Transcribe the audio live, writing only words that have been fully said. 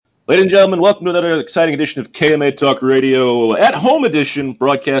Ladies and gentlemen, welcome to another exciting edition of KMA Talk Radio, at home edition,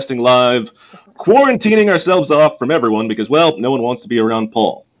 broadcasting live, quarantining ourselves off from everyone because, well, no one wants to be around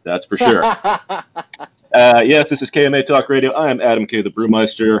Paul. That's for sure. Yes, this is KMA Talk Radio. I am Adam K. the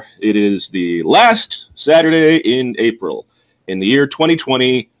Brewmeister. It is the last Saturday in April in the year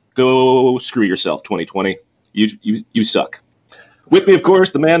 2020. Go screw yourself, 2020. You suck. With me, of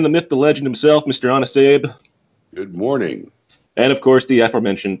course, the man, the myth, the legend himself, Mr. Honest Abe. Good morning. And, of course, the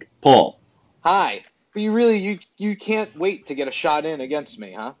aforementioned Paul. Hi. But you can't wait to get a shot in against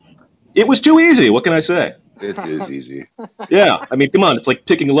me, huh? It was too easy. What can I say? It is easy. Yeah. I mean, come on. It's like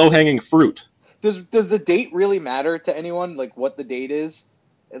picking low-hanging fruit. Does the date really matter to anyone? Like, what the date is?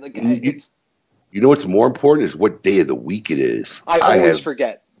 Like, you know what's more important is what day of the week it is. I always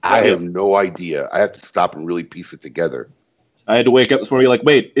forget. I have no idea. I have to stop and really piece it together. I had to wake up this morning like,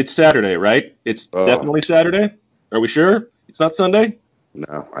 wait, it's Saturday, right? It's definitely Saturday? Are we sure? It's not Sunday?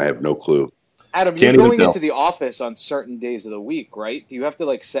 No, I have no clue. Adam, you're going into the office on certain days of the week, right? Do you have to,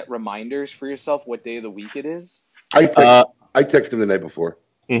 like, set reminders for yourself what day of the week it is? I text him the night before.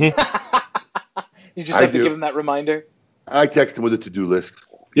 Mm-hmm. You just have to give him that reminder? I text him with a to-do list.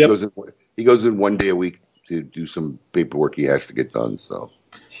 He goes in one day a week to do some paperwork he has to get done. So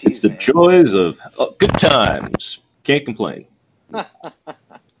it's the joys of good times. Can't complain.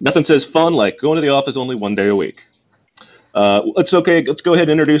 Nothing says fun like going to the office only one day a week. Let's go ahead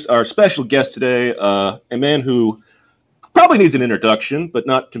and introduce our special guest today, a man who probably needs an introduction, but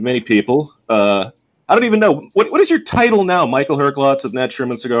not to many people. I don't even know. What is your title now, Michael Herklotz of Nat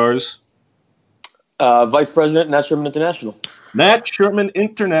Sherman Cigars? Vice President, Nat Sherman International. Nat Sherman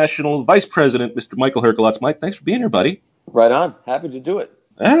International Vice President, Mr. Michael Herklotz. Mike, thanks for being here, buddy. Right on. Happy to do it.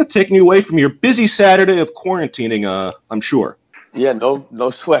 Taking you away from your busy Saturday of quarantining, I'm sure. Yeah,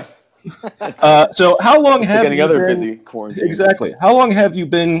 no sweat. So how long have any other busy quarantine? Exactly. How long have you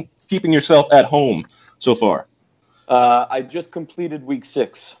been keeping yourself at home so far? I just completed week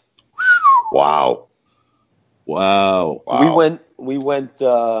 6. Wow. We went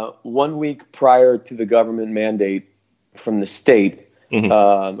 1 week prior to the government mandate from the state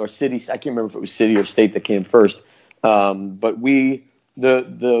or city. I can't remember if it was city or state that came first. But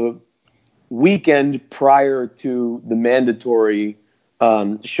the weekend prior to the mandatory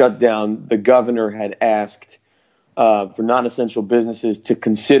shutdown, the governor had asked for non-essential businesses to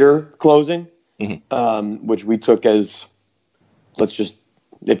consider closing, which we took as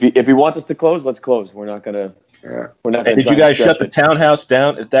if he wants us to close, let's close. We're not gonna. Yeah. We're not gonna. Did you guys shut the townhouse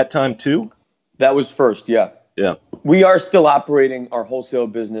down at that time too? That was first, yeah. Yeah. We are still operating our wholesale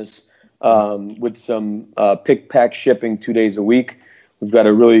business with some pick, pack, shipping 2 days a week. We've got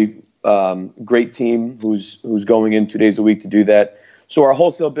a really great team who's going in 2 days a week to do that. So our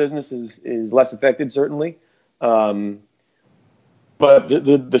wholesale business is less affected, certainly. But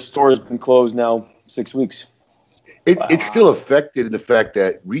the store has been closed now 6 weeks. It's still affected in the fact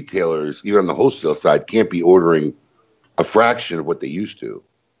that retailers, even on the wholesale side, can't be ordering a fraction of what they used to.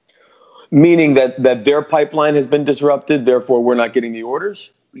 Meaning that their pipeline has been disrupted, therefore we're not getting the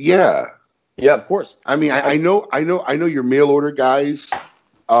orders? Yeah. Yeah, of course. I mean, I know your mail order guys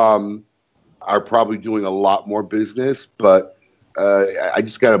are probably doing a lot more business, but I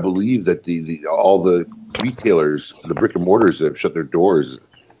just got to believe that all the retailers, the brick and mortars that have shut their doors,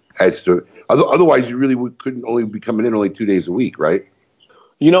 otherwise you really couldn't only be coming in only 2 days a week, right?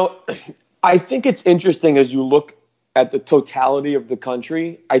 You know, I think it's interesting as you look at the totality of the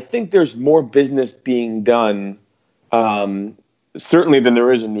country. I think there's more business being done, certainly than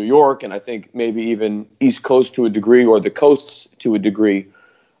there is in New York, and I think maybe even East Coast to a degree, or the coasts to a degree.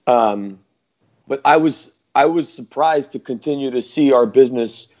 But I was surprised to continue to see our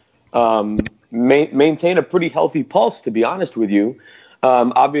business maintain a pretty healthy pulse, to be honest with you.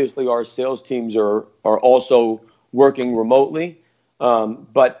 Obviously, our sales teams are also working remotely,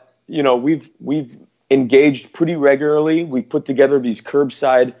 but you know we've engaged pretty regularly. We put together these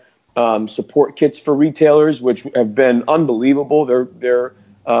curbside support kits for retailers, which have been unbelievable. They're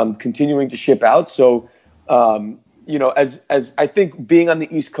continuing to ship out. So you know, as I think being on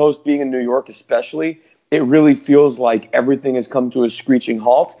the East Coast, being in New York especially, it really feels like everything has come to a screeching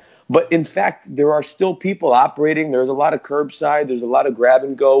halt. But in fact, there are still people operating. There's a lot of curbside. There's a lot of grab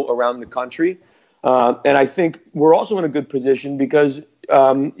and go around the country. And I think we're also in a good position because,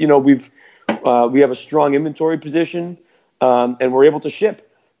 you know, we have a strong inventory position and we're able to ship.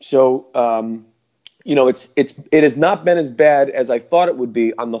 So, you know, it has not been as bad as I thought it would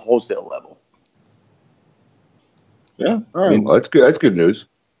be on the wholesale level. Yeah. All right. Well, that's good. That's good news.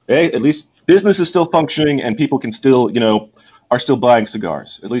 Hey, at least business is still functioning and people can still, you know, are still buying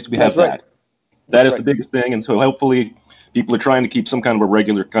cigars. At least we have that. That is the biggest thing. And so hopefully People are trying to keep some kind of a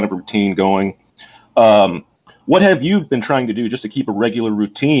regular kind of routine going. What have you been trying to do just to keep a regular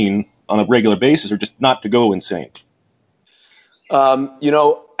routine on a regular basis, or just not to go insane?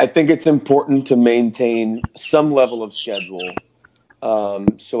 I think it's important to maintain some level of schedule.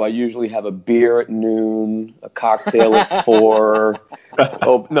 So I usually have a beer at noon, a cocktail at 4.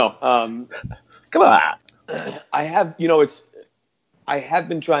 Oh no, Come on. I have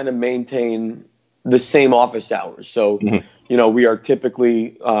been trying to maintain the same office hours. So, we are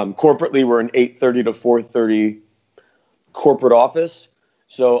typically corporately we're an 8:30 to 4:30 corporate office.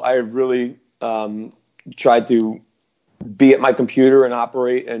 So I really tried to be at my computer and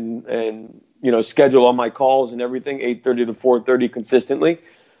operate and schedule all my calls and everything 8:30 to 4:30 consistently.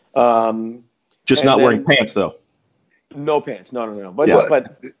 Just not wearing pants though. No pants. No.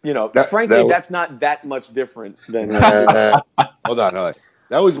 But frankly, that's not that much different than. Hold on.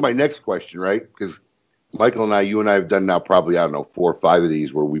 That was my next question, right? Because Michael and you and I have done now probably, 4 or 5 of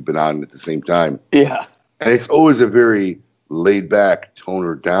these where we've been on at the same time. Yeah. And it's always a very laid back,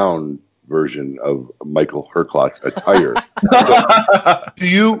 toner down version of Michael Herklotz's attire.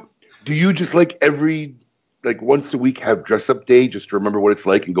 So, do you just once a week have dress up day just to remember what it's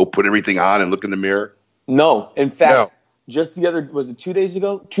like and go put everything on and look in the mirror? No. In fact, just was it 2 days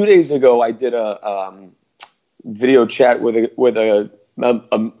ago? 2 days ago, I did a video chat with a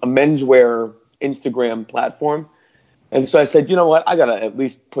menswear Instagram platform. And so I said, you know what? I got to at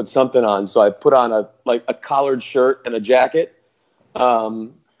least put something on. So I put on a collared shirt and a jacket. I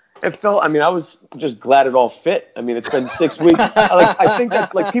was just glad it all fit. I mean, it's been 6 weeks. I think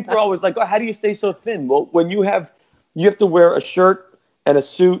that's people are always like, oh, how do you stay so thin? Well, when you have to wear a shirt and a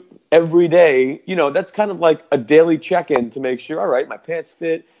suit every day, that's kind of like a daily check-in to make sure, all right, my pants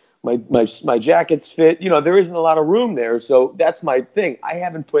fit, my jackets fit. There isn't a lot of room there. So that's my thing. I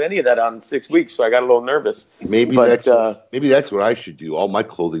haven't put any of that on in 6 weeks, so I got a little nervous. Maybe that's what I should do. All my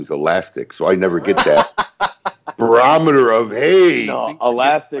clothing's elastic, so I never get that barometer of, hey. No,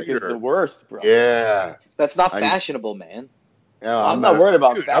 elastic is the worst, bro. Yeah. That's not fashionable, man. No, I'm not worried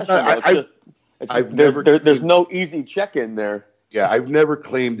about fashion. There's no easy check-in there. Yeah, I've never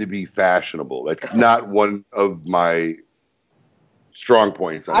claimed to be fashionable. That's not one of my strong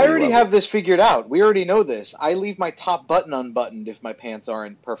points. I already have this figured out. We already know this. I leave my top button unbuttoned if my pants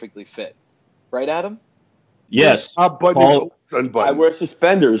aren't perfectly fit. Right, Adam? Yes. Top button is unbuttoned. I wear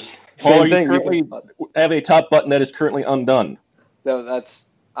suspenders. Paul, Same thing. You currently have a top button that is currently undone. No,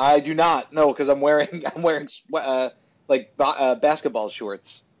 I do not. No, because I'm wearing basketball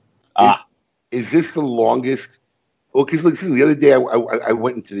shorts. Is this the longest? Well, because listen, the other day I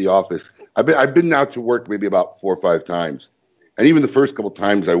went into the office. I've been out to work maybe about 4 or 5 times, and even the first couple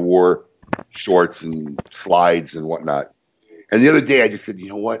times I wore shorts and slides and whatnot. And the other day I just said, you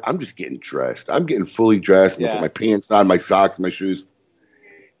know what? I'm just getting dressed. I'm getting fully dressed. I'm putting my pants on, my socks, my shoes.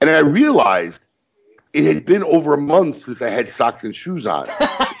 And I realized it had been over a month since I had socks and shoes on.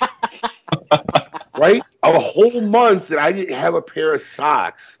 Right? A whole month that I didn't have a pair of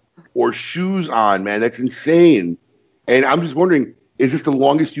socks or shoes on, man. That's insane. And I'm just wondering, is this the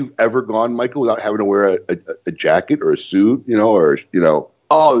longest you've ever gone, Michael, without having to wear a jacket or a suit,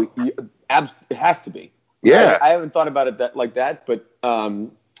 Oh, it has to be. Yeah. I haven't thought about it like that, but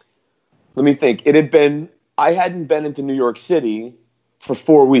let me think. I hadn't been into New York City for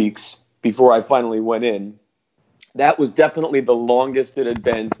 4 weeks before I finally went in. That was definitely the longest it had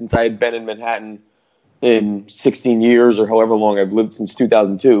been since I had been in Manhattan in 16 years or however long I've lived since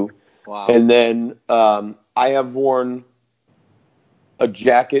 2002. Wow. And then I have worn a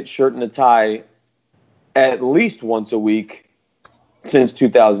jacket, shirt, and a tie at least once a week since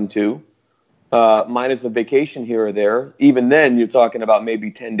 2002, minus a vacation here or there. Even then, you're talking about maybe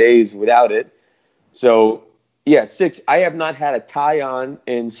 10 days without it. So, yeah, 6. I have not had a tie on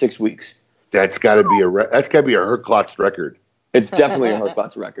in 6 weeks. That's got to be a Herklotz record. It's definitely a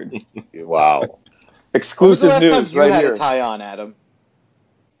Herklotz record. Wow. Exclusive when was the last news time you right had here. a tie on, Adam?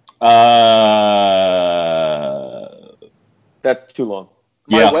 That's too long.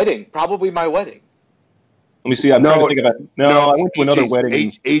 My wedding. Probably my wedding. Let me see. I'm trying to think about it. No, I went to another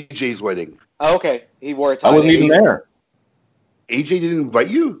wedding. AJ's wedding. Oh, okay. He wore a tie. I wasn't even there. AJ didn't invite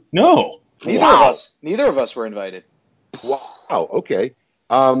you? No. Neither of us were invited. Wow. Okay.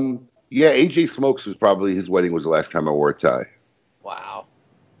 Yeah, AJ Smokes was probably his wedding was the last time I wore a tie. Wow.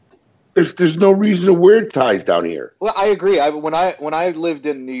 There's no reason to wear ties down here. Well, I agree. When I lived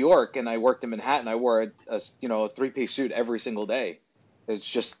in New York and I worked in Manhattan, I wore a 3-piece suit every single day. It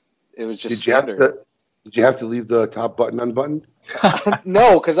was just standard. Did you have to leave the top button unbuttoned?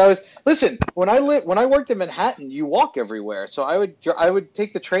 No, because when I worked in Manhattan, you walk everywhere. So I would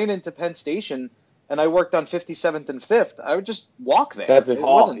take the train into Penn Station and I worked on 57th and 5th, I would just walk there. That's it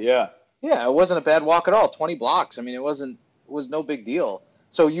wasn't, yeah. Yeah, it wasn't a bad walk at all. 20 blocks. I mean, it was no big deal.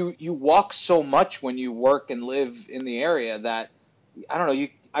 So you walk so much when you work and live in the area that, I don't know,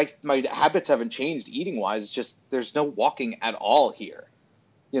 my habits haven't changed eating wise. It's just there's no walking at all here.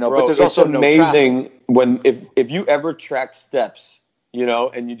 Bro, but there's also no traffic. It's amazing if you ever track steps,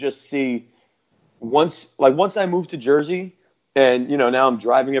 and you just see once I moved to Jersey and now I'm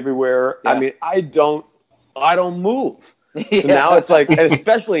driving everywhere. Yeah. I mean, I don't move. So now it's like, and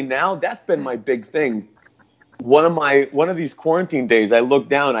especially now, that's been my big thing. One of these quarantine days, I looked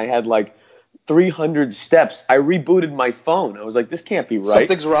down, I had like 300 steps. I rebooted my phone. I was like, this can't be right.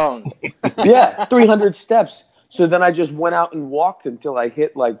 Something's wrong. Yeah, 300 steps. So then I just went out and walked until I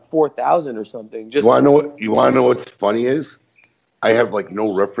hit like 4,000 or something. You want to know what's funny is? I have like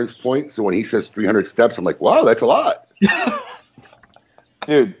no reference point. So when he says 300 steps, I'm like, wow, that's a lot.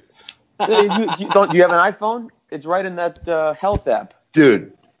 Dude, do you have an iPhone? It's right in that health app.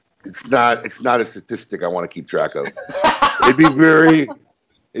 Dude, it's not a statistic I want to keep track of. It'd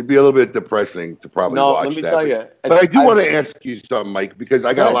be a little bit depressing to probably watch that. Let me tell you. But I do want to ask you something, Mike, because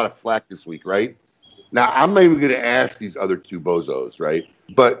I got a lot of flack this week, right? Now, I'm not even going to ask these other two bozos, right?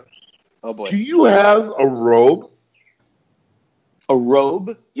 But oh boy. Do you have a robe? A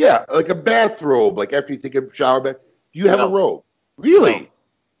robe? Yeah, like a bathrobe, like after you take a shower bath. Do you have a robe? Really? No,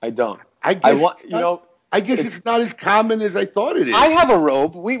 I don't. I guess it's not as common as I thought it is. I have a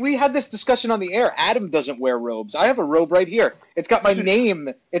robe. We had this discussion on the air. Adam doesn't wear robes. I have a robe right here. It's got my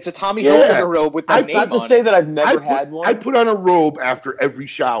name. It's a Tommy Hilfiger robe with my name on it. I have to say that I've never had one. I put on a robe after every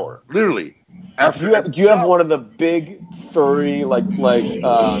shower, literally. Do you have one of the big furry like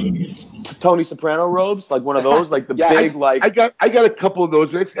Tony Soprano robes, like one of those, like the big like? I got a couple of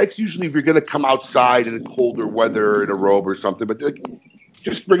those. That's usually if you're going to come outside in colder weather in a robe or something, but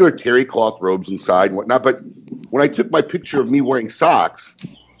just regular terry cloth robes inside and whatnot. But when I took my picture of me wearing socks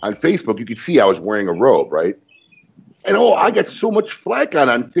on Facebook, you could see I was wearing a robe, right? And I got so much flack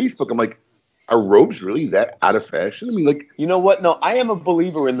on Facebook. I'm like, are robes really that out of fashion? I mean, like, you know what? No, I am a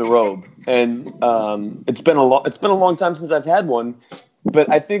believer in the robe, and it's been a long time since I've had one. But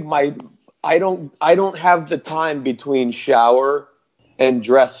I think I don't have the time between shower and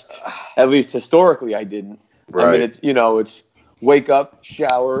dressed. At least historically, I didn't. Right. I mean, it's wake up,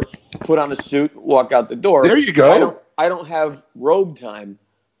 shower, put on a suit, walk out the door. There you go. I don't have robe time,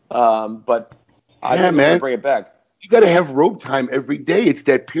 but I don't know to bring it back. You got to have robe time every day. It's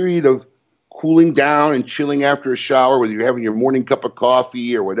that period of cooling down and chilling after a shower, whether you're having your morning cup of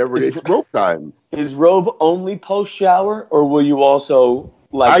coffee or whatever it is. It's robe time. Is robe only post shower, or will you also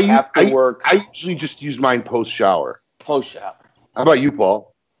after work? I usually just use mine post shower. Post shower. How about you,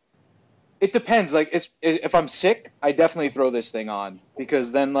 Paul? It depends. Like, if I'm sick, I definitely throw this thing on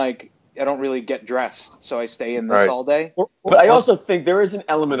because then, like, I don't really get dressed, so I stay in this all day. But I also think there is an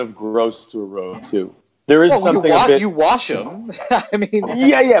element of gross to a robe too. There is something. You wash them. I mean.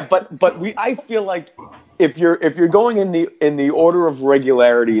 Yeah, but I feel like if you're going in the order of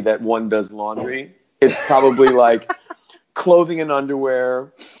regularity that one does laundry, it's probably like clothing and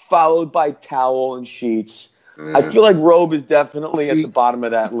underwear, followed by towel and sheets. I feel like robe is definitely at the bottom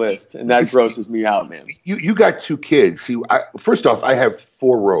of that list, and that grosses me out, man. You got two kids. See, first off, I have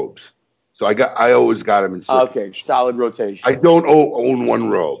 4 robes, so I always got them in. Okay, solid rotation. I don't own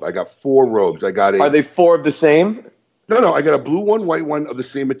one robe. I got 4 robes. Are they 4 of the same? No. I got a blue one, white one of the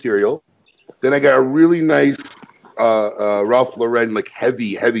same material. Then I got a really nice Ralph Lauren, like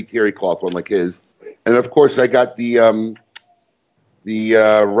heavy terry cloth one, like his, and of course I got the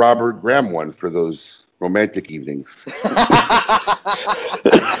Robert Graham one for those romantic evenings.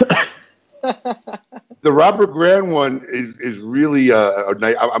 The Robert Graham one is really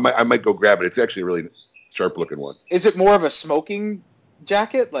nice. I might go grab it. It's actually a really sharp looking one. Is it more of a smoking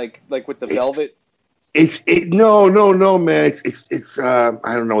jacket, like with the velvet? No, man. It's I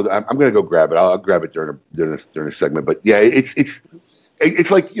don't know. I'm gonna go grab it. I'll grab it during a segment. But yeah, it's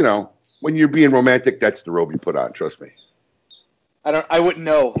like, when you're being romantic, that's the robe you put on. Trust me. I wouldn't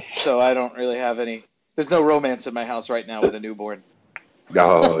know, so I don't really have any. There's no romance in my house right now with a newborn.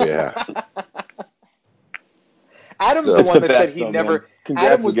 Oh, yeah. Adam's the one that said he never. Man.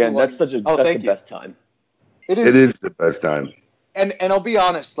 Congrats again. That's the best time. It is the best time. And I'll be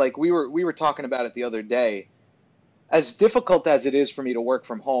honest, like we were talking about it the other day. As difficult as it is for me to work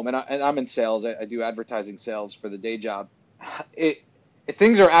from home, and I'm in sales, I do advertising sales for the day job.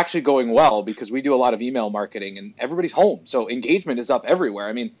 Things are actually going well because we do a lot of email marketing and everybody's home, so engagement is up everywhere.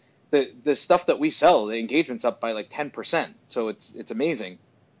 I mean, the stuff that we sell, the engagement's up by like 10%, so it's amazing.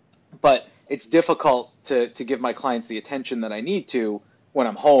 But it's difficult to give my clients the attention that I need to when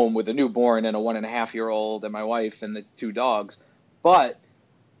I'm home with a newborn and a 1.5-year-old and my wife and the 2 dogs. But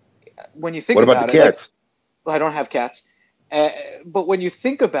when you think What about about the it, cats? I don't have cats. But when you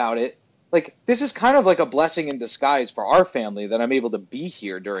think about it, like this is kind of like a blessing in disguise for our family that I'm able to be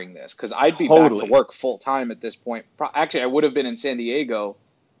here during this, because I'd be back to Totally. work full time at this point. Actually, I would have been in San Diego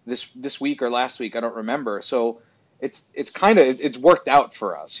this week or last week, I don't remember. So it's kind of it's worked out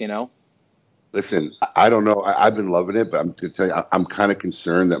for us, you know. Listen, I don't know. I've been loving it, but I'm to tell you, I'm kind of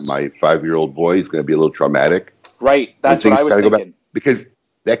concerned that my 5-year-old boy is going to be a little traumatic. Right, when that's what things I was gotta go back, thinking. because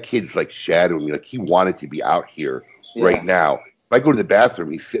that kid's like shadowing me. Like he wanted to be out here Yeah. right now. If I go to the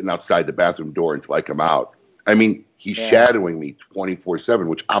bathroom, he's sitting outside the bathroom door until I come out. I mean, he's Yeah. shadowing me 24/7,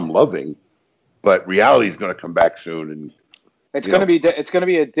 which I'm loving. But reality is going to come back soon, and It's you going know, to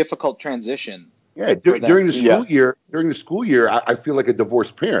be a difficult transition yeah. for them. During the Yeah. school year, I feel like a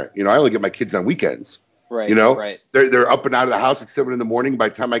divorced parent. You know, I only get my kids on weekends. You Right, know, right. they're up and out of the house at 7 a.m. By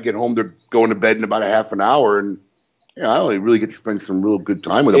the time I get home, they're going to bed in about a half an hour, and I only really get to spend some real good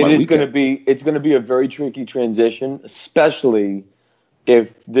time with them It on is going to weekends. be it's going to be a very tricky transition, especially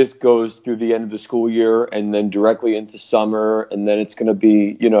if this goes through the end of the school year and then directly into summer, and then it's going to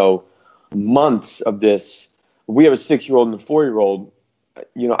be, months of this. We have a 6-year-old and a 4-year-old.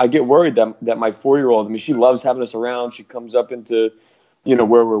 I get worried that my 4-year-old, I mean, she loves having us around. She comes up into,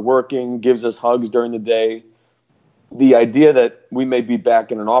 where we're working, gives us hugs during the day. The idea that we may be back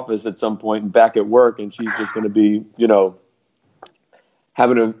in an office at some point and back at work, and she's just going to be,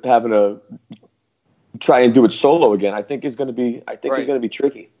 having to try and do it solo again, I think is going to be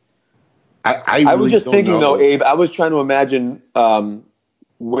tricky. I I really was just don't thinking know. though, Abe, I was trying to imagine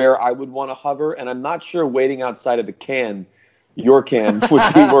where I would want to hover, and I'm not sure waiting outside of your can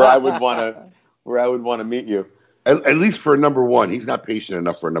would be where I would want to meet you. At least for a number one, he's not patient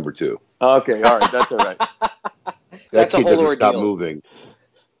enough for a number two. Okay, all right, that's all right. That's a kid whole doesn't stop ordeal. moving.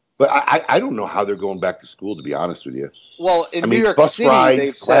 But I don't know how they're going back to school, to be honest with you. Well, in I New mean, York bus City, rides,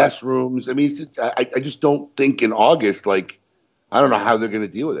 they've said, classrooms. I mean, it's just, I just don't think in August, like, I don't know how they're going to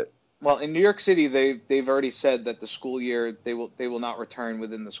deal with it. well, in New York City, they've already said that the school year they will not return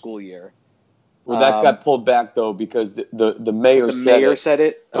within the school year. Well, that got pulled back though because the mayor The said mayor it, said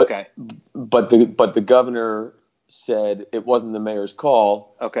it. but- Okay. but the governor said it wasn't the mayor's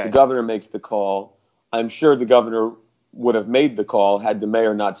call. Okay. The governor makes the call. I'm sure the governor would have made the call had the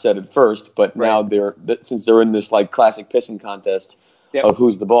mayor not said it first. But now since they're in this like classic pissing contest Yep. of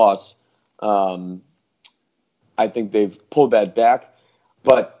who's the boss, I think they've pulled that back.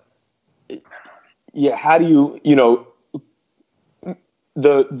 But yeah, how do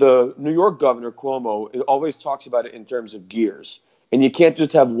the New York governor Cuomo always talks about it in terms of gears, and you can't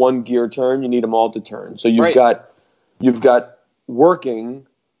just have one gear turn. You need them all to turn. So you've got working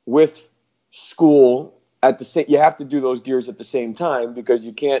with school at the same. You have to do those gears at the same time because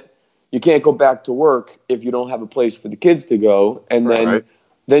you can't go back to work if you don't have a place for the kids to go. And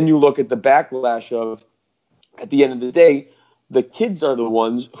then you look at the backlash of, at the end of the day, the kids are the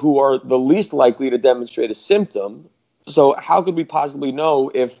ones who are the least likely to demonstrate a symptom. So how could we possibly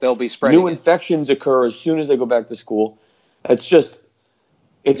know if They'll be spreading new it. infections occur as soon as they go back to school? It's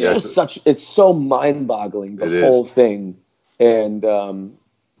so mind-boggling, the whole thing. And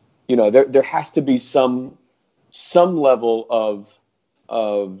there has to be some level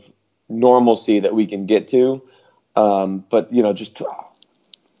of normalcy that we can get to. But just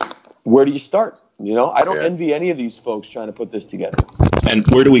where do you start? I don't envy any of these folks trying to put this together. And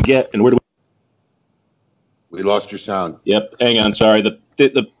where do we We lost your sound. Yep. Hang on. Sorry.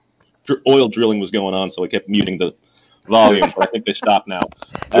 The oil drilling was going on, so I kept muting the volume. But I think they stopped now.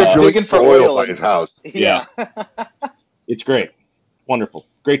 They're digging for oil by his house. Yeah. It's great. Wonderful.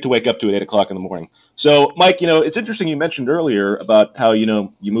 Great to wake up to at 8 o'clock in the morning. So, Mike, it's interesting you mentioned earlier about how, you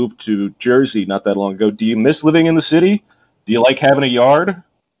moved to Jersey not that long ago. Do you miss living in the city? Do you like having a yard?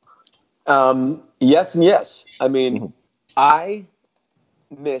 Yes and yes. I mean, I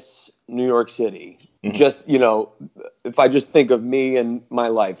miss New York City. Mm-hmm. Just, if I just think of me and my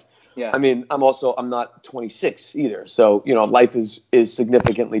life. Yeah. I mean, I'm not 26 either. So, life is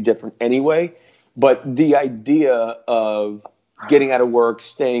significantly different anyway. But the idea of getting out of work,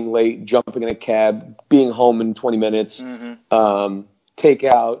 staying late, jumping in a cab, being home in 20 minutes,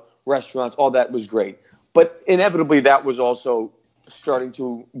 takeout, restaurants, all that was great. But inevitably that was also starting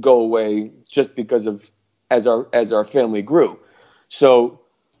to go away just because of as our family grew. So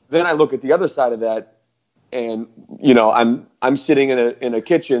then I look at the other side of that, and I'm sitting in a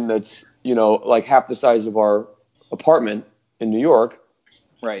kitchen that's like half the size of our apartment in New York,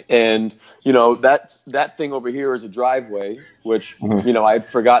 Right. and that thing over here is a driveway, which I'd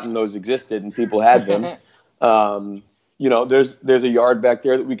forgotten those existed and people had them. there's a yard back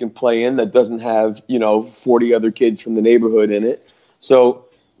there that we can play in that doesn't have 40 other kids from the neighborhood in it. So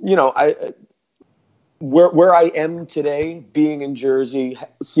I where I am today, being in Jersey,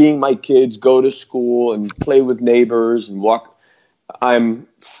 seeing my kids go to school and play with neighbors and walk, I'm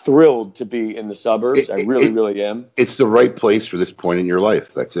thrilled to be in the suburbs. I really am. It's the right place for this point in your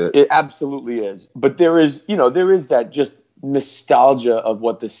life. That's it. It absolutely is. But there is that just nostalgia of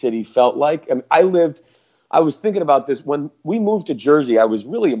what the city felt like. I mean, I was thinking about this when we moved to Jersey. I was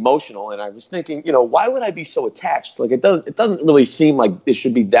really emotional, and I was thinking, why would I be so attached? Like it doesn't really seem like it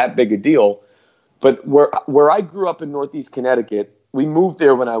should be that big a deal. But where I grew up in Northeast Connecticut, we moved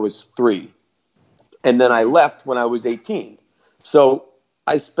there when I was 3, and then I left when I was 18. So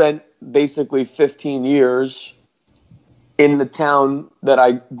I spent basically 15 years in the town that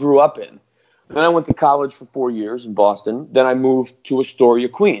I grew up in. Then I went to college for 4 years in Boston. Then I moved to Astoria,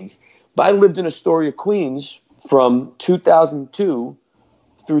 Queens. But I lived in Astoria, Queens from 2002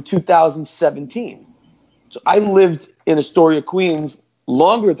 through 2017. So I lived in Astoria, Queens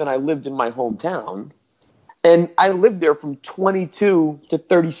longer than I lived in my hometown. And I lived there from 22 to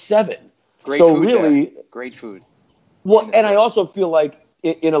 37. Great so food really, there. Great food. Well, and I also feel like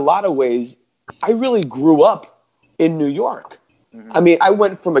in a lot of ways, I really grew up in New York. Mm-hmm. I mean, I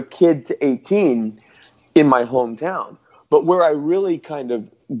went from a kid to 18 in my hometown. But where I really kind of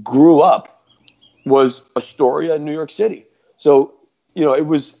grew up was Astoria, New York City. So,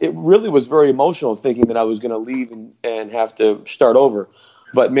 it really was very emotional thinking that I was going to leave and have to start over.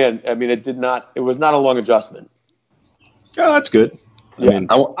 But man, I mean, it was not a long adjustment. Yeah, that's good.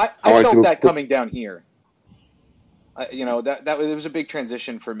 I felt that coming down here. It was a big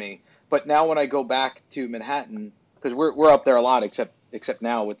transition for me. But now when I go back to Manhattan, because we're up there a lot, except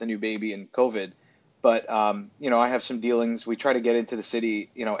now with the new baby and COVID. But I have some dealings. We try to get into the city,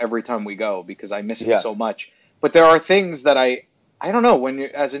 every time we go because I miss it so much. But there are things that I don't know, when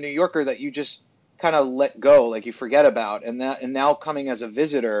you're as a New Yorker, that you just kind of let go, like you forget about. And now coming as a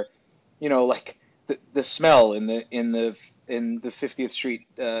visitor, like the smell in the 50th Street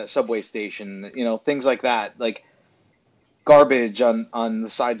subway station, things like that, like garbage on the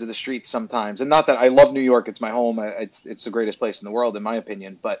sides of the streets sometimes. And not that I love New York; it's my home. It's the greatest place in the world, in my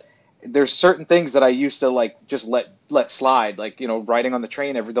opinion. But there's certain things that I used to like just let slide, like riding on the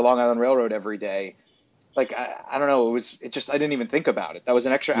train the Long Island Railroad every day. Like I don't know, I didn't even think about it. That was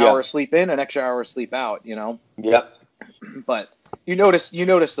an extra hour of sleep in, an extra hour of sleep out. Yep. But you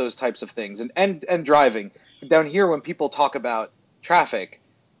notice those types of things, and driving down here when people talk about traffic,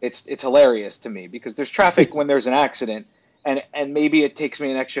 it's hilarious to me because there's traffic when there's an accident, and maybe it takes me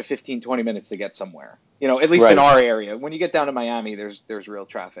an extra 15-20 minutes to get somewhere. At least in our area. When you get down to Miami, there's real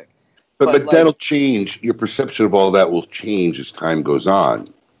traffic. But that'll change. Your perception of all that will change as time goes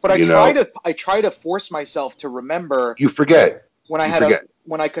on. But I try to force myself to remember. You forget. When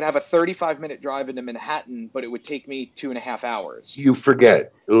I could have a 35-minute drive into Manhattan, but it would take me 2.5 hours. You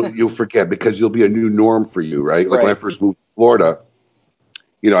forget. You'll forget because you'll be a new norm for you, right? Like when I first moved to Florida,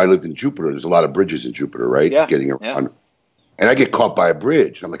 I lived in Jupiter. There's a lot of bridges in Jupiter, right? Yeah. Getting around. Yeah. And I get caught by a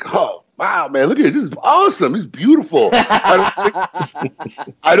bridge. I'm like, oh, wow, man, look at this. This is awesome. This is beautiful.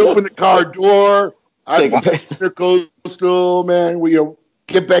 I'd open the car door. I'd watch Intercoastal, man.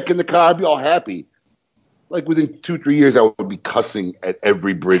 Get back in the car. I'd be all happy. Like within 2-3 years, I would be cussing at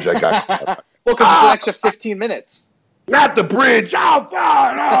every bridge I got. Well, because it's an extra 15 minutes. Not the bridge. Oh,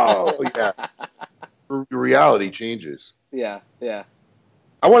 God. Oh, yeah. The reality changes. Yeah. I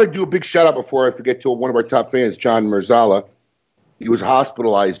want to do a big shout out before I forget to one of our top fans, John Merzala. He was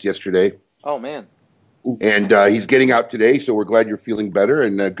hospitalized yesterday. Oh, man. And he's getting out today, so we're glad you're feeling better,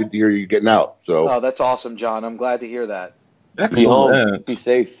 and good to hear you're getting out. So. Oh, that's awesome, John. I'm glad to hear that. Be home. Be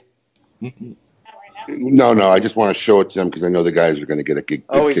safe. No, I just want to show it to them because I know the guys are going to get a kick.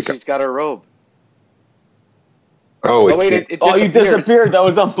 He's got a robe. Oh, wait, it you disappeared. That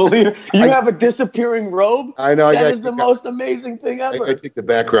was unbelievable. You have a disappearing robe? I know. That is the most amazing thing ever. I take the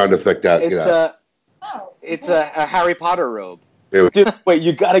background effect out. It's a Harry Potter robe. Dude, wait,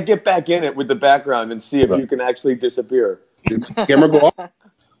 you got to get back in it with the background and see if you can actually disappear. Did the camera go off?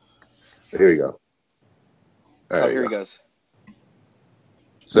 Here you go. Here he goes.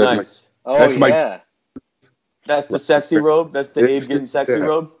 So nice. That's the sexy robe? That's the Abe getting sexy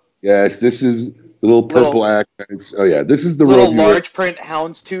robe? Yes, this is the little purple accents. Oh, yeah, this is the little large print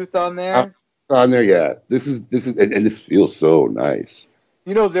houndstooth on there. On there, yeah. This is, and this feels so nice.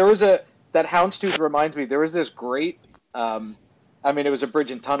 There was that houndstooth reminds me, there was this great, it was a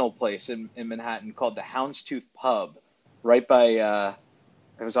bridge and tunnel place in Manhattan called the Houndstooth Pub, right by,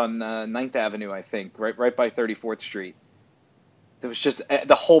 it was on 9th Avenue, I think, right by 34th Street. It was just,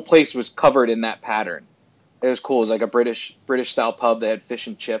 the whole place was covered in that pattern. It was cool. It was like a British style pub. They had fish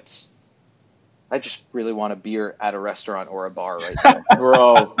and chips. I just really want a beer at a restaurant or a bar right now.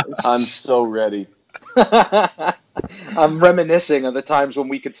 Bro, I'm so ready. I'm reminiscing of the times when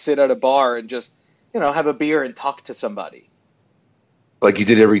we could sit at a bar and just, have a beer and talk to somebody. Like you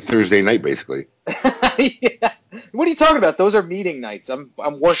did every Thursday night, basically. Yeah. What are you talking about? Those are meeting nights. I'm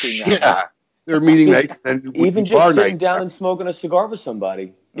working now. Yeah, they're meeting nights and Even just sitting down and smoking a cigar with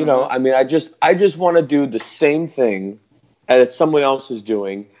somebody. You know, I mean, I just want to do the same thing that someone else is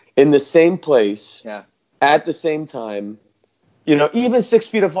doing in the same place, at the same time. Even 6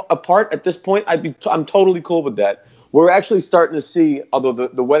 feet apart at this point, I'm totally cool with that. We're actually starting to see, although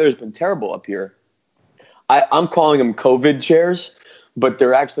the weather's been terrible up here, I'm calling them COVID chairs, but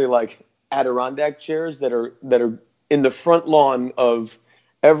they're actually like Adirondack chairs that are in the front lawn of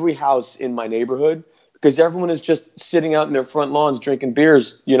every house in my neighborhood, because everyone is just sitting out in their front lawns drinking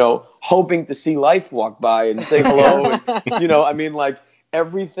beers, hoping to see life walk by and say hello. And, I mean, like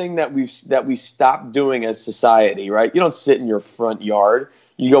everything that we stopped doing as society, right? You don't sit in your front yard,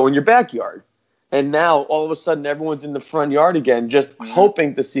 you go in your backyard. And now all of a sudden everyone's in the front yard again, just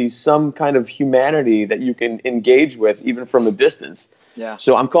hoping to see some kind of humanity that you can engage with even from a distance. Yeah.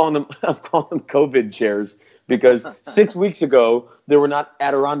 So I'm calling them COVID chairs, because 6 weeks ago there were not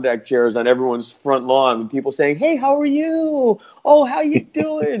Adirondack chairs on everyone's front lawn with people saying, "Hey, how are you? Oh, how you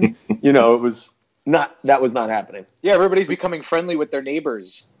doing?" That was not happening. Yeah, everybody's becoming friendly with their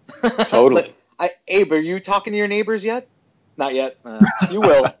neighbors. Totally. Abe, are you talking to your neighbors yet? Not yet. You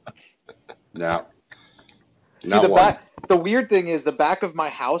will. No. See, the weird thing is the back of my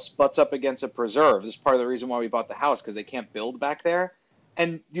house butts up against a preserve. This is part of the reason why we bought the house, because they can't build back there.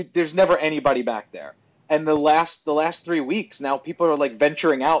 And there's never anybody back there. And the last 3 weeks, now people are like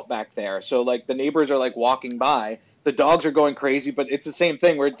venturing out back there. So like the neighbors are like walking by. The dogs are going crazy, but it's the same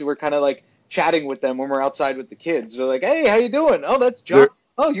thing. We're kind of like chatting with them when we're outside with the kids. They're like, "Hey, how you doing? Oh, that's John.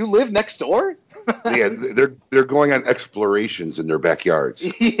 Oh, you live next door?" Yeah, they're going on explorations in their backyards.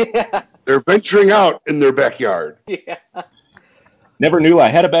 Yeah. They're venturing out in their backyard. Yeah. Never knew I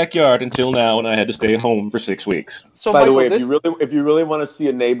had a backyard until now, and I had to stay home for 6 weeks. So, by Michael, the way, if you really want to see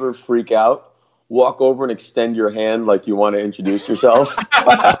a neighbor freak out, walk over and extend your hand like you want to introduce yourself.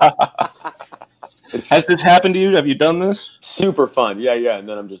 Has this happened to you? Have you done this? Super fun. Yeah. And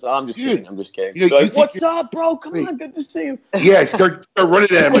then I'm just kidding. I'm just kidding. You what's up, bro? Come on, good to see you. Yeah, start running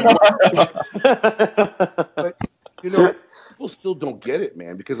at him. But, people still don't get it,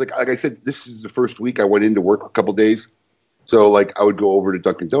 man, because like I said, this is the first week I went into work a couple days. So like I would go over to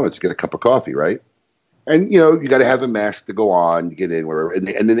Dunkin' Donuts to get a cup of coffee, right? And you got to have a mask to go on to get in, whatever. And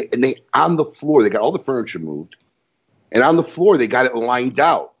they on the floor, they got all the furniture moved, and on the floor they got it lined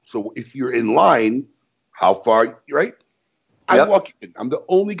out. So if you're in line, how far, right? I walk in. I'm the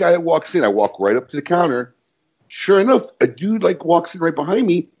only guy that walks in. I walk right up to the counter. Sure enough, a dude like walks in right behind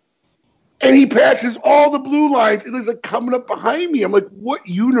me, and he passes all the blue lines, and he's like coming up behind me. I'm like, what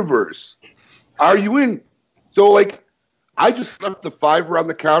universe are you in? So like, I just left the $5 on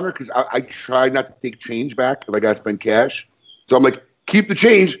the counter because I try not to take change back if I got to spend cash. So I'm like, keep the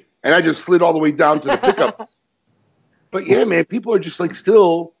change, and I just slid all the way down to the pickup. But yeah, man, people are just like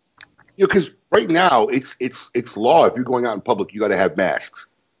still, because right now it's law. If you're going out in public, you got to have masks,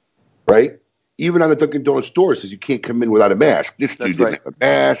 right? Even on the Dunkin' Donuts store, it says you can't come in without a mask. This dude didn't have a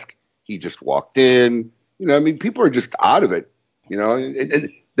mask. He just walked in. I mean, people are just out of it,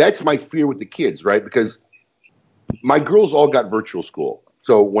 and that's my fear with the kids, right? Because my girls all got virtual school.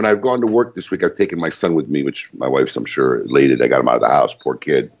 So when I've gone to work this week, I've taken my son with me, which my wife's, I'm sure, elated. I got him out of the house, poor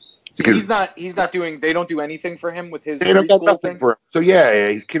kid. Because he's not doing. They don't do anything for him with his they don't got preschool nothing thing. for him. So yeah,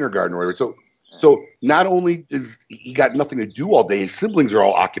 he's kindergarten or whatever. So not only is he got nothing to do all day, his siblings are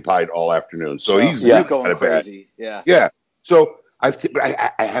all occupied all afternoon. So he's really going kind of crazy. Bad. Yeah. So I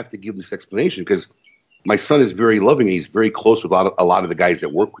have to give this explanation because my son is very loving. He's very close with a lot of the guys that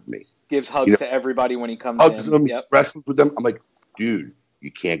work with me. Gives hugs to everybody when he comes hugs in. Them, wrestles with them. I'm like, dude,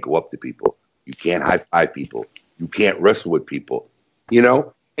 you can't go up to people. You can't high five people. You can't wrestle with people.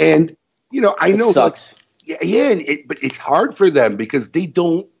 And I know it sucks. But it's hard for them because they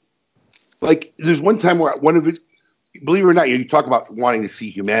don't like. There's one time where one of it, believe it or not, you talk about wanting to see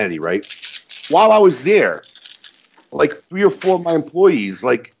humanity, right? While I was there, like 3 or 4 of my employees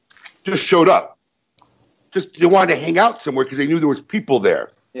just showed up. Just they wanted to hang out somewhere because they knew there was people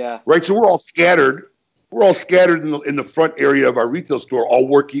there. Yeah. Right. So we're all scattered. We're all scattered in the front area of our retail store, all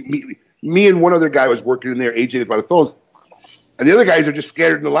working. Me and one other guy was working in there. AJ is by the phones. And the other guys are just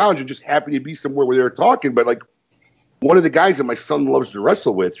scattered in the lounge and just happen to be somewhere where they were talking. But like one of the guys that my son loves to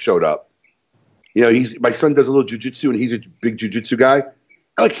wrestle with showed up. My son does a little jujitsu and he's a big jujitsu guy.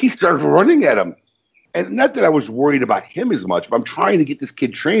 Like he started running at him. And not that I was worried about him as much, but I'm trying to get this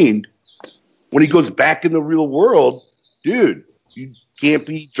kid trained. When he goes back in the real world, dude, you can't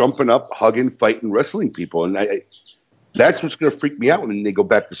be jumping up, hugging, fighting, wrestling people. And that's what's going to freak me out when they go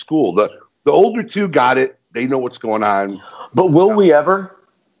back to school. The older two got it. They know what's going on. But will we ever?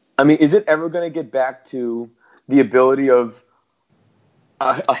 I mean, is it ever going to get back to the ability of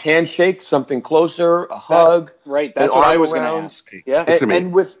a handshake, something closer, a hug? Right. That's what I was going to ask. Yeah.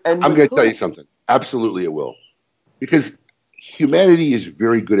 I'm going to tell you something. Absolutely it will. Because humanity is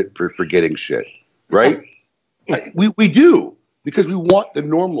very good at forgetting shit, right? we do, because we want the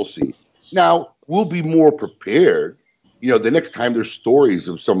normalcy. Now, we'll be more prepared. You know, the next time there's stories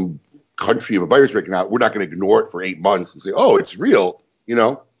of some country of a virus breaking out, we're not going to ignore it for 8 months and say, oh, it's real, you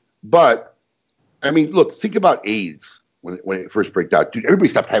know? But, I mean, look, think about AIDS when it first broke out. Dude, everybody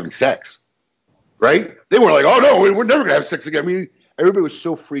stopped having sex, right? They were like, oh, no, we're never going to have sex again. I mean, everybody was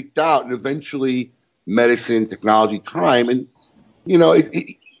so freaked out, and eventually medicine, technology, time, and, you know,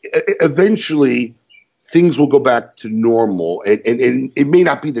 eventually things will go back to normal. And it may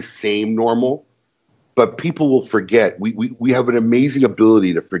not be the same normal, but people will forget. We have an amazing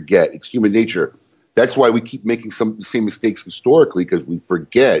ability to forget. It's human nature. That's why we keep making the same mistakes historically, because we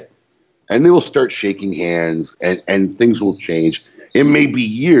forget. And they will start shaking hands, and things will change. It may be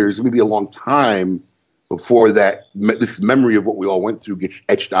years, it may be a long time before this memory of what we all went through gets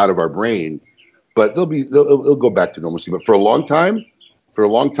etched out of our brain. But they'll go back to normalcy. But for a long time, for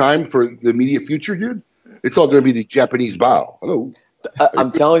the immediate future, dude, it's all going to be the Japanese bow. Hello.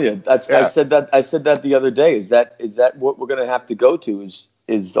 I'm telling you, I said that the other day. Is that what we're going to have to go to?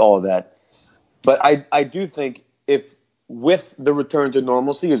 Is all of that? But I do think if with the return to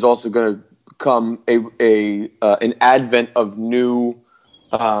normalcy is also going to come an advent of new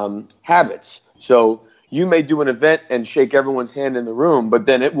habits. So you may do an event and shake everyone's hand in the room, but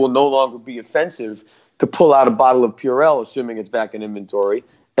then it will no longer be offensive to pull out a bottle of Purell, assuming it's back in inventory,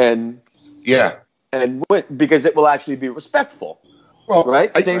 and because it will actually be respectful. Well,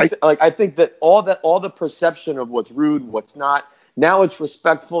 right? I think that all the perception of what's rude, what's not, now it's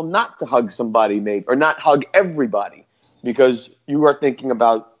respectful not to hug somebody, maybe, or not hug everybody, because you are thinking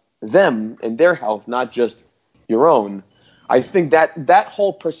about them and their health, not just your own. I think that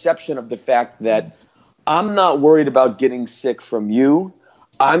whole perception of the fact that I'm not worried about getting sick from you,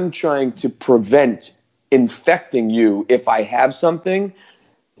 I'm trying to prevent infecting you if I have something,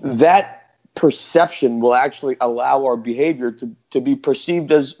 that perception will actually allow our behavior to be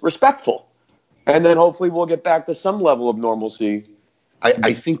perceived as respectful. And then hopefully we'll get back to some level of normalcy.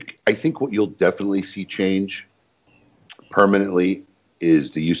 I think what you'll definitely see change permanently is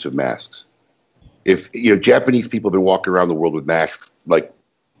the use of masks. If Japanese people have been walking around the world with masks like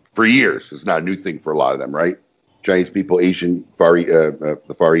for years. It's not a new thing for a lot of them, right? Chinese people, Asian,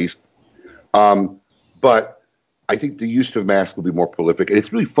 the Far East. But I think the use of masks will be more prolific. And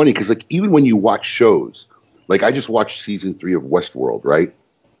it's really funny because even when you watch shows, like I just watched season 3 of Westworld, right?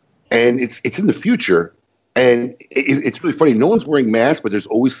 And it's in the future. And it's really funny. No one's wearing masks, but there's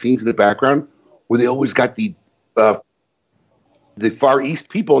always scenes in the background where they always got the Far East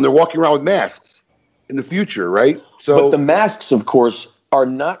people, and they're walking around with masks in the future, right? But the masks, of course, are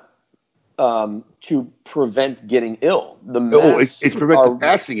not to prevent getting ill. It's prevent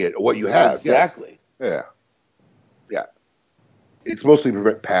passing it, what you have. Exactly. Yes. Yeah. It's mostly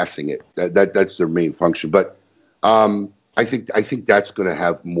prevent passing it. That's their main function. But I think that's going to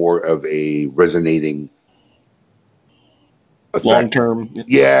have more of a resonating effect. Long term.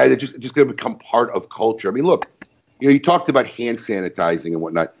 Yeah, they're just going to become part of culture. I mean, look, you talked about hand sanitizing and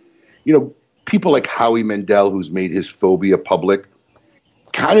whatnot. People like Howie Mandel, who's made his phobia public,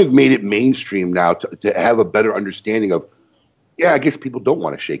 kind of made it mainstream now to have a better understanding of, I guess people don't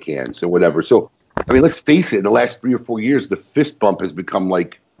want to shake hands or whatever. So, I mean, let's face it, in the last 3 or 4 years, the fist bump has become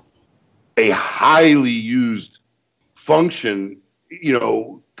like a highly used function,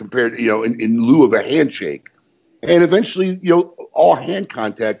 compared, in lieu of a handshake. And eventually, all hand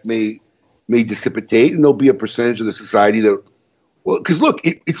contact may dissipate, and there'll be a percentage of the society that, because look,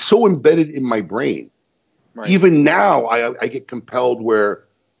 it's so embedded in my brain. Right. Even now, I get compelled where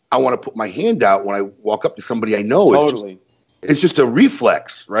I want to put my hand out when I walk up to somebody I know. Totally. It's just a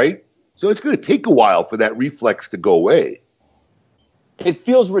reflex, right? So it's going to take a while for that reflex to go away. It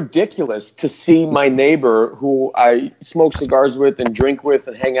feels ridiculous to see my neighbor who I smoke cigars with and drink with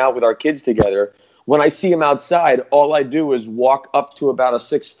and hang out with our kids together. When I see him outside, all I do is walk up to about a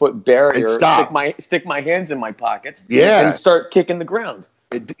 6-foot barrier, stick my hands in my pockets, and start kicking the ground.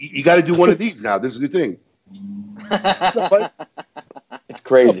 You got to do one of these now. This is a new thing. It's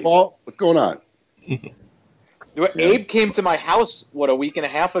crazy. Paul, what's going on? Abe came to my house, a week and a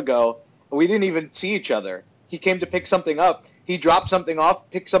half ago, We didn't even see each other. He came to pick something up. He dropped something off,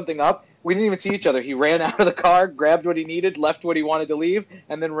 picked something up. We didn't even see each other. He ran out of the car, grabbed what he needed, left what he wanted to leave,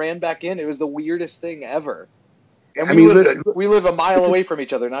 and then ran back in. It was the weirdest thing ever. And we live a mile away from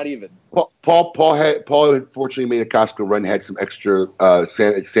each other, not even. Paul unfortunately made a Costco run, had some extra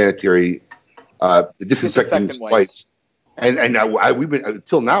sanitary disinfecting wipes, and we've been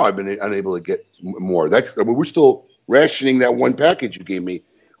until now I've been unable to get more. We're still rationing that one package you gave me,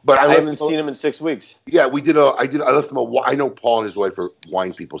 but I haven't seen him in 6 weeks. Yeah, I left him I know Paul and his wife are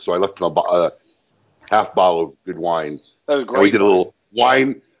wine people, so I left him a half bottle of good wine. That was great. And we did a little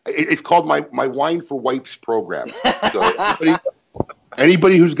wine. It's called my Wine for Wipes program. So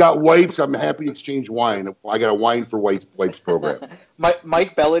anybody who's got wipes, I'm happy to exchange wine. I got a Wine for Wipes program.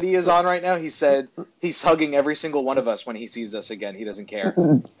 Mike Bellady is on right now. He said he's hugging every single one of us when he sees us again. He doesn't care.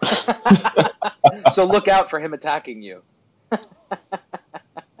 So look out for him attacking you.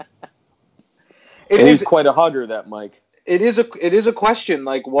 He's quite a hugger, that Mike. It is a question,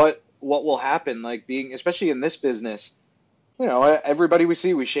 like what will happen, like being, especially in this business. You know, everybody we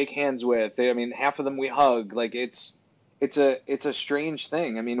see, we shake hands with. I mean, half of them we hug. Like it's a strange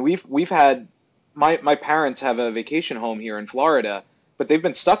thing. I mean, we've had my parents have a vacation home here in Florida, but they've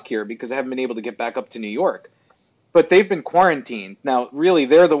been stuck here because they haven't been able to get back up to New York. But they've been quarantined. Now, really,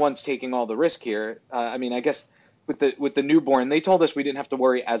 they're the ones taking all the risk here. I mean, I guess with the newborn, they told us we didn't have to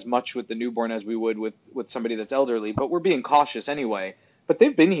worry as much with the newborn as we would with somebody that's elderly, but we're being cautious anyway. But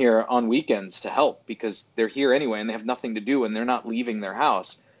they've been here on weekends to help because they're here anyway and they have nothing to do and they're not leaving their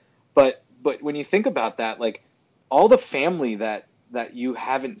house. But when you think about that, like all the family that you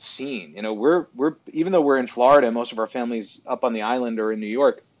haven't seen, you know, we're even though we're in Florida, most of our family's up on the island or in New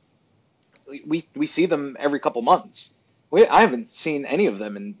York, we see them every couple months. I haven't seen any of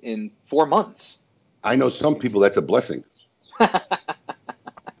them in 4 months. I know some people that's a blessing.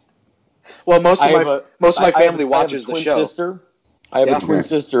 Well, most of my family watches the show. Sister. I have a twin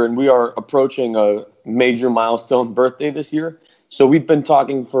sister, and we are approaching a major milestone birthday this year. So we've been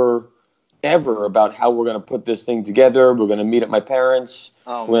talking forever about how we're going to put this thing together. We're going to meet at my parents.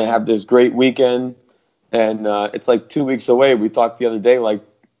 We're going to have this great weekend. And it's like 2 weeks away. We talked the other day, like,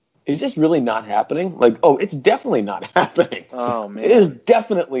 is this really not happening? Like, oh, it's definitely not happening. Oh, man. It is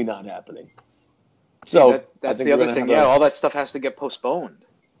definitely not happening. So that's the other thing. Yeah, all that stuff has to get postponed.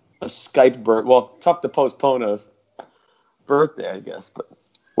 A Skype birthday. Well, tough to postpone a birthday, I guess, but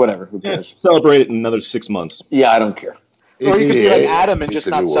whatever. Who cares? Celebrate it in another 6 months. Yeah, I don't care. Or you could be like Adam and just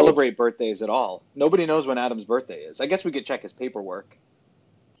not celebrate birthdays at all. Nobody knows when Adam's birthday is. I guess we could check his paperwork.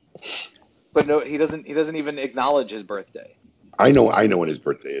 But no, he doesn't even acknowledge his birthday. I know when his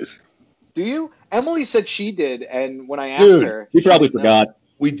birthday is. Do you? Emily said she did, and when I asked her, she probably forgot.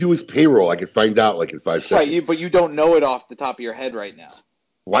 We do his payroll. I can find out like in 5 seconds. Right, but you don't know it off the top of your head right now.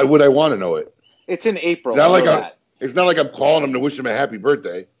 Why would I want to know it? It's in April. It's not like I'm calling him to wish him a happy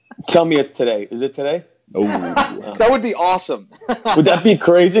birthday. Tell me it's today. Is it today? Oh, that would be awesome. Would that be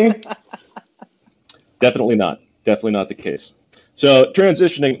crazy? Definitely not. Definitely not the case. So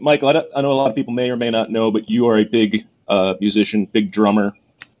transitioning, Michael, I know a lot of people may or may not know, but you are a big musician, big drummer.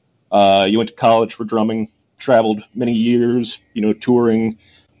 You went to college for drumming, traveled many years, touring,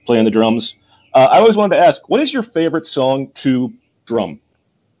 playing the drums. I always wanted to ask, what is your favorite song to drum?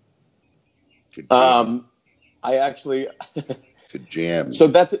 I actually to jam. So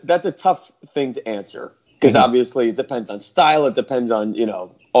that's a tough thing to answer because obviously it depends on style. It depends on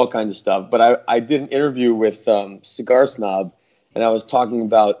all kinds of stuff. But I did an interview with Cigar Snob, and I was talking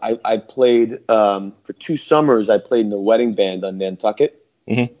about I played for 2 summers. I played in the wedding band on Nantucket.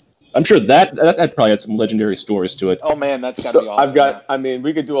 Mm-hmm. I'm sure that probably had some legendary stories to it. Oh man, that's gotta be awesome. I mean,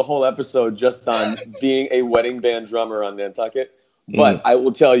 we could do a whole episode just on being a wedding band drummer on Nantucket. But I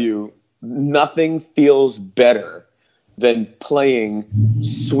will tell you, nothing feels better than playing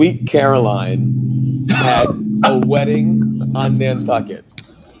Sweet Caroline at a wedding on Nantucket.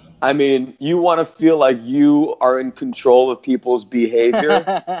 I mean, you want to feel like you are in control of people's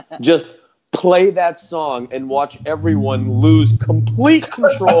behavior. Just play that song and watch everyone lose complete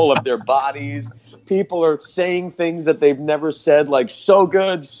control of their bodies. People are saying things that they've never said, like so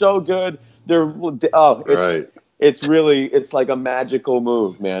good, so good. It's like a magical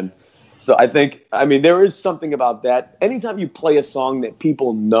move, man. So I mean, there is something about that. Anytime you play a song that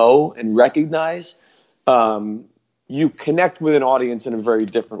people know and recognize, you connect with an audience in a very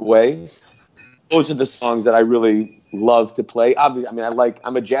different way. Those are the songs that I really love to play. Obviously, I mean,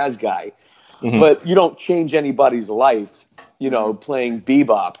 I'm a jazz guy, but you don't change anybody's life, playing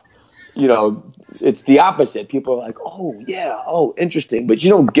bebop. It's the opposite. People are like, oh, yeah, oh, interesting. But you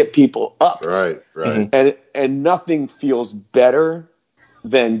don't get people up. Right. And nothing feels better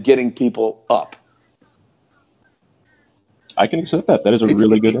than getting people up. I can accept that. That is a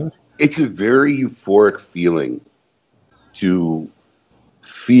really good answer. It's a very euphoric feeling to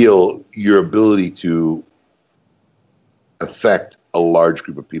feel your ability to affect a large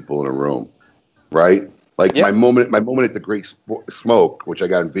group of people in a room, right? Like Yep. my moment at the Great Smoke, which I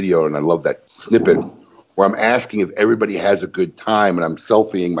got in video, and I love that snippet, where I'm asking if everybody has a good time, and I'm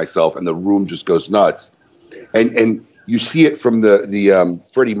selfieing myself, and the room just goes nuts. And you see it from the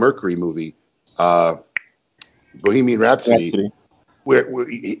Freddie Mercury movie, Bohemian Rhapsody. Where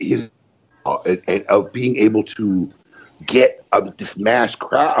his and of being able to get this mass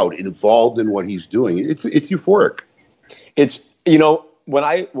crowd involved in what he's doing, it's euphoric. It's, when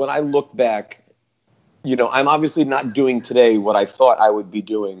I look back, I'm obviously not doing today what I thought I would be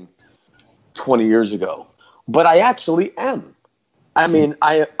doing 20 years ago, but I actually am. I mean,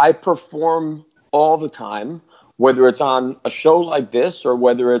 I perform all the time, whether it's on a show like this or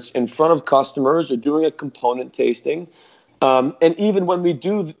whether it's in front of customers or doing a component tasting. And even when we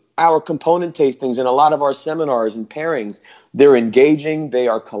do our component tastings and a lot of our seminars and pairings, they're engaging, they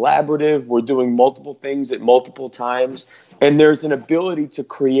are collaborative, we're doing multiple things at multiple times, and there's an ability to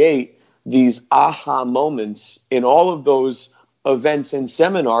create these aha moments in all of those events and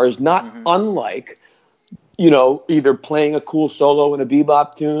seminars, not unlike, either playing a cool solo in a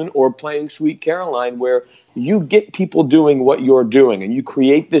bebop tune or playing Sweet Caroline, where you get people doing what you're doing and you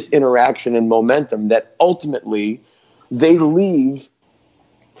create this interaction and momentum that ultimately they leave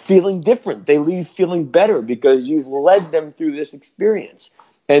feeling different. They leave feeling better because you've led them through this experience.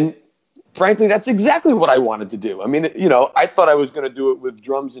 And frankly, that's exactly what I wanted to do. I mean, I thought I was going to do it with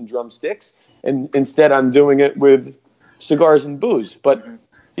drums and drumsticks, and instead I'm doing it with cigars and booze. But,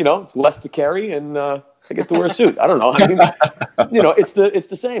 it's less to carry, and I get to wear a suit. I don't know. I mean, it's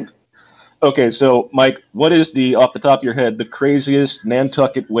the same. Okay, so Mike, what is off the top of your head, the craziest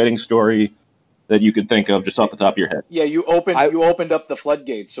Nantucket wedding story that you could think of just off the top of your head? Yeah, you opened up the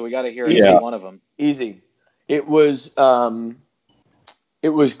floodgates, so we got to hear every one of them. Easy. It was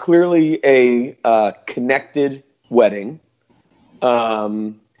clearly a connected wedding,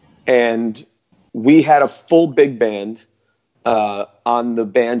 and we had a full big band on the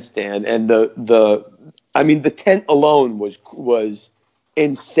bandstand, and the tent alone was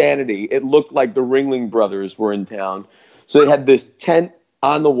insanity. It looked like the Ringling Brothers were in town. So they had this tent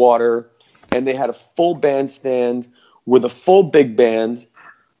on the water, and they had a full bandstand with a full big band,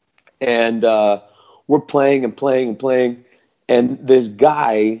 and we're playing and playing and playing, and this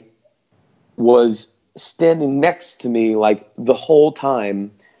guy was standing next to me like the whole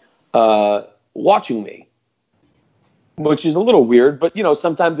time, watching me, which is a little weird. But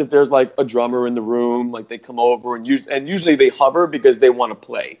sometimes if there's like a drummer in the room, like they come over and usually they hover because they want to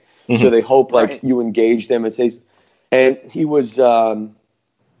play, so they hope like you engage them and say. And he was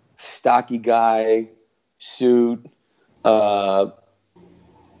stocky guy, suit,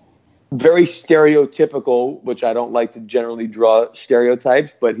 very stereotypical, which I don't like to generally draw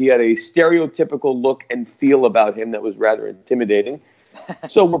stereotypes, but he had a stereotypical look and feel about him that was rather intimidating.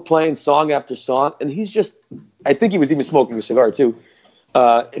 So we're playing song after song, and he's just, I think he was even smoking a cigar too,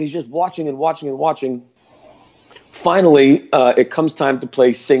 and he's just watching and watching and watching. Finally, it comes time to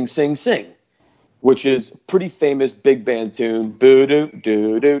play Sing, Sing, Sing, which is a pretty famous big band tune,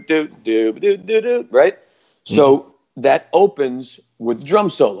 boo-doo-doo-doo-doo-doo-doo-doo-doo, right? So that opens with drum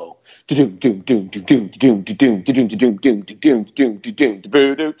solo.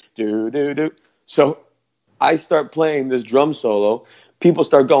 So I start playing this drum solo. People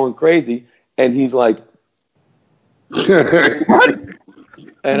start going crazy, and he's like, "What?"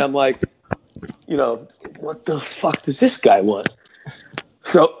 And I'm like, what the fuck does this guy want?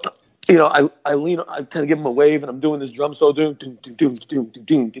 So, I lean, I kind of give him a wave, and I'm doing this drum solo, and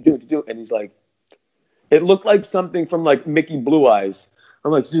he's like, it looked like something from like Mickey Blue Eyes.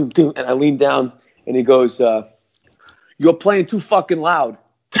 I'm like, and I lean down, and he goes, "You're playing too fucking loud."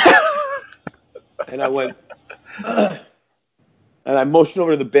 And I went, and I motioned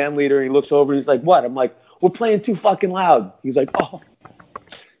over to the band leader, and he looks over, and he's like, "What?" I'm like, "We're playing too fucking loud." He's like, "Oh."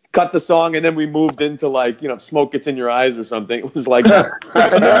 Cut the song, and then we moved into like, Smoke Gets in Your Eyes or something. It was like,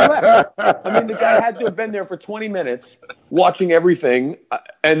 and then we left. I mean, the guy had to have been there for 20 minutes watching everything,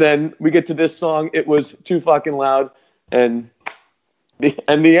 and then we get to this song. It was too fucking loud, and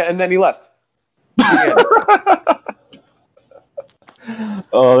then he left.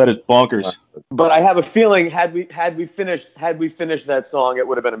 Oh, that is bonkers. But I have a feeling had we finished that song, it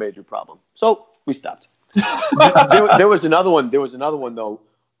would have been a major problem. So we stopped. There was another one. There was another one though.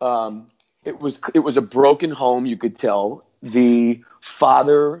 It was a broken home. You could tell the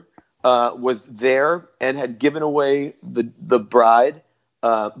father was there and had given away the bride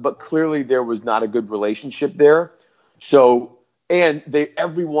but clearly there was not a good relationship there. So, and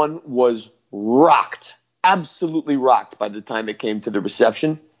everyone was rocked, absolutely rocked by the time it came to the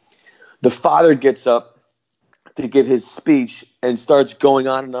reception. The father gets up to give his speech and starts going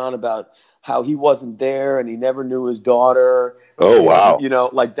on and on about how he wasn't there and he never knew his daughter. Oh, wow.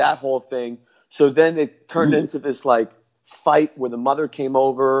 Like that whole thing. So then it turned into this like fight where the mother came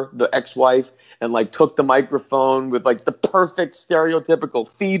over, the ex-wife, and like took the microphone with like the perfect stereotypical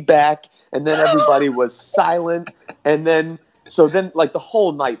feedback, and then everybody was silent. And then like the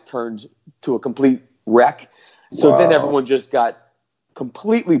whole night turned to a complete wreck. So then everyone just got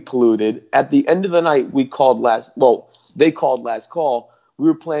completely polluted. At the end of the night, they called last call. We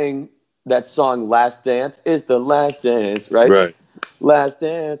were playing that song, Last Dance. It's the last dance, right? Right. Last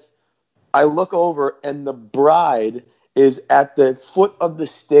Dance. I look over and the bride is at the foot of the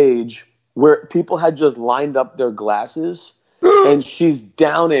stage where people had just lined up their glasses and she's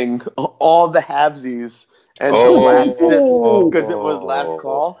downing all the halvesies and the last sips because it was last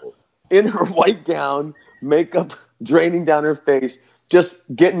call in her white gown, makeup draining down her face, just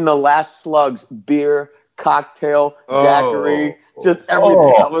getting the last slugs, beer, cocktail, daiquiri, just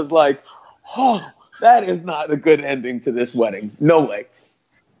everything. I was like, that is not a good ending to this wedding. No way.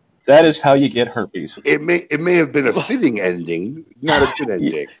 That is how you get herpes. It may have been a fitting ending, not a good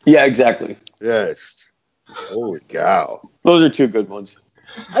ending. Yeah, exactly. Yes. Holy cow. Those are two good ones.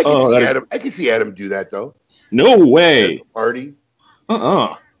 I can see Adam do that though. No way. At a party.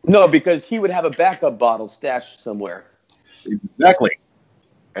 No, because he would have a backup bottle stashed somewhere. Exactly.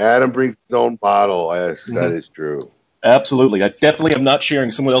 Adam brings his own bottle. Yes, that is true. Absolutely. I definitely am not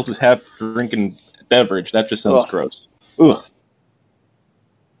sharing someone else's half-drinking beverage. That just sounds gross. Ugh.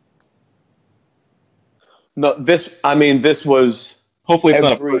 No, this was hopefully it's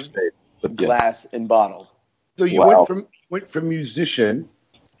not a first date, but glass and bottle. So you went from musician,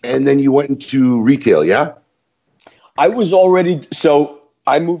 and then you went into retail, yeah? I moved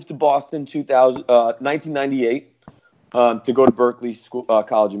to Boston 1998 to go to Berklee School,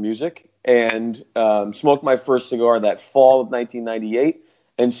 College of Music, and smoked my first cigar that fall of 1998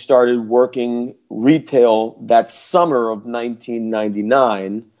 and started working retail that summer of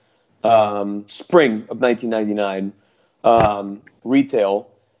 1999. Spring of 1999, retail,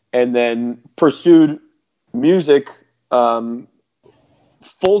 and then pursued music full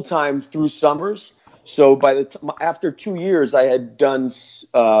time through summers. So after 2 years, I had done 6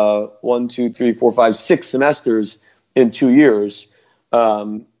 semesters in 2 years.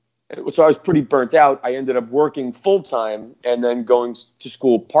 So I was pretty burnt out. I ended up working full time and then going to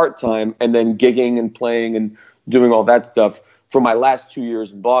school part time and then gigging and playing and doing all that stuff for my last 2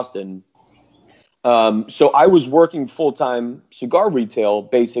 years in Boston. So I was working full-time cigar retail,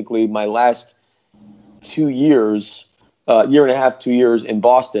 basically my last 2 years, year and a half, 2 years in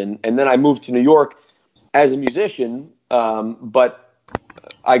Boston. And then I moved to New York as a musician, but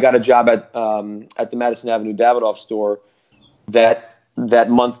I got a job at the Madison Avenue Davidoff store that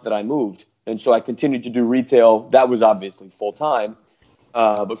month that I moved. And so I continued to do retail. That was obviously full-time,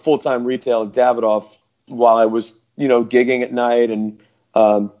 but full-time retail at Davidoff while I was gigging at night and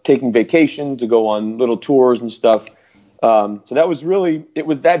taking vacation to go on little tours and stuff. So that was it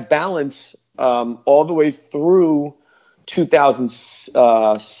was that balance all the way through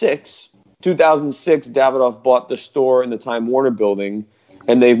 2006. 2006, Davidoff bought the store in the Time Warner building,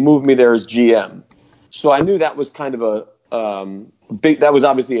 and they've moved me there as GM. So I knew that was kind of that was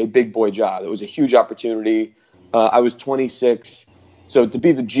obviously a big boy job. It was a huge opportunity. I was 26. So to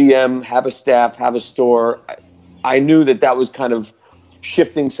be the GM, have a staff, have a store, I knew that was kind of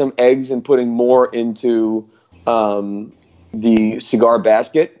shifting some eggs and putting more into the cigar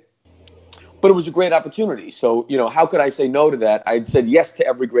basket. But it was a great opportunity. So, how could I say no to that? I'd said yes to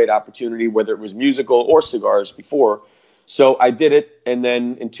every great opportunity, whether it was musical or cigars before. So I did it. And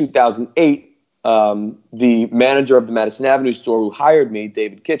then in 2008, the manager of the Madison Avenue store who hired me,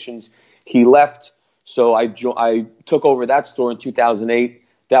 David Kitchens, he left. So I took over that store in 2008.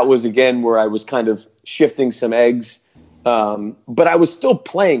 That was, again, where I was kind of shifting some eggs. But I was still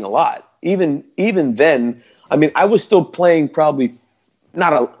playing a lot. Even then, I was still playing probably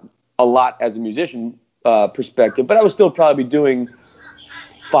not a lot as a musician perspective, but I was still probably doing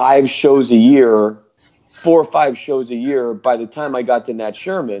 4 or 5 shows a year by the time I got to Nat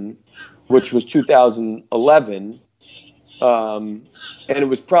Sherman, which was 2011. And it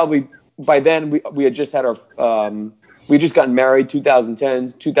was probably, by then we had just had we had just gotten married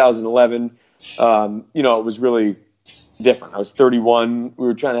 2010, 2011. It was really different. I was 31. We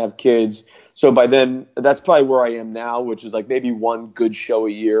were trying to have kids. So by then, that's probably where I am now, which is like maybe one good show a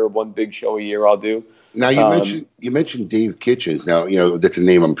year, one big show a year I'll do. Now you mentioned Dave Kitchens. Now that's a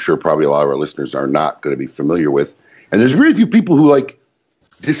name I'm sure probably a lot of our listeners are not going to be familiar with. And there's very few people who like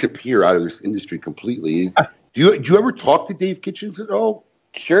disappear out of this industry completely. Do you ever talk to Dave Kitchens at all?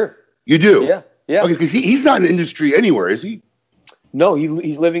 Sure. You do? Yeah. Okay, because he's not in the industry anywhere, is he? No,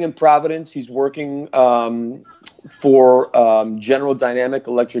 he's living in Providence. He's working for General Dynamic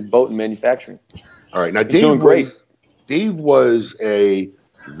Electric Boat and Manufacturing. All right. Now, he's doing great. Dave was a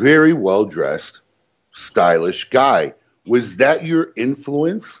very well-dressed, stylish guy. Was that your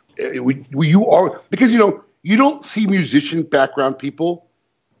influence? Were you all, because, you don't see musician background people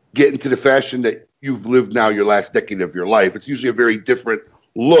get into the fashion that you've lived now your last decade of your life. It's usually a very different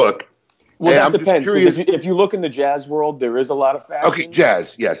look. Well, that depends. Because if you look in the jazz world, there is a lot of fashion. Okay,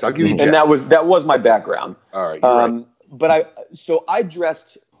 jazz. Yes, I'll give you jazz. And that was my background. All right. Right. But I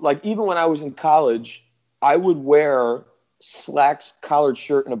dressed like, even when I was in college, I would wear slacks, collared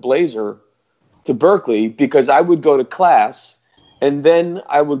shirt, and a blazer to Berkeley because I would go to class and then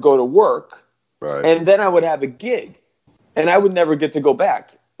I would go to work. Right. And then I would have a gig and I would never get to go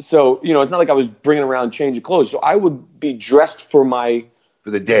back. So, it's not like I was bringing around change of clothes. So I would be dressed for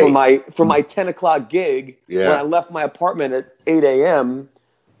the day, for my 10 o'clock gig when I left my apartment at 8 a.m.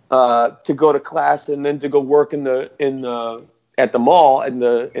 To go to class and then to go work at the mall in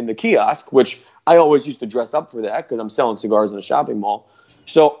the kiosk, which I always used to dress up for that because I'm selling cigars in a shopping mall.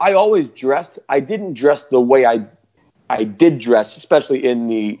 So I always dressed. I didn't dress the way I did dress, especially in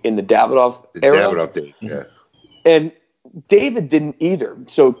the Davidoff era. Davidoff days, yeah. And David didn't either.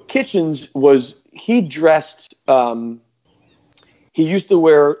 So Kitchens he dressed. He used to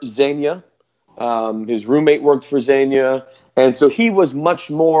wear Zegna. His roommate worked for Zegna, and so he was much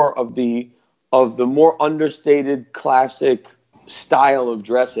more of the more understated, classic style of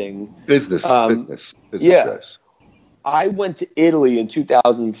dressing. Business yeah. dress. I went to Italy in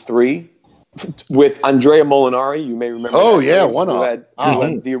 2003 with Andrea Molinari. You may remember. Oh, yeah, One-Off. Who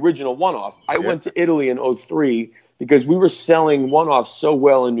had the original One-Off. I went to Italy in 2003 because we were selling One-Off so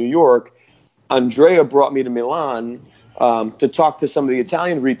well in New York. Andrea brought me to Milan to talk to some of the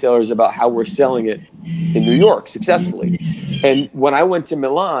Italian retailers about how we're selling it in New York successfully. And when I went to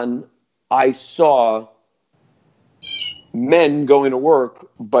Milan, I saw men going to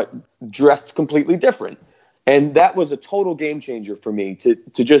work but dressed completely different. And that was a total game changer for me to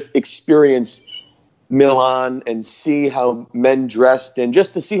just experience Milan and see how men dressed and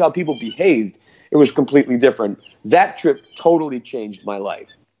just to see how people behaved. It was completely different. That trip totally changed my life.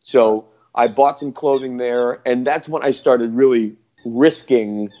 So I bought some clothing there, and that's when I started really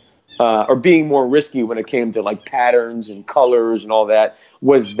risking or being more risky when it came to like patterns and colors and all that,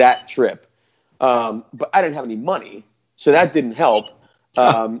 was that trip. But I didn't have any money, so that didn't help.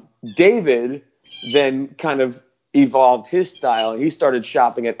 David then kind of evolved his style. He started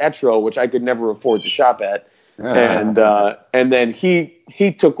shopping at Etro, which I could never afford to shop at. And then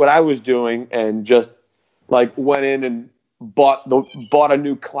he took what I was doing and just like went in and bought a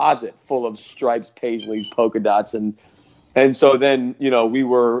new closet full of stripes, paisleys, polka dots, and so then we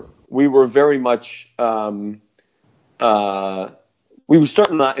were very much we were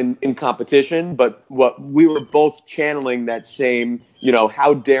certainly not in competition, but we were both channeling that same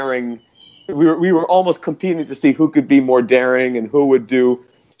how daring. We were almost competing to see who could be more daring and who would do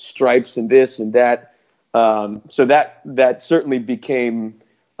stripes and this and that. So that certainly became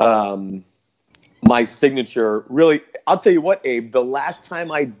my signature. Really, I'll tell you what, Abe, the last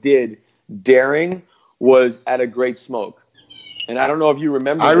time I did daring was at a Great Smoke. And I don't know if you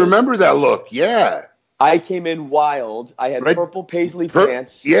remember. I remember that look, yeah. I came in wild. I had purple paisley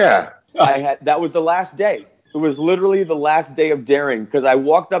pants. Yeah. That was the last day. It was literally the last day of daring because I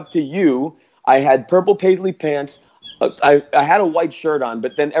walked up to you. I had purple paisley pants. I had a white shirt on,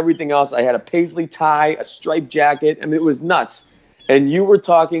 but then everything else, I had a paisley tie, a striped jacket. I mean, it was nuts. And you were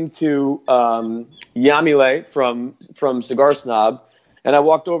talking to Yamile from Cigar Snob, and I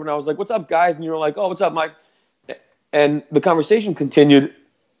walked over and I was like, "What's up, guys?" And you were like, "Oh, what's up, Mike?" And the conversation continued,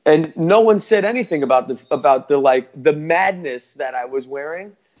 and no one said anything about the madness that I was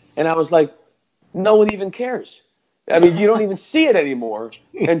wearing, and I was like, no one even cares. I mean, you don't even see it anymore.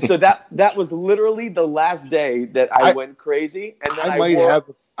 And so that was literally the last day that I went crazy. And then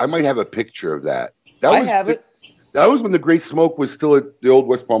I might have a picture of that. It. That was when the Great Smoke was still at the old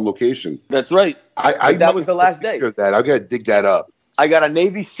West Palm location. That's right. That was the last day. Of that. I've got to dig that up. I got a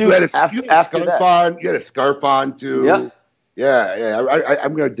navy suit after that. You had a scarf on too. Yep. Yeah.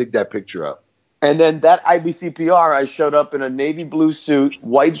 I'm going to dig that picture up. And then that IBCPR, I showed up in a navy blue suit,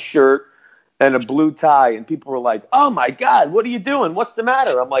 white shirt, and a blue tie, and people were like, "Oh my God, what are you doing? What's the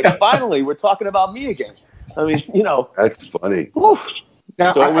matter?" I'm like, "Finally, we're talking about me again." I mean, That's funny.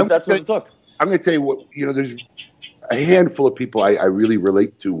 Now, so that's what it took. I'm going to tell you what, there's a handful of people I really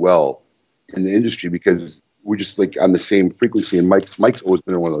relate to well in the industry because we're just like on the same frequency. And Mike's always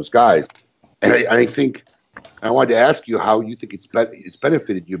been one of those guys. And I think I wanted to ask you how you think it's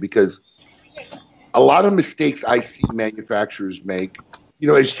benefited you, because a lot of mistakes I see manufacturers make,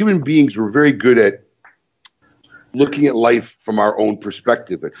 as human beings, we're very good at looking at life from our own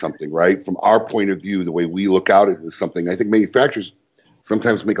perspective at something, right? From our point of view, the way we look out at something. I think manufacturers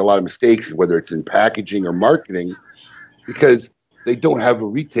sometimes make a lot of mistakes, whether it's in packaging or marketing, because they don't have a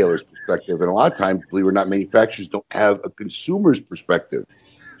retailer's perspective. And a lot of times, believe it or not, manufacturers don't have a consumer's perspective.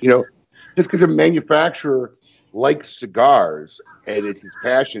 Just because a manufacturer likes cigars and it's his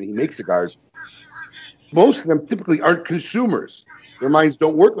passion, he makes cigars, most of them typically aren't consumers. Their minds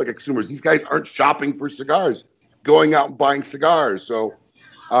don't work like consumers. These guys aren't shopping for cigars, going out and buying cigars. So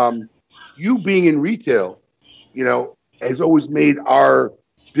you being in retail, has always made our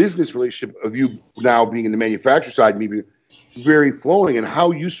business relationship of you now being in the manufacturer side maybe very flowing. And how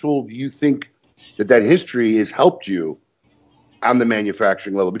useful do you think that history has helped you on the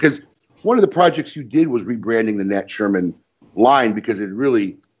manufacturing level? Because one of the projects you did was rebranding the Nat Sherman line, because it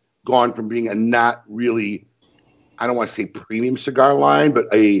really gone from being a not really, I don't want to say premium cigar line, but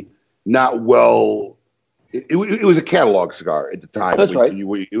a not well, it was a catalog cigar at the time. That's right.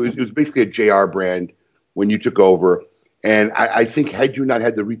 It was basically a JR brand when you took over. And I think had you not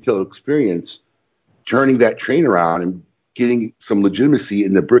had the retail experience, turning that train around and getting some legitimacy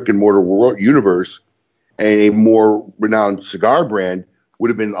in the brick and mortar world universe and a more renowned cigar brand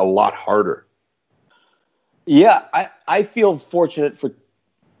would have been a lot harder. Yeah, I feel fortunate for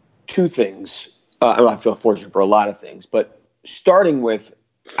two things. I feel fortunate for a lot of things, but starting with,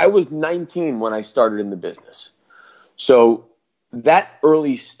 I was 19 when I started in the business. So that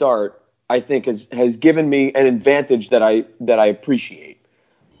early start, I think, has given me an advantage that I appreciate,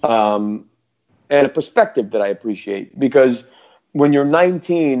 and a perspective that I appreciate. Because when you're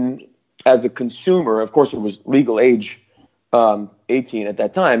 19 as a consumer, of course it was legal age, 18 at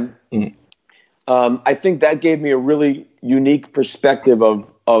that time. Mm-hmm. I think that gave me a really unique perspective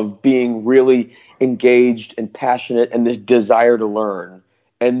of being really engaged and passionate and this desire to learn,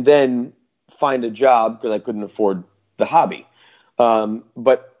 and then find a job because I couldn't afford the hobby.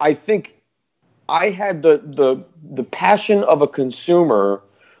 But I think I had the passion of a consumer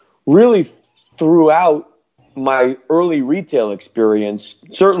really throughout my early retail experience,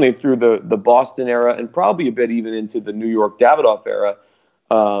 certainly through the Boston era and probably a bit even into the New York Davidoff era,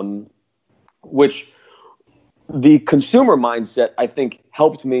 which the consumer mindset, I think,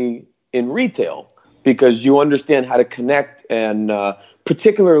 helped me in retail, because you understand how to connect, and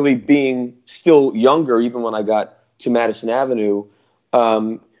particularly being still younger, even when I got to Madison Avenue,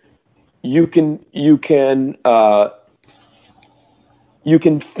 you can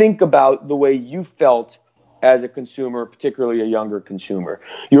think about the way you felt as a consumer, particularly a younger consumer.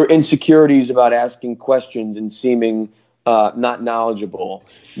 Your insecurities about asking questions and seeming not knowledgeable.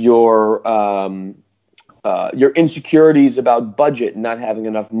 Your insecurities about budget and not having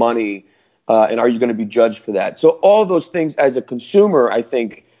enough money, and are you going to be judged for that? So all those things as a consumer, I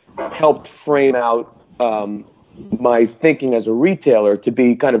think, helped frame out my thinking as a retailer to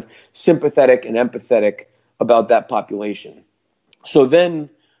be kind of sympathetic and empathetic about that population. So then,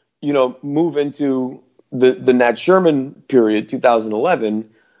 move into the Nat Sherman period, 2011.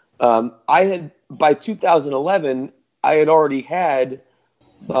 By 2011, I had already had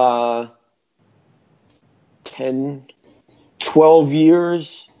 10, 12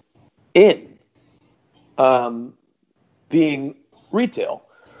 years in being retail.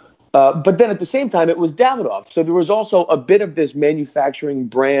 But then at the same time, it was Davidoff. So there was also a bit of this manufacturing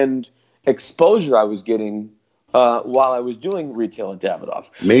brand exposure I was getting while I was doing retail at Davidoff.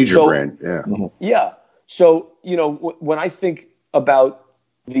 Major brand, yeah. Yeah. So, when I think about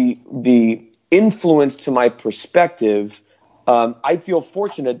the influence to my perspective, I feel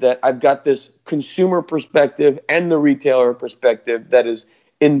fortunate that I've got this consumer perspective and the retailer perspective that has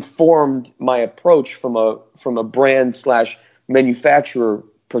informed my approach from a brand / manufacturer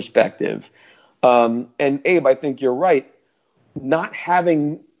perspective. And Abe, I think you're right. Not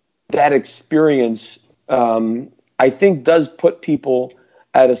having that experience, I think, does put people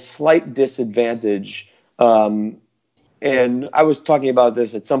at a slight disadvantage. And I was talking about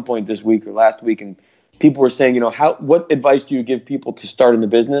this at some point this week or last week, and people were saying, what advice do you give people to start in the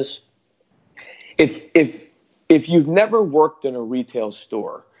business? If you've never worked in a retail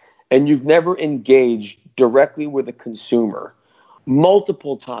store and you've never engaged directly with a consumer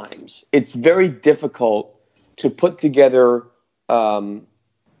multiple times, it's very difficult to put together a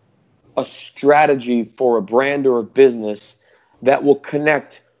strategy for a brand or a business that will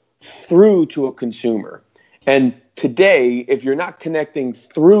connect through to a consumer. And today, if you're not connecting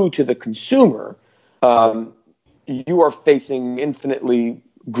through to the consumer, you are facing infinitely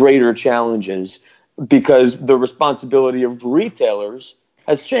greater challenges because the responsibility of retailers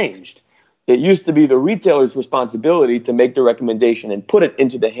has changed. It used to be the retailer's responsibility to make the recommendation and put it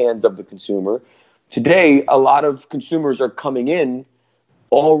into the hands of the consumer. Today, a lot of consumers are coming in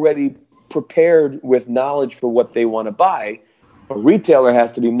already prepared with knowledge for what they want to buy. A retailer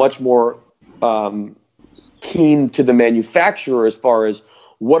has to be much more keen to the manufacturer as far as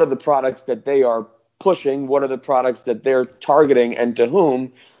what are the products that they are pushing, what are the products that they're targeting, and to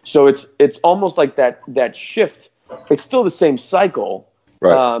whom. So it's almost like that shift. It's still the same cycle,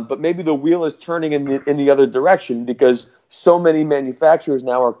 right. But maybe the wheel is turning in the other direction because so many manufacturers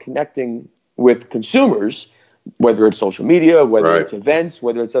now are connecting with consumers, whether it's social media, whether Right. it's events,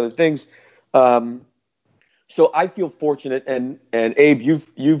 whether it's other things. So I feel fortunate, and Abe,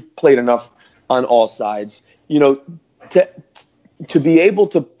 you've played enough on all sides, to be able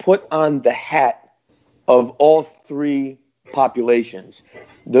to put on the hat of all three populations,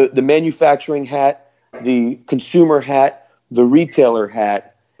 the manufacturing hat, the consumer hat, the retailer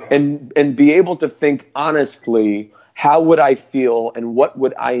hat, and be able to think honestly, how would I feel and what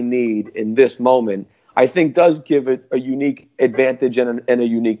would I need in this moment, I think does give it a unique advantage and a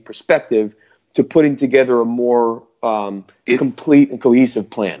unique perspective to putting together a more complete and cohesive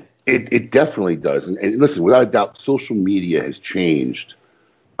plan. It definitely does. And listen, without a doubt, social media has changed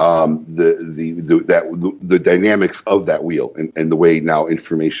the dynamics of that wheel and the way now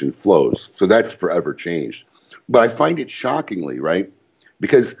information flows. So that's forever changed. But I find it shockingly, right?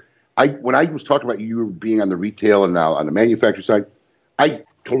 Because when I was talking about you being on the retail and now on the manufacturer side, I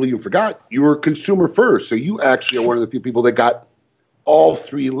totally even forgot you were consumer first. So you actually are one of the few people that got all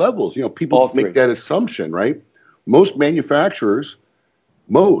three levels. People make that assumption, right? Most manufacturers,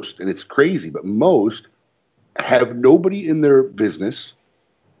 and it's crazy, but most have nobody in their business,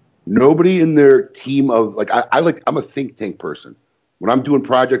 nobody in their team of I'm a think tank person. When I'm doing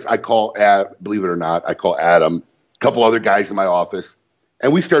projects, believe it or not, I call Adam, a couple other guys in my office,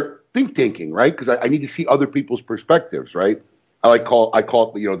 and we start think tanking, right? Because I need to see other people's perspectives, right? I call it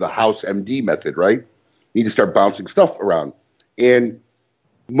the house MD method, right? You need to start bouncing stuff around. And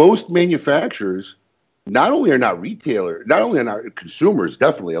most manufacturers not only are not consumers,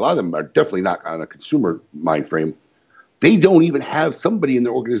 definitely, a lot of them are definitely not on a consumer mind frame. They don't even have somebody in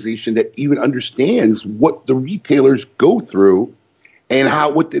their organization that even understands what the retailers go through and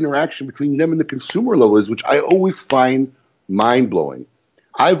what the interaction between them and the consumer level is, which I always find mind-blowing.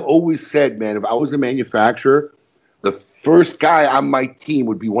 I've always said, man, if I was a manufacturer, the first guy on my team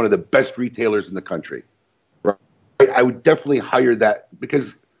would be one of the best retailers in the country. Right? I would definitely hire that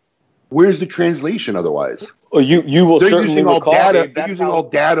because where's the translation otherwise? Well, you will certainly recall data. They're using all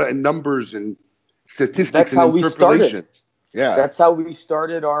data and numbers and statistics and interpolations. Yeah, that's how we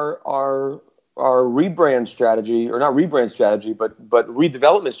started our rebrand strategy, or not rebrand strategy, but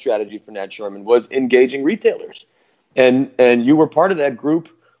redevelopment strategy for Nat Sherman was engaging retailers, and you were part of that group,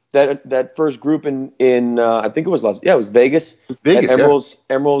 that first group in I think it was Vegas. Vegas,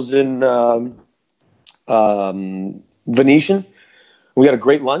 Emerald's in Venetian. We had a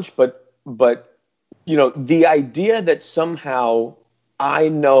great lunch, but the idea that somehow I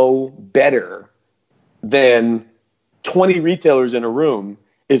know better than 20 retailers in a room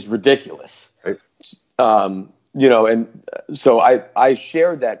is ridiculous. Right. And so I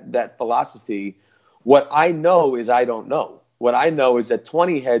share that philosophy. What I know is I don't know. What I know is that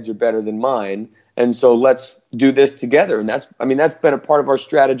 20 heads are better than mine, and so let's do this together. And that's been a part of our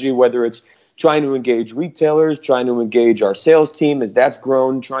strategy, whether it's trying to engage retailers, trying to engage our sales team as that's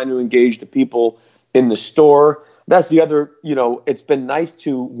grown, trying to engage the people in the store. That's the other, it's been nice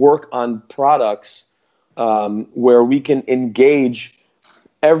to work on products where we can engage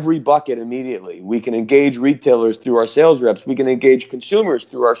every bucket immediately. We can engage retailers through our sales reps. We can engage consumers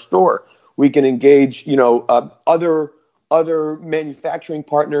through our store. We can engage, other manufacturing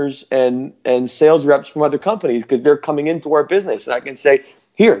partners and sales reps from other companies because they're coming into our business. And I can say,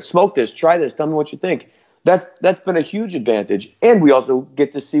 here, smoke this, try this, tell me what you think. That's been a huge advantage. And we also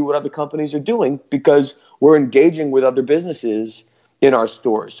get to see what other companies are doing because we're engaging with other businesses in our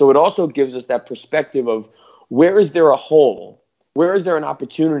stores. So it also gives us that perspective of where is there a hole? Where is there an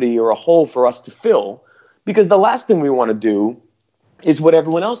opportunity or a hole for us to fill? Because the last thing we want to do is what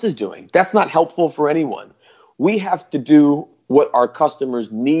everyone else is doing. That's not helpful for anyone. We have to do what our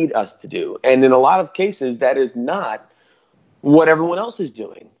customers need us to do. And in a lot of cases, that is not what everyone else is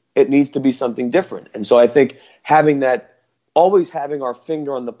doing. It needs to be something different. And so I think always having our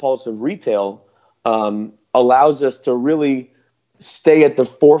finger on the pulse of retail allows us to really stay at the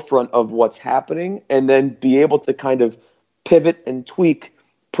forefront of what's happening and then be able to kind of pivot and tweak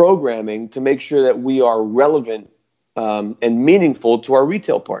programming to make sure that we are relevant and meaningful to our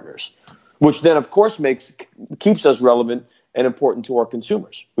retail partners, which then, of course, keeps us relevant and important to our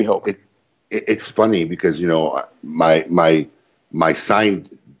consumers, we hope. It's funny because, my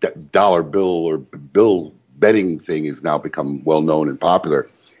signed dollar bill or bill betting thing has now become well known and popular.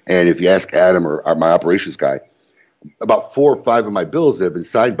 And if you ask Adam or my operations guy, about 4 or 5 of my bills that have been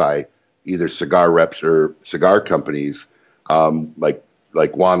signed by either cigar reps or cigar companies, like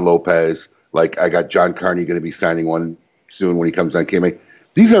Juan Lopez, like I got John Carney going to be signing one soon when he comes on KMA.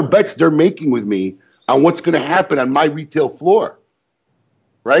 These are bets they're making with me on what's going to happen on my retail floor,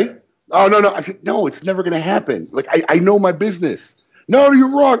 right? Oh, no. I said, no, it's never going to happen. Like, I know my business. No,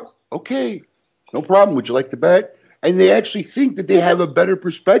 you're wrong. Okay, no problem. Would you like to bet? And they actually think that they have a better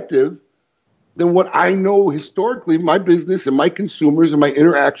perspective than what I know historically my business and my consumers and my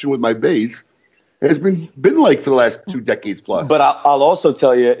interaction with my base has been like for the last 2 decades plus. But I'll also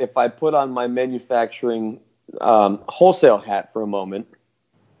tell you, if I put on my manufacturing wholesale hat for a moment,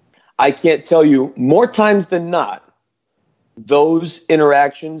 I can't tell you more times than not, those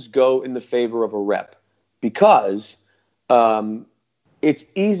interactions go in the favor of a rep because it's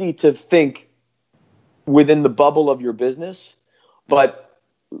easy to think within the bubble of your business. But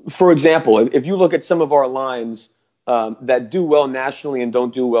for example, if you look at some of our lines that do well nationally and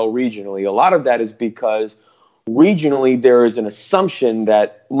don't do well regionally, a lot of that is because regionally there is an assumption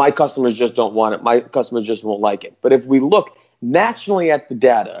that my customers just don't want it. My customers just won't like it. But if we look nationally at the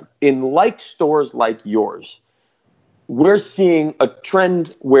data in like stores like yours, we're seeing a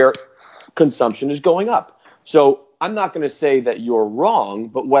trend where consumption is going up. So I'm not going to say that you're wrong,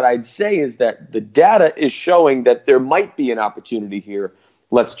 but what I'd say is that the data is showing that there might be an opportunity here.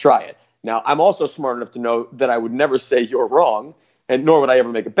 Let's try it. Now, I'm also smart enough to know that I would never say you're wrong, and nor would I ever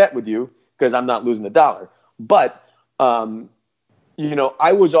make a bet with you because I'm not losing the dollar. But,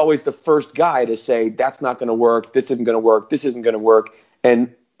 I was always the first guy to say, that's not going to work. This isn't going to work. This isn't going to work.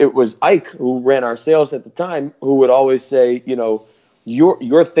 And it was Ike, who ran our sales at the time, who would always say,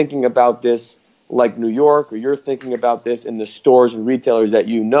 you're thinking about this like New York, or you're thinking about this in the stores and retailers that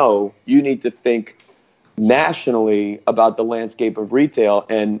you need to think nationally about the landscape of retail,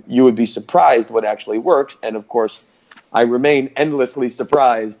 and you would be surprised what actually works. And of course, I remain endlessly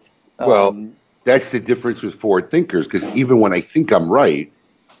surprised. Well, that's the difference with forward thinkers, because even when I think I'm right,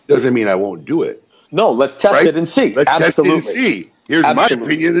 doesn't mean I won't do it. No, let's test it and see. Let's test it and see. Here's my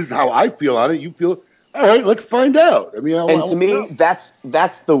opinion. This is how I feel on it. You feel, all right, let's find out. To me, that's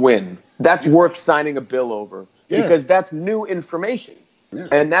the win. That's worth signing a bill over because that's new information. Yeah.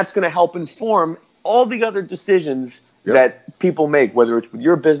 And that's going to help inform all the other decisions that people make, whether it's with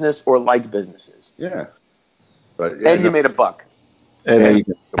your business or like businesses. Yeah. You made a buck. And you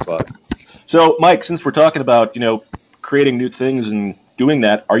get a buck. So, Mike, since we're talking about, creating new things and doing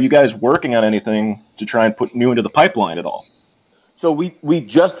that, are you guys working on anything to try and put new into the pipeline at all? So we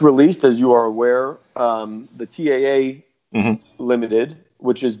just released, as you are aware, the TAA Limited,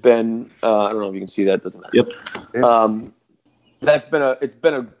 which has been I don't know if you can see that. Doesn't matter. Yep. It's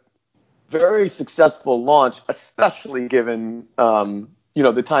been a very successful launch, especially given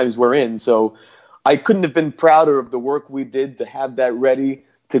the times we're in. So I couldn't have been prouder of the work we did to have that ready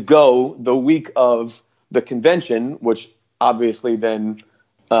to go the week of the convention, which obviously then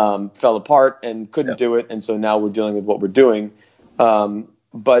fell apart and couldn't do it, and so now we're dealing with what we're doing.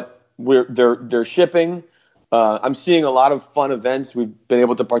 But they're shipping. I'm seeing a lot of fun events. We've been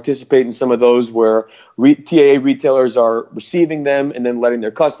able to participate in some of those where TAA retailers are receiving them and then letting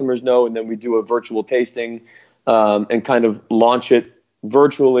their customers know, and then we do a virtual tasting and kind of launch it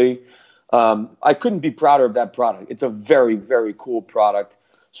virtually. I couldn't be prouder of that product. It's a very, very cool product,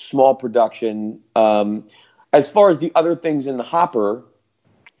 small production. As far as the other things in the hopper,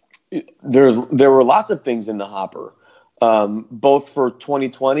 there were lots of things in the hopper. Both for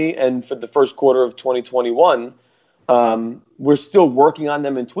 2020 and for the first quarter of 2021, we're still working on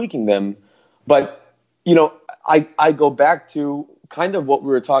them and tweaking them. But, I go back to kind of what we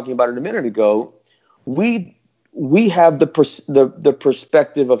were talking about a minute ago. We have the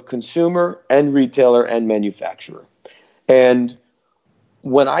perspective of consumer and retailer and manufacturer. And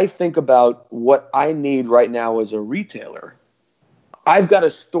when I think about what I need right now as a retailer, I've got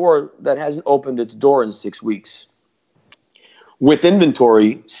a store that hasn't opened its door in 6 weeks, with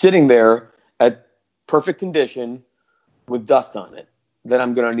inventory sitting there at perfect condition with dust on it that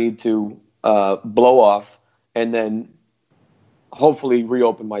I'm going to need to blow off and then hopefully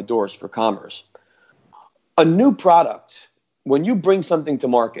reopen my doors for commerce. A new product, when you bring something to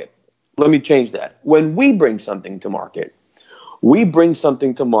market, let me change that. When we bring something to market, We bring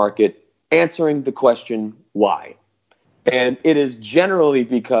something to market answering the question, why? And it is generally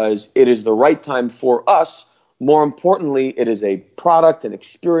because it is the right time for us. More importantly, it is a product, an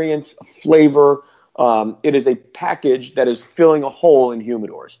experience, a flavor. It is a package that is filling a hole in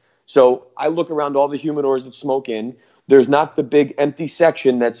humidors. So I look around all the humidors that Smoke in. There's not the big empty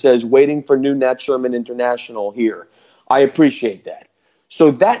section that says waiting for new Nat Sherman International here. I appreciate that.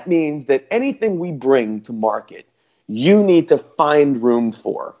 So that means that anything we bring to market, you need to find room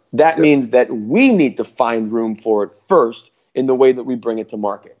for. That means that we need to find room for it first in the way that we bring it to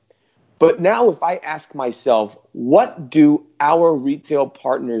market. But now if I ask myself, what do our retail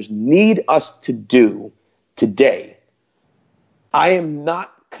partners need us to do today? I am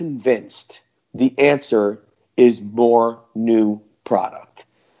not convinced the answer is more new product.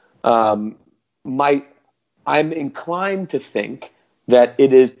 I'm inclined to think that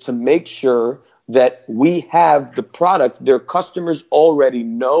it is to make sure that we have the product their customers already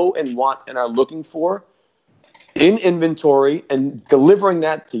know and want and are looking for in inventory and delivering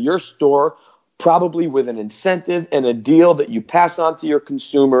that to your store, probably with an incentive and a deal that you pass on to your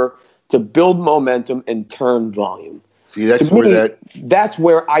consumer to build momentum and turn volume. See, that's that's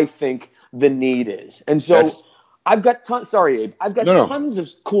where I think the need is. And so I've got tons of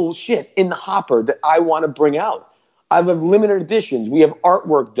cool shit in the hopper that I want to bring out. I have limited editions. We have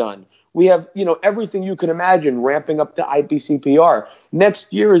artwork done. We have, everything you can imagine ramping up to IPCPR.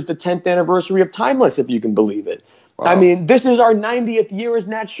 Next year is the 10th anniversary of Timeless, if you can believe it. Wow. I mean, this is our 90th year as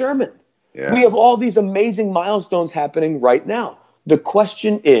Nat Sherman. Yeah. We have all these amazing milestones happening right now. The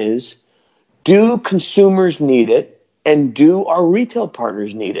question is, do consumers need it? And do our retail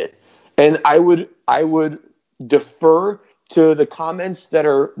partners need it? And I would defer to the comments that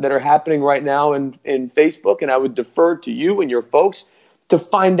are happening right now in Facebook, and I would defer to you and your folks to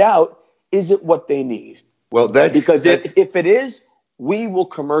find out, is it what they need? Well, because if it is, we will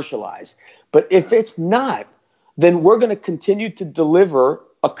commercialize. But if it's not, then we're going to continue to deliver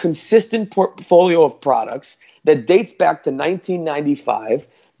a consistent portfolio of products that dates back to 1995,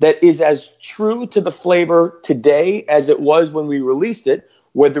 that is as true to the flavor today as it was when we released it,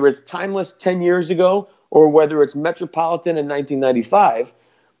 whether it's Timeless 10 years ago or whether it's Metropolitan in 1995.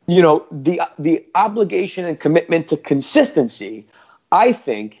 The obligation and commitment to consistency, I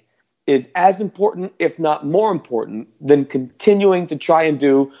think, is as important, if not more important, than continuing to try and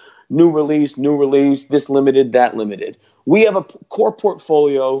do new release, this limited, that limited. We have a core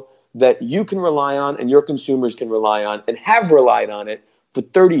portfolio that you can rely on and your consumers can rely on and have relied on it for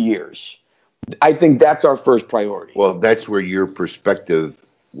 30 years. I think that's our first priority. Well, that's where your perspective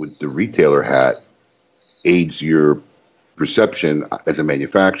with the retailer hat aids your perception as a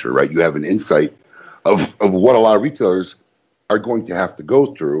manufacturer, right? You have an insight of what a lot of retailers are going to have to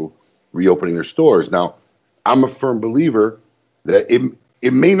go through reopening their stores. Now, I'm a firm believer that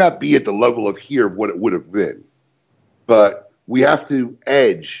it may not be at the level of here of what it would have been, but we have to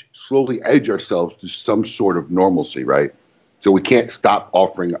slowly edge ourselves to some sort of normalcy, right? So we can't stop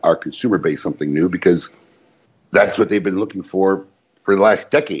offering our consumer base something new because that's what they've been looking for the last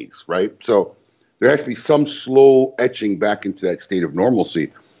decades, right? So there has to be some slow etching back into that state of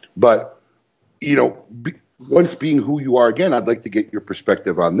normalcy. But, once being who you are again, I'd like to get your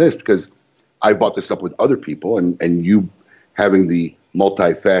perspective on this because I brought this up with other people and you having the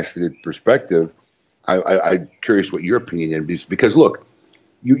multifaceted perspective, I'm curious what your opinion is because look,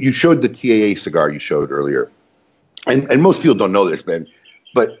 you showed the TAA cigar you showed earlier. And most people don't know this, Ben,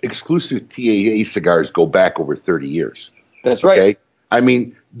 but exclusive TAA cigars go back over 30 years. That's right. Okay? I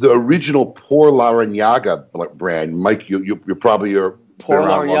mean, the original Por Larrañaga brand, Mike, you're probably Por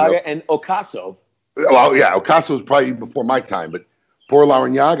Larrañaga and Ocaso. Well, yeah, Ocaso was probably before my time, but Por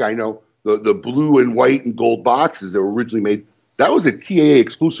Larrañaga, I know the blue and white and gold boxes that were originally made. That was a TAA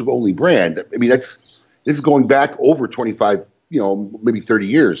exclusive only brand. I mean, this is going back over 25, maybe 30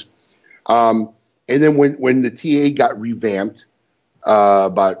 years. And then when the TA got revamped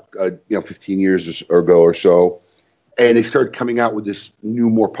about 15 years ago or so, and they started coming out with this new,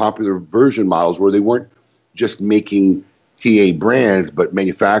 more popular version models where they weren't just making TA brands, but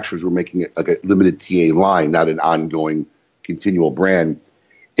manufacturers were making it like a limited TA line, not an ongoing, continual brand.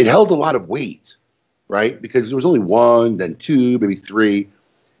 It held a lot of weight, right? Because there was only one, then two, maybe three,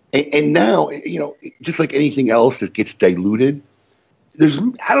 and now just like anything else that gets diluted.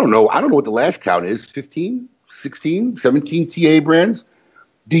 I don't know what the last count is, 15, 16, 17 TA brands.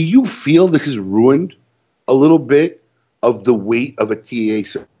 Do you feel this has ruined a little bit of the weight of a TA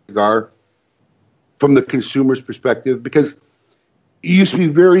cigar from the consumer's perspective? Because it used to be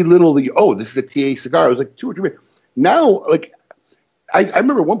very little, this is a TA cigar. It was like 2 or 3. Now, I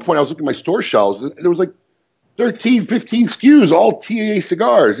remember at one point I was looking at my store shelves and there was like 13, 15 SKUs, all TAA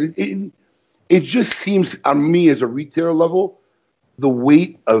cigars. It just seems on me as a retailer level, the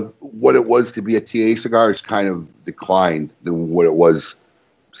weight of what it was to be a TAA cigar has kind of declined than what it was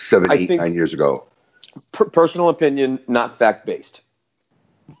 7, 8, 9 years ago. Personal opinion, not fact-based.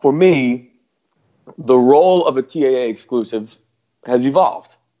 For me, the role of a TAA exclusive has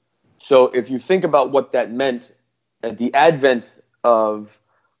evolved. So if you think about what that meant at the advent of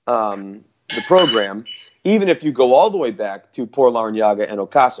the program, even if you go all the way back to Por Larrañaga and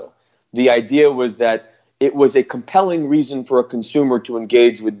Ocaso, the idea was that it was a compelling reason for a consumer to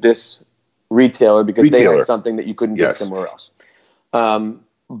engage with this retailer because they had something that you couldn't get somewhere else.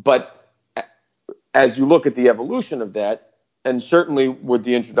 But as you look at the evolution of that, and certainly with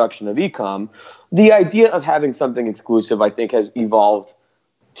the introduction of e-com, the idea of having something exclusive, I think, has evolved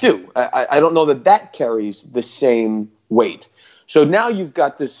too. I don't know that carries the same weight. So now you've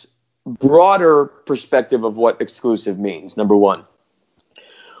got this broader perspective of what exclusive means, number one.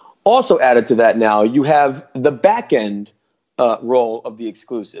 Also added to that now, you have the back end role of the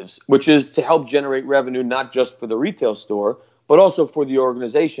exclusives, which is to help generate revenue not just for the retail store, but also for the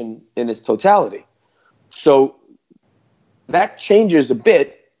organization in its totality. So that changes a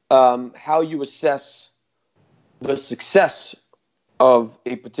bit how you assess the success of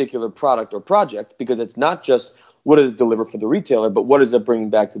a particular product or project, because it's not just what does it deliver for the retailer, but what is it bringing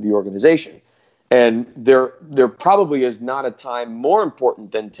back to the organization. And there probably is not a time more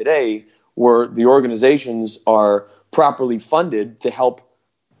important than today where the organizations are properly funded to help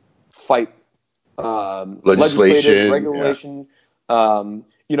fight legislative regulation,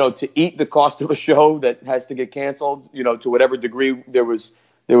 to eat the cost of a show that has to get canceled, to whatever degree there was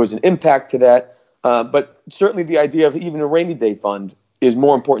an impact to that. But certainly the idea of even a rainy day fund is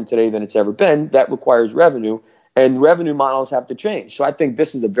more important today than it's ever been. That requires revenue, and revenue models have to change. So I think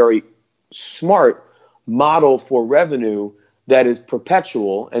this is a very smart model for revenue that is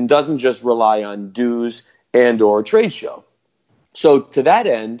perpetual and doesn't just rely on dues and or trade show. So to that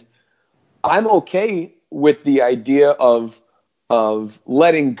end, I'm okay with the idea of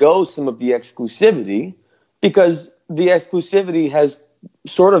letting go some of the exclusivity, because the exclusivity has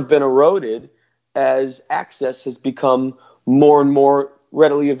sort of been eroded as access has become more and more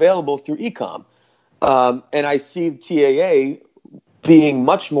readily available through e-com. And I see TAA being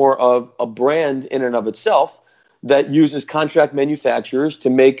much more of a brand in and of itself that uses contract manufacturers to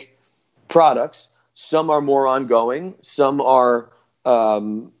make products. Some are more ongoing, some are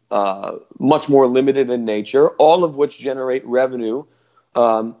much more limited in nature, all of which generate revenue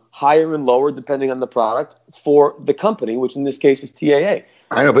higher and lower depending on the product for the company, which in this case is TAA.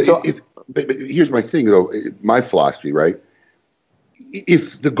 I know, but here's my thing, though, my philosophy, right?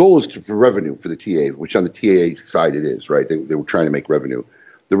 If the goal is for revenue for the TA, which on the TAA side it is, right? They were trying to make revenue.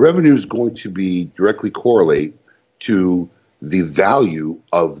 The revenue is going to be directly correlate to the value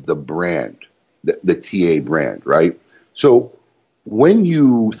of the brand, the TA brand, right? So when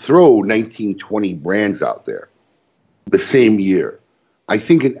you throw 19, 20 brands out there the same year, I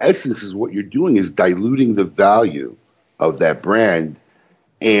think in essence is what you're doing is diluting the value of that brand,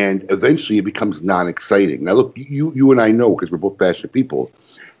 and eventually it becomes non-exciting. Now, look, you and I know, because we're both passionate people,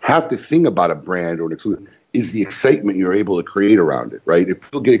 half the thing about a brand or an exclusive is the excitement you're able to create around it, right? If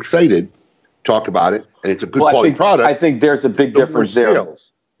people get excited, talk about it, and it's a good quality product. I think there's a big difference there.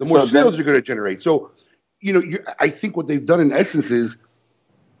 The more sales you're going to generate. So, I think what they've done in essence is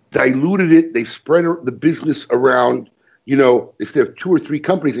diluted it. They've spread the business around, instead of 2 or 3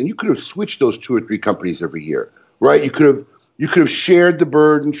 companies, and you could have switched those 2 or 3 companies every year, right? You could have shared the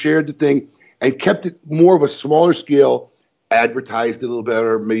burden, shared the thing, and kept it more of a smaller scale, advertised it a little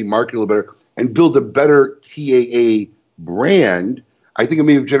better, maybe marketed a little better, and build a better TAA brand. I think it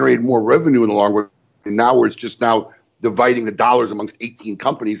may have generated more revenue in the long run. And now where it's just now dividing the dollars amongst 18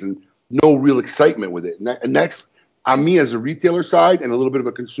 companies and no real excitement with it. And that's, on me as a retailer side and a little bit of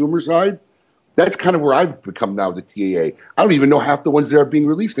a consumer side, that's kind of where I've become now the TAA. I don't even know half the ones that are being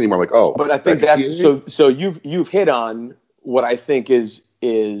released anymore. Like, but I think that's so you've hit on what I think is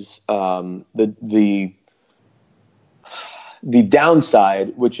the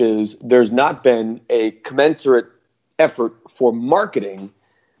downside, which is there's not been a commensurate effort for marketing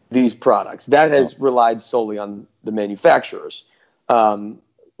these products. That has relied solely on the manufacturers.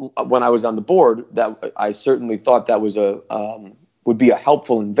 When I was on the board, that I certainly thought that was would be a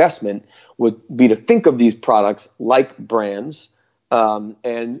helpful investment, would be to think of these products like brands,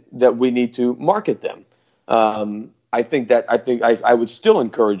 and that we need to market them. I would still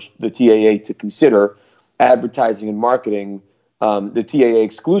encourage the TAA to consider advertising and marketing the TAA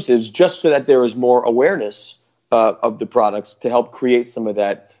exclusives, just so that there is more awareness of the products to help create some of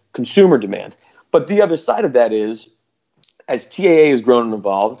that consumer demand. But the other side of that is, as TAA has grown and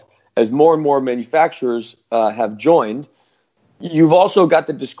evolved, as more and more manufacturers have joined, you've also got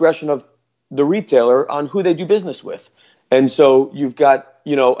the discretion of the retailer on who they do business with. And so you've got,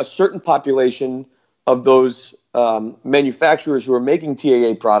 a certain population of those manufacturers who are making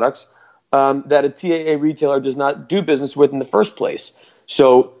TAA products that a TAA retailer does not do business with in the first place.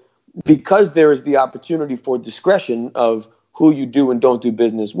 So because there is the opportunity for discretion of who you do and don't do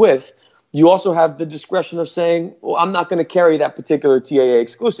business with, you also have the discretion of saying, well, I'm not going to carry that particular TAA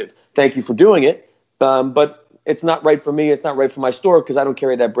exclusive. Thank you for doing it, but it's not right for me. It's not right for my store because I don't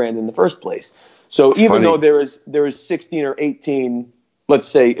carry that brand in the first place. So even though there is 16 or 18, let's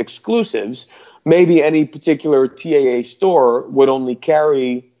say, exclusives, maybe any particular TAA store would only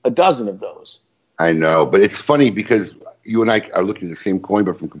carry a dozen of those. I know, but it's funny because you and I are looking at the same coin,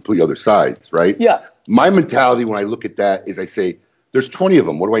 but from completely other sides, right? Yeah. My mentality when I look at that is I say, there's 20 of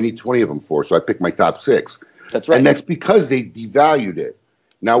them. What do I need 20 of them for? So I pick my top 6. That's right. And that's because they devalued it.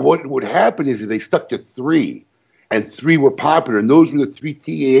 Now, what would happen is if they stuck to 3, and 3 were popular, and those were the 3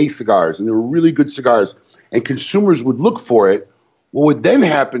 TAA cigars, and they were really good cigars, and consumers would look for it, what would then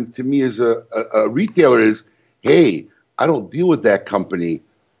happen to me as a retailer is, hey, I don't deal with that company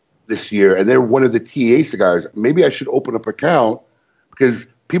this year, and they're one of the TAA cigars. Maybe I should open up an account because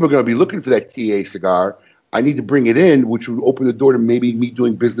people are going to be looking for that TAA cigar. I need to bring it in, which would open the door to maybe me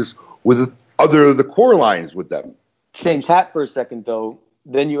doing business with other of the core lines with them. Change hat for a second, though.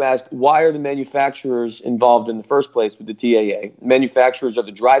 Then you ask, why are the manufacturers involved in the first place with the TAA? Manufacturers are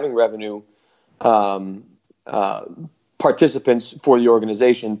the driving revenue participants for the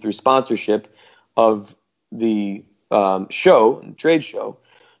organization through sponsorship of the trade show.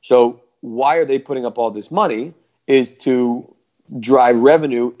 So why are they putting up all this money is to drive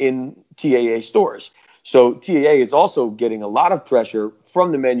revenue in TAA stores. So TAA is also getting a lot of pressure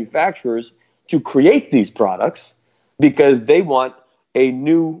from the manufacturers to create these products because they want a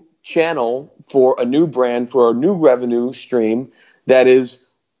new channel for a new brand, for a new revenue stream that is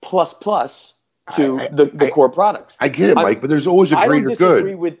plus to the core products. I get it, Mike, but there's always a greater good.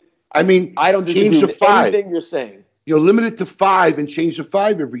 I don't disagree with anything you're saying. Limit it to 5 and change to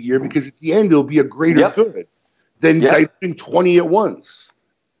 5 every year because at the end it'll be a greater good than doing 20 at once.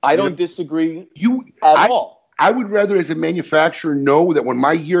 I don't disagree at all. I would rather, as a manufacturer, know that when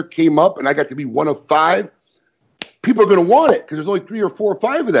my year came up and I got to be one of 5, people are going to want it because there's only 3 or 4 or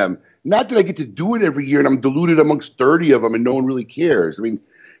 5 of them. Not that I get to do it every year and I'm diluted amongst 30 of them and no one really cares. I mean,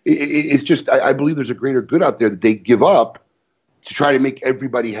 it's just I believe there's a greater good out there that they give up to try to make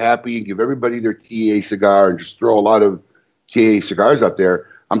everybody happy and give everybody their TAA cigar and just throw a lot of TAA cigars out there.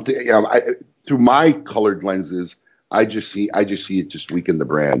 Through my colored lenses, I just see it just weaken the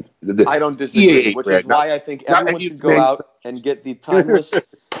brand. I don't disagree, which is why I think everyone should go out and get the timeless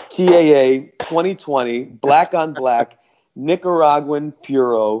TAA 2020 black on black Nicaraguan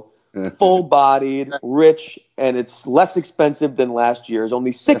Puro, full-bodied, rich, and it's less expensive than last year's.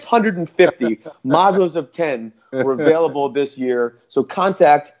 Only 650 Mazos of 10 were available this year. So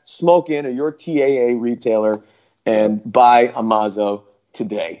contact Smoke Inn or your TAA retailer and buy a Mazo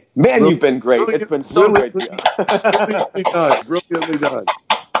today. Man, you've been great. It's been so great. Brilliantly done. Brilliantly done.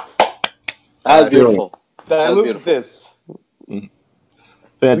 That's beautiful. Dilute this.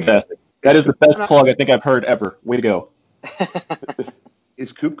 Fantastic. That is the best plug I think I've heard ever. Way to go.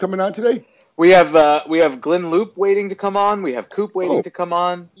 Is Coop coming on today? We have Glenn Loop waiting to come on. We have Coop waiting to come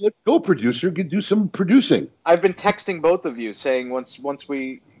on. Let's go, producer. Do some producing. I've been texting both of you saying once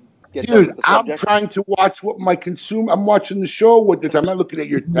we get Dude, done with the subject. I'm trying to watch what my I'm watching the show. I'm not looking at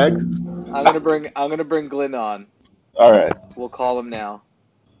your texts. I'm gonna bring Glenn on. All right. We'll call him now.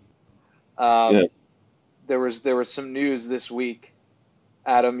 Yes. There was some news this week.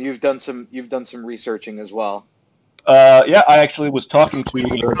 Adam, you've done some researching as well. Yeah, I actually was talking to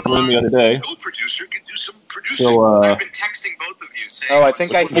Glenn the other day. No producer can do some producing. So, I've been texting both of you saying. I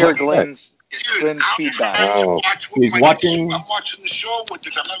think I hear Glenn's feedback. Oh, he's watching. I'm watching the show. I'm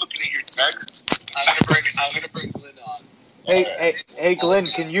not looking at your texts. I'm gonna bring Glenn on. Hey, Glenn,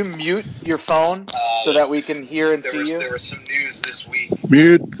 can you mute your phone so that we can hear and see you? There was some news this week.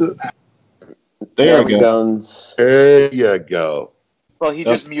 Mute. There you go. There you go. Well, he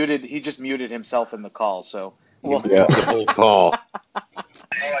just muted himself in the call, so. Well, yeah, the whole call.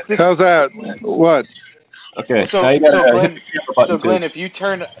 How's that? What? Okay. So Glenn,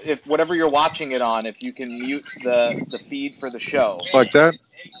 if whatever you're watching it on, if you can mute the feed for the show. Like that?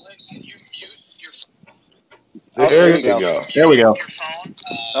 There you go. There we go.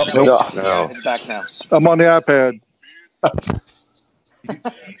 No. It's back now. I'm on the iPad.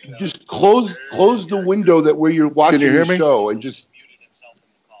 Just close the window where you're watching Can you hear the me? show and just.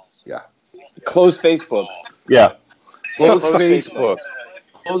 Yeah. Close Facebook. Yeah. Close Close Facebook.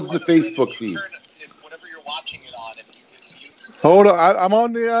 Close the Facebook feed. Whatever you're watching it on, if you can mute Hold on. I'm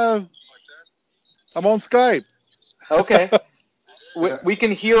on the. I'm on Skype. Okay. We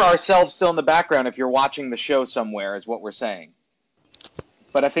can hear ourselves still in the background if you're watching the show somewhere, is what we're saying.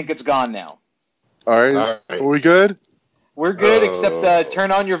 But I think it's gone now. All right. All right. Are we good? We're good, except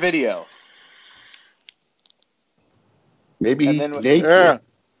turn on your video. Maybe And he's then- naked. Yeah.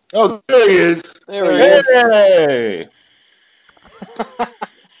 Oh, there he is. There he is. Hey!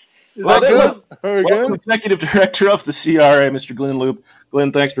 Is Well, that they good? Are we Welcome, good? Executive Director of the CRA, Mr. Glenn Loop.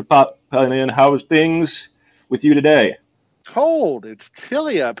 Glenn, thanks for popping in. How are things with you today? Cold. It's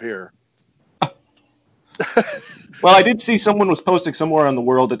chilly up here. Well, I did see someone was posting somewhere in the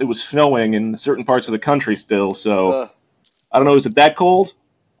world that it was snowing in certain parts of the country still, so I don't know, is it that cold?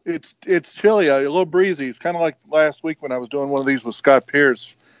 It's chilly, a little breezy. It's kind of like last week when I was doing one of these with Scott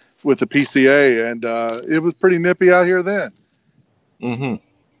Pierce with the PCA, and it was pretty nippy out here then. Mm-hmm.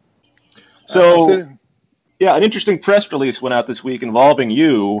 So, Sitting- yeah, an interesting press release went out this week involving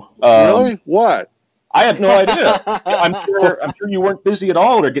you. really? What? I have no idea. I'm sure you weren't busy at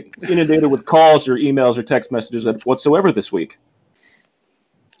all or getting inundated with calls or emails or text messages whatsoever this week.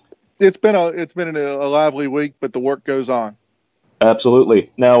 It's been a lively week, but the work goes on. Absolutely.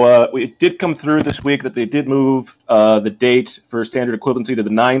 Now, it did come through this week that they did move the date for standard equivalency to the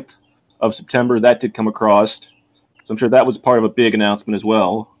 9th of September. That did come across. So I'm sure that was part of a big announcement as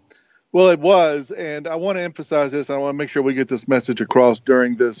well. Well, it was, and I want to emphasize this. I want to make sure we get this message across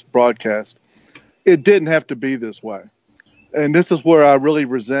during this broadcast. It didn't have to be this way, and this is where I really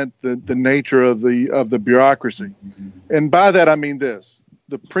resent the nature of the bureaucracy. And by that I mean this: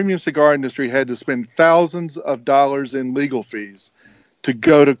 the premium cigar industry had to spend thousands of dollars in legal fees to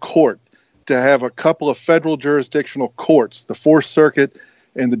go to court, to have a couple of federal jurisdictional courts, the Fourth Circuit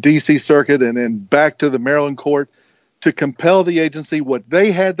and the D.C. Circuit, and then back to the Maryland court, to compel the agency what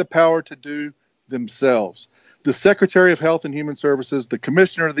they had the power to do themselves. The Secretary of Health and Human Services, the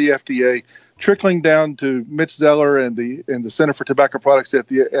Commissioner of the FDA, trickling down to Mitch Zeller and the Center for Tobacco Products at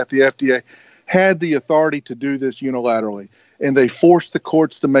the FDA, had the authority to do this unilaterally, and they forced the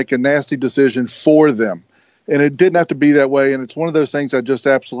courts to make a nasty decision for them. And it didn't have to be that way, and it's one of those things I just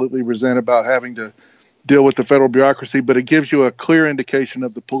absolutely resent about having to deal with the federal bureaucracy, but it gives you a clear indication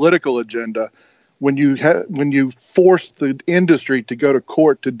of the political agenda when you force the industry to go to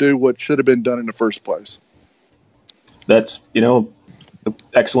court to do what should have been done in the first place. That's, an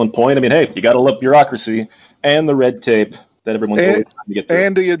excellent point. I mean, hey, you got to love bureaucracy and the red tape that everyone's always trying to get through.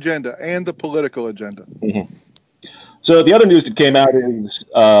 And the agenda, and the political agenda. Mm-hmm. So the other news that came out is,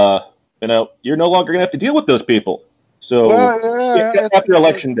 you're no longer going to have to deal with those people. So after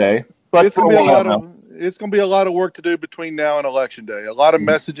Election Day, but it's going to be a lot of work to do between now and Election Day. A lot of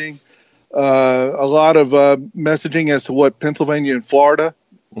messaging, messaging as to what Pennsylvania and Florida.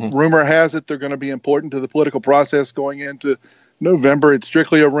 Mm-hmm. Rumor has it they're going to be important to the political process going into November. It's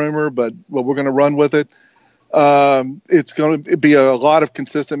strictly a rumor, but we're going to run with it. It's going to be a lot of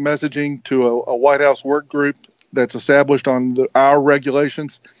consistent messaging to a White House work group that's established on our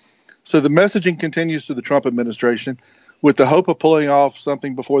regulations. So the messaging continues to the Trump administration with the hope of pulling off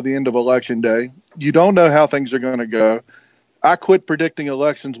something before the end of Election Day. You don't know how things are going to go. I quit predicting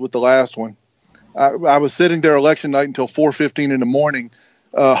elections with the last one. I was sitting there election night until 4:15 in the morning,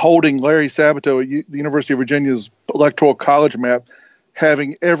 holding Larry Sabato at the University of Virginia's Electoral College map,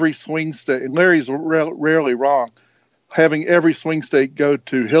 having every swing state, and Larry's rarely wrong, having every swing state go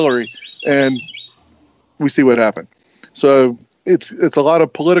to Hillary, and we see what happened. So it's a lot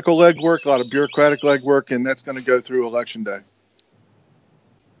of political legwork, a lot of bureaucratic legwork, and that's going to go through Election Day.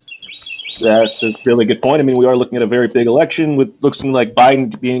 That's a really good point. I mean, we are looking at a very big election with looking like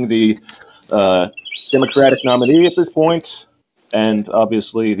Biden being the Democratic nominee at this point, and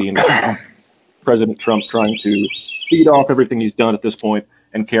obviously the President Trump trying to feed off everything he's done at this point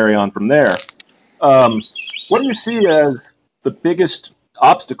and carry on from there. What do you see as the biggest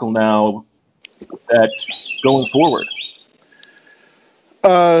obstacle now that going forward?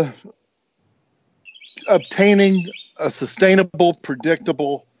 Obtaining a sustainable,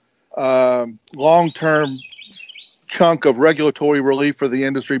 predictable, long-term chunk of regulatory relief for the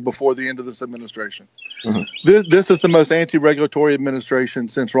industry before the end of this administration. Mm-hmm. This is the most anti-regulatory administration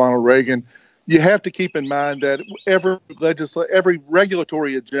since Ronald Reagan. You have to keep in mind that every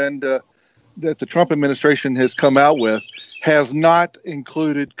regulatory agenda that the Trump administration has come out with has not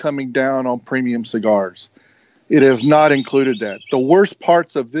included coming down on premium cigars. It has not included that. The worst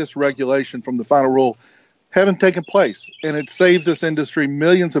parts of this regulation from the final rule haven't taken place, and it saved this industry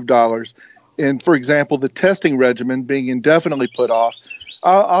millions of dollars. And, for example, the testing regimen being indefinitely put off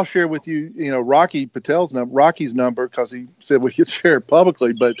I'll share with you, Rocky's number, because he said we could share it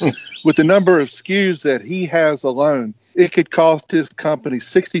publicly. But with the number of SKUs that he has alone, it could cost his company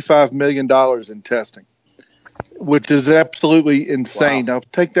 $65 million in testing, which is absolutely insane. Wow. Now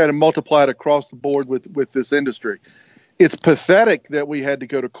take that and multiply it across the board with this industry. It's pathetic that we had to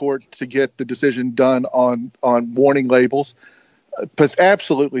go to court to get the decision done on warning labels.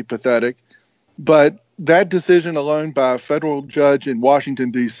 Absolutely pathetic. But that decision alone by a federal judge in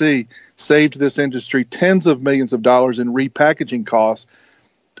Washington, D.C. saved this industry tens of millions of dollars in repackaging costs,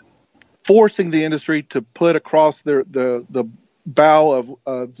 forcing the industry to put across the bow of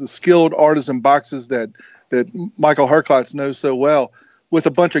the skilled artisan boxes that Michael Herklotz knows so well, with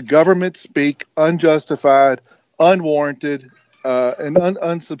a bunch of government speak, unjustified, unwarranted, and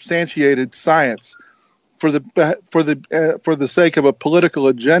unsubstantiated science for the sake of a political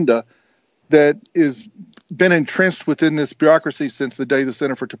agenda that is been entrenched within this bureaucracy since the day the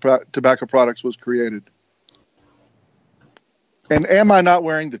Center for Tobacco Products was created. And am I not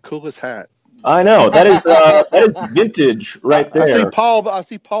wearing the coolest hat? I know that is vintage right there. I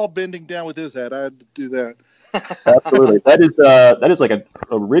see Paul bending down with his hat. I had to do that. Absolutely, that is like an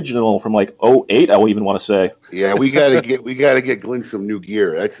original from like 2008. I would even want to say. Yeah, we gotta get Glenn some new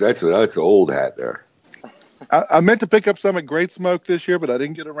gear. That's an old hat there. I meant to pick up some at Great Smoke this year, but I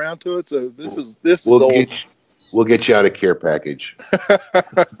didn't get around to it. So this is old. We'll get you out a care package.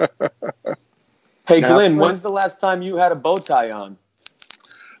 Hey, Glenn, when's the last time you had a bow tie on?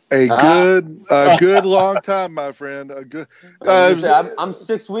 A good long time, my friend. I'm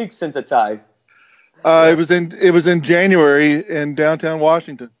 6 weeks since a tie. It was in January in downtown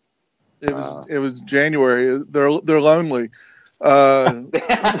Washington. It was January. They're lonely. One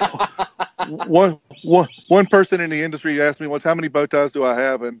person in the industry asked me once, how many bow ties do I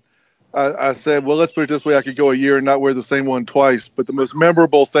have? And I said, well, let's put it this way. I could go a year and not wear the same one twice. But the most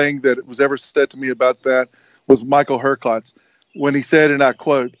memorable thing that was ever said to me about that was Michael Herklotz, when he said, and I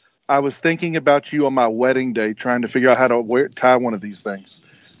quote, "I was thinking about you on my wedding day, trying to figure out how to tie one of these things."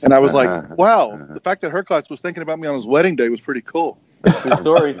 And I was like, wow, the fact that Herklotz was thinking about me on his wedding day was pretty cool. Good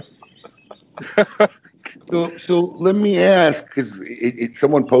story. So let me ask, because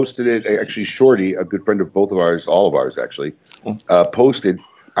someone posted it, actually Shorty, a good friend of both of ours, all of ours actually, posted,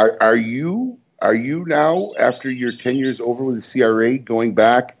 are you now, after your 10 years over with the CRA, going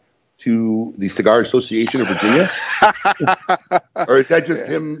back to the Cigar Association of Virginia? Or is that just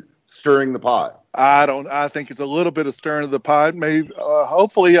him stirring the pot? I think it's a little bit of stirring of the pot. Maybe,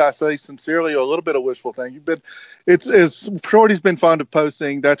 hopefully, I say sincerely, a little bit of wishful thinking. But it's Shorty's been fond of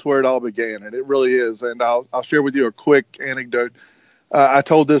posting. That's where it all began, and it really is. And I'll share with you a quick anecdote. I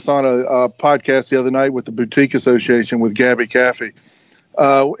told this on a podcast the other night with the Boutique Association with Gabby Caffey.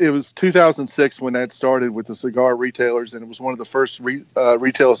 It was 2006 when that started with the cigar retailers, and it was one of the first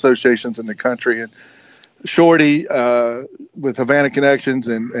retail associations in the country. And Shorty with Havana Connections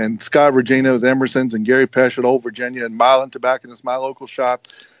and Scott Regina with Emerson's and Gary Pesh at Old Virginia and Milan Tobacconist, my local shop,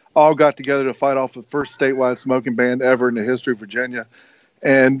 all got together to fight off the first statewide smoking ban ever in the history of Virginia.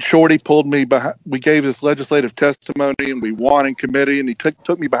 And Shorty pulled me behind. We gave this legislative testimony, and we won in committee. And he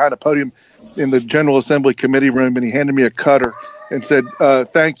took me behind a podium in the General Assembly committee room, and he handed me a cutter and said,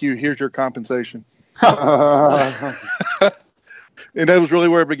 "Thank you. Here's your compensation." And that was really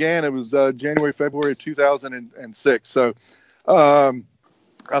where it began. It was January, February of 2006. So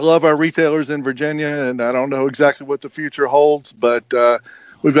I love our retailers in Virginia, and I don't know exactly what the future holds, but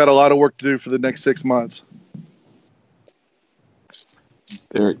we've got a lot of work to do for the next 6 months.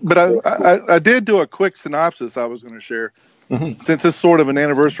 But I did do a quick synopsis I was going to share, since it's sort of an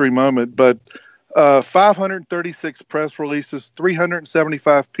anniversary moment. But 536 press releases,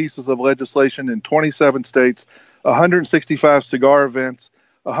 375 pieces of legislation in 27 states, 165 cigar events,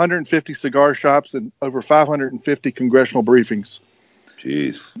 150 cigar shops, and over 550 congressional briefings.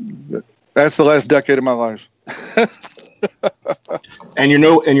 Jeez. That's the last decade of my life. And you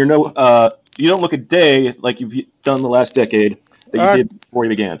don't look a day like you've done the last decade that you did before you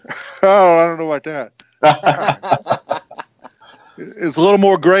began. Oh, I don't know about that. It's a little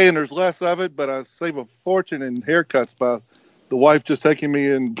more gray and there's less of it, but I save a fortune in haircuts by the wife just taking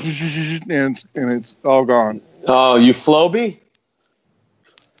me in and it's all gone. You Floby?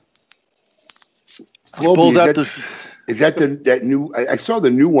 Is that that new? I saw the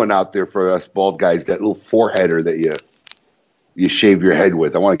new one out there for us bald guys. That little foreheader that you shave your head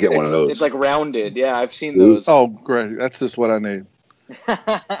with. I want to get one of those. It's like rounded. Yeah, I've seen those. Oh, great! That's just what I need.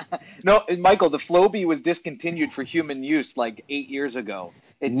 No, Michael, the Floby was discontinued for human use like 8 years ago.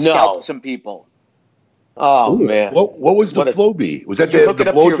 It scalped some people. Oh, man. What was the Floby? Was that you hook it the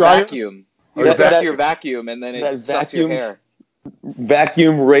up to blow your dryer? vacuum? You hook it up to your vacuum, and then it sucks your hair.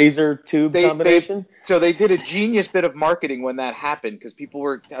 vacuum razor tube combination. So they did a genius bit of marketing when that happened because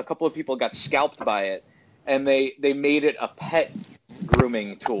a couple of people got scalped by it, and they made it a pet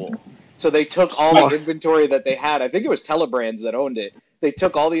grooming tool. So they took all the inventory that they had. I think it was Telebrands that owned it. They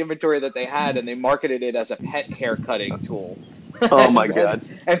took all the inventory that they had and they marketed it as a pet hair cutting tool. Oh my God!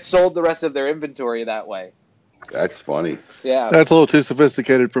 And sold the rest of their inventory that way. That's funny. Yeah, That's a little too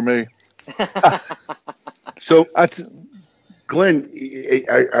sophisticated for me. So, Glenn,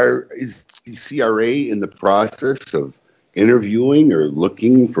 is the CRA in the process of interviewing or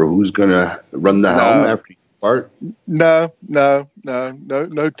looking for who's going to run the helm after you depart? No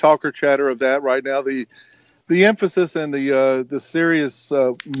talk or chatter of that right now. The emphasis and the serious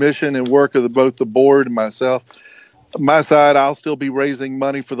mission and work of both the board and myself. My side, I'll still be raising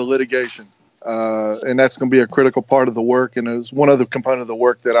money for the litigation, and that's going to be a critical part of the work. And there's one other component of the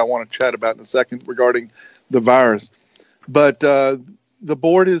work that I want to chat about in a second regarding the virus. But the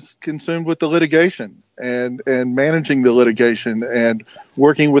board is consumed with the litigation and managing the litigation and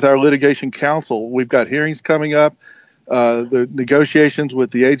working with our litigation counsel. We've got hearings coming up. The negotiations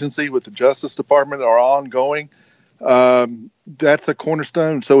with the agency, with the Justice Department, are ongoing. That's a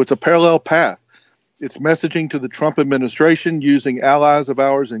cornerstone. So it's a parallel path. It's messaging to the Trump administration using allies of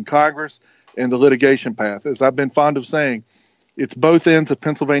ours in Congress and the litigation path. As I've been fond of saying, it's both ends of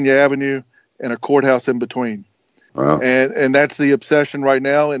Pennsylvania Avenue and a courthouse in between. Wow. And that's the obsession right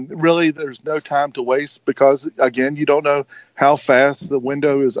now. And really, there's no time to waste because, again, you don't know how fast the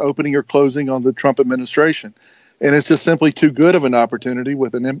window is opening or closing on the Trump administration. And it's just simply too good of an opportunity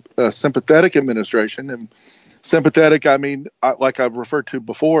with a sympathetic administration. And sympathetic, I mean, like I've referred to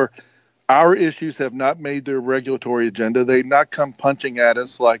before, our issues have not made their regulatory agenda. They've not come punching at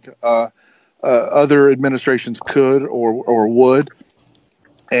us like other administrations could or would.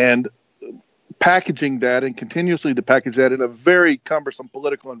 And packaging that and continuously to package that in a very cumbersome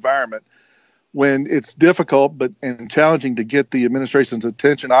political environment when it's difficult and challenging to get the administration's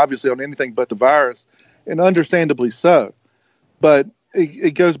attention, obviously, on anything but the virus, and understandably so. But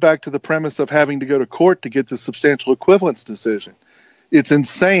it goes back to the premise of having to go to court to get the substantial equivalence decision. It's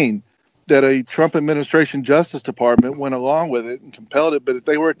insane that a Trump administration Justice Department went along with it and compelled it, but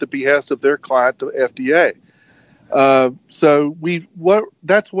they were at the behest of their client, the FDA. So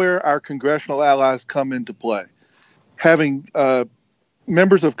that's where our congressional allies come into play. Having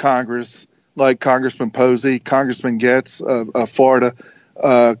members of Congress like Congressman Posey, Congressman Getz of Florida,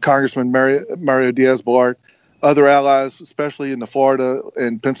 Congressman Mario Diaz-Balart, other allies, especially in the Florida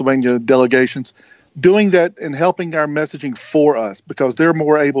and Pennsylvania delegations, doing that and helping our messaging for us because they're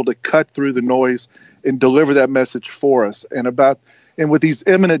more able to cut through the noise and deliver that message for us. And with these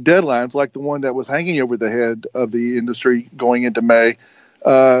imminent deadlines, like the one that was hanging over the head of the industry going into May,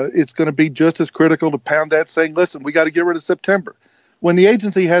 it's going to be just as critical to pound that, saying, listen, we got to get rid of September. When the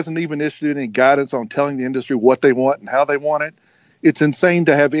agency hasn't even issued any guidance on telling the industry what they want and how they want it, it's insane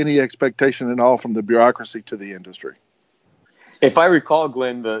to have any expectation at all from the bureaucracy to the industry. If I recall,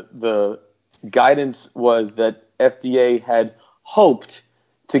 Glenn, the guidance was that FDA had hoped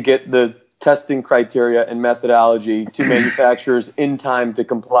to get the testing criteria and methodology to manufacturers in time to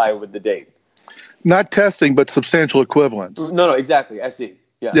comply with the date. Not testing, but substantial equivalence. No, exactly. I see.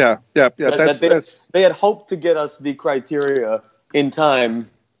 Yeah. They had hoped to get us the criteria in time.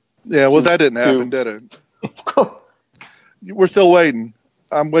 Yeah, well, that didn't happen, did it? We're still waiting.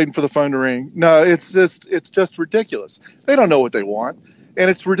 I'm waiting for the phone to ring. No, it's just ridiculous. They don't know what they want. And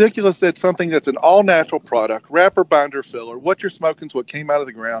it's ridiculous that something that's an all-natural product, wrapper, binder, filler, what you're smoking is what came out of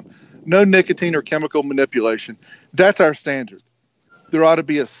the ground, no nicotine or chemical manipulation, that's our standard. There ought to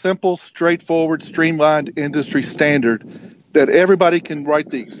be a simple, straightforward, streamlined industry standard that everybody can write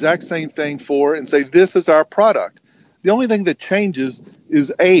the exact same thing for and say, this is our product. The only thing that changes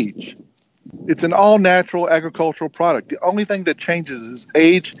is age. It's an all-natural agricultural product. The only thing that changes is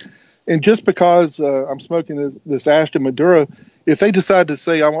age. And just because I'm smoking this Ashton Maduro, if they decide to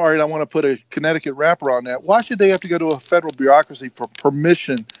say, all right, I want to put a Connecticut wrapper on that, why should they have to go to a federal bureaucracy for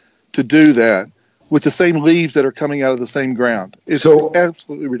permission to do that with the same leaves that are coming out of the same ground? It's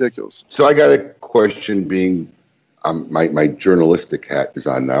absolutely ridiculous. So I got a question being my journalistic hat is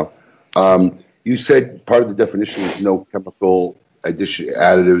on now. You said part of the definition is no chemical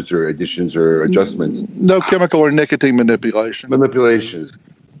additives or additions or adjustments. No chemical or nicotine manipulations.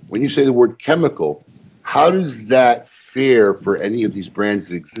 When you say the word chemical, how does that fare for any of these brands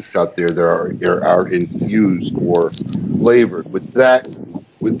that exist out there that are infused or flavored? Would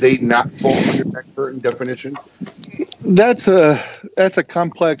they not fall under that certain definition? That's a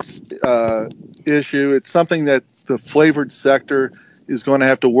complex issue. It's something that the flavored sector is going to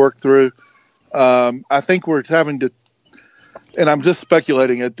have to work through. I think we're having to and I'm just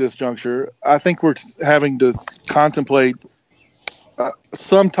speculating at this juncture, I think we're having to contemplate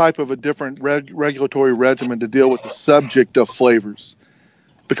some type of a different regulatory regimen to deal with the subject of flavors,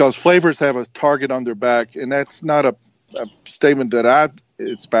 because flavors have a target on their back, and that's not a statement that I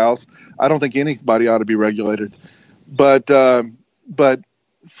espouse. I don't think anybody ought to be regulated, but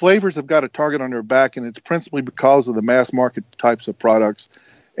flavors have got a target on their back, and it's principally because of the mass market types of products,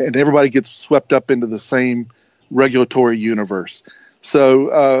 and everybody gets swept up into the same regulatory universe.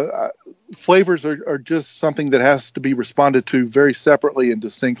 So flavors are just something that has to be responded to very separately and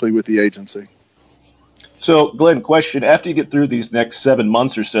distinctly with the agency. So, Glenn, question: after you get through these next 7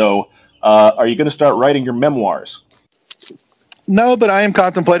 months or so, are you going to start writing your memoirs? No, but I am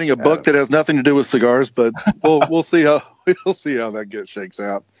contemplating a book that has nothing to do with cigars. But we'll see how that shakes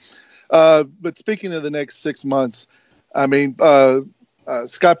out. But speaking of the next 6 months, I mean,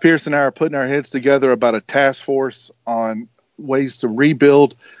 Scott Pierce and I are putting our heads together about a task force on ways to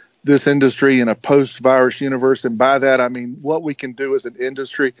rebuild this industry in a post-virus universe. And by that, I mean what we can do as an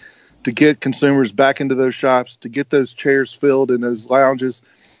industry to get consumers back into those shops, to get those chairs filled in those lounges,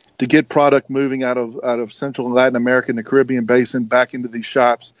 to get product moving out of Central and Latin America and the Caribbean basin back into these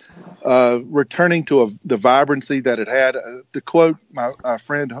shops, returning to the vibrancy that it had. To quote my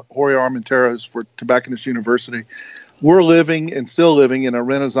friend Jorge Armenteros for Tobacconist University, we're living and still living in a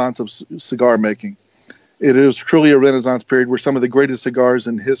renaissance of cigar making. It is truly a renaissance period where some of the greatest cigars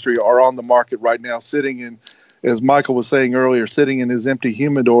in history are on the market right now, sitting in, as Michael was saying earlier, sitting in his empty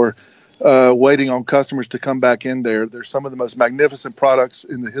humidor, waiting on customers to come back in there. There's some of the most magnificent products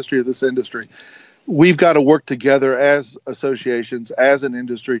in the history of this industry. We've got to work together as associations, as an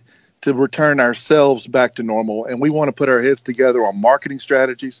industry, to return ourselves back to normal. And we want to put our heads together on marketing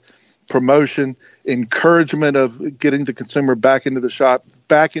strategies, promotion, encouragement of getting the consumer back into the shop,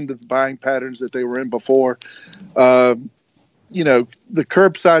 back into the buying patterns that they were in before. The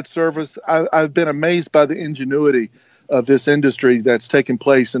curbside service, I've been amazed by the ingenuity of this industry that's taken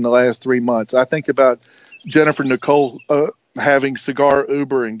place in the last 3 months. I think about Jennifer Nicole having Cigar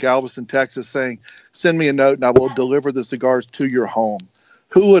Uber in Galveston, Texas, saying, send me a note and I will deliver the cigars to your home.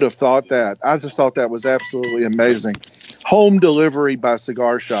 Who would have thought that? I just thought that was absolutely amazing. Home delivery by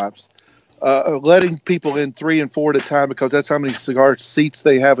cigar shops. Letting people in 3 and 4 at a time, because that's how many cigar seats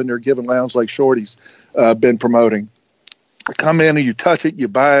they have in their given lounge, like Shorty's been promoting. Come in and you touch it, you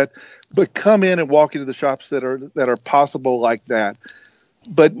buy it, but come in and walk into the shops that are possible like that.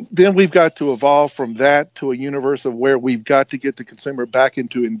 But then we've got to evolve from that to a universe of where we've got to get the consumer back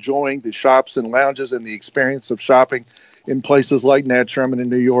into enjoying the shops and lounges and the experience of shopping in places like Nat Sherman in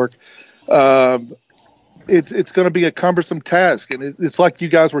New York. It's going to be a cumbersome task. And it's like you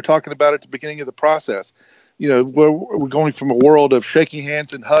guys were talking about at the beginning of the process. We're going from a world of shaking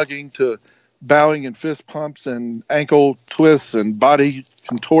hands and hugging to bowing and fist pumps and ankle twists and body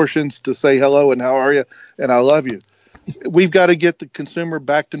contortions to say hello and how are you and I love you. We've got to get the consumer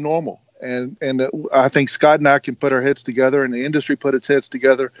back to normal. And I think Scott and I can put our heads together, and the industry put its heads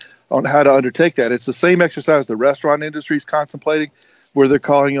together on how to undertake that. It's the same exercise the restaurant industry is contemplating, where they're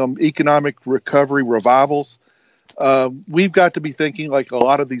calling them economic recovery revivals. We've got to be thinking like a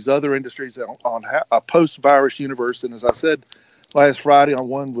lot of these other industries on a post-virus universe. And as I said last Friday on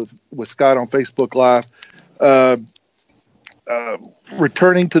one with Scott on Facebook Live,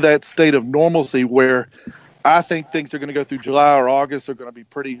 returning to that state of normalcy where I think things are going to go through July or August are going to be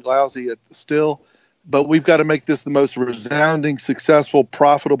pretty lousy still. But we've got to make this the most resounding, successful,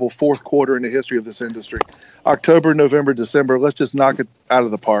 profitable fourth quarter in the history of this industry. October, November, December, let's just knock it out of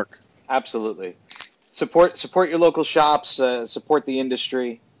the park. Absolutely. Support your local shops, support the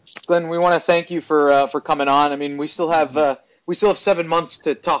industry. Glenn, we want to thank you for coming on. I mean, we still have 7 months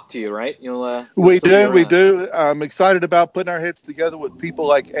to talk to you, right? We do. I'm excited about putting our heads together with people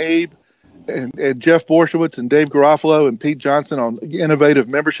like Abe and Jeff Borshowitz and Dave Garofalo and Pete Johnson on innovative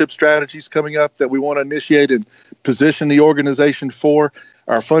membership strategies coming up that we want to initiate and position the organization for.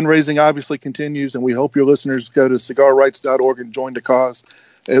 Our fundraising obviously continues, and we hope your listeners go to cigarrights.org and join the cause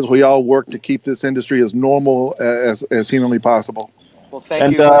as we all work to keep this industry as normal as humanly possible. Well,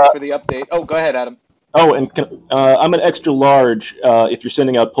 thank you for the update. Oh, go ahead, Adam. Oh, and I'm an extra large if you're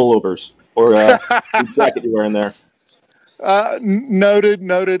sending out pullovers or the jacket you're wearing there.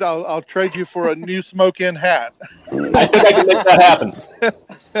 Noted. I'll trade you for a new smoke-in hat. I think I can make that happen.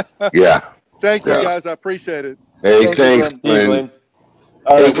 Yeah. Thank you, guys. I appreciate it. Hey, thanks, Glenn.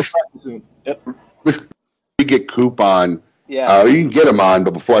 All right, we'll talk to you soon. Yep. We get Coop on. Yeah. You can get him on,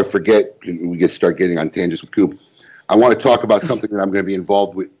 but before I forget, we start getting on tangents with Coop. I want to talk about something that I'm going to be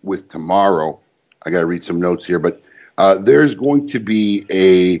involved with tomorrow. I got to read some notes here, but there's going to be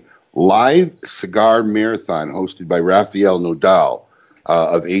a live cigar marathon hosted by Rafael Nadal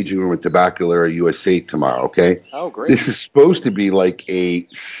of Aging Room and Tabacalera USA tomorrow. Okay. Oh, great. This is supposed to be like a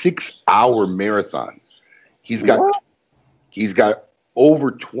 6-hour marathon. He's got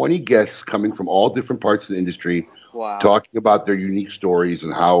over 20 guests coming from all different parts of the industry, Wow. talking about their unique stories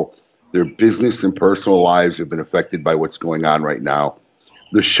and how their business and personal lives have been affected by what's going on right now.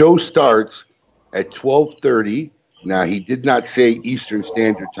 The show starts at 12:30. Now, he did not say Eastern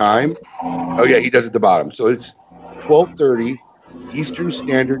Standard Time. Oh, yeah, he does at the bottom. So it's 12:30 Eastern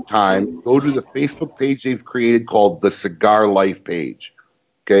Standard Time. Go to the Facebook page they've created called the Cigar Life page.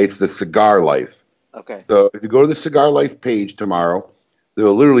 Okay, it's the Cigar Life. Okay. So if you go to the Cigar Life page tomorrow, there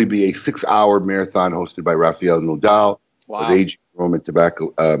will literally be a 6-hour marathon hosted by Rafael Nadal Wow. of Aging Room and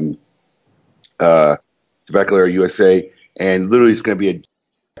Tabacalera USA. And literally it's going to be a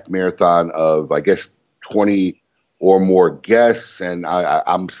marathon of, I guess, 20 or more guests. And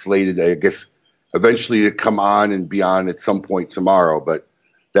I'm slated, I guess, eventually to come on and be on at some point tomorrow. But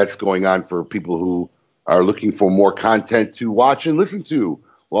that's going on for people who are looking for more content to watch and listen to.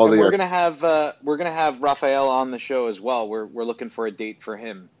 Well, And we're gonna have Raphael on the show as well. We're looking for a date for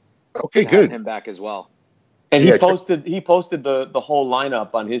him. Okay, to have good. him back as well. And Yeah, he posted the whole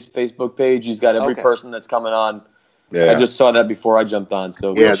lineup on his Facebook page. He's got every Okay. person that's coming on. Yeah, I just saw that before I jumped on.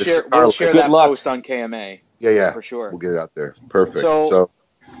 So Yeah, We'll share Good that luck. post on KMA yeah. for sure. We'll get it out there. Perfect. So-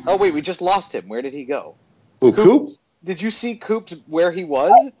 Oh wait, we just lost him. Where did he go? Coop? Did you see Coop's where he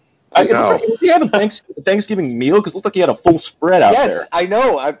was? No. He had a Thanksgiving meal because it looked like he had a full spread out Yes, there. I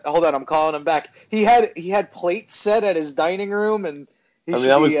know. Hold on, I'm calling him back. He had plates set at his dining room, and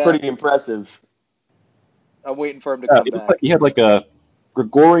that was pretty impressive. I'm waiting for him to come It looked back. like he had like a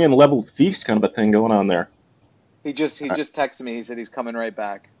Gregorian level feast kind of a thing going on there. He just texted me. He said he's coming right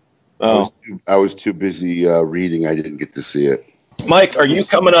back. Oh. I was too busy reading. I didn't get to see it. Mike, are you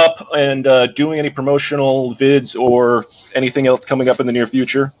coming up and doing any promotional vids or anything else coming up in the near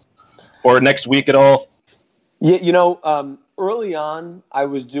future? Or next week at all? Yeah, early on, I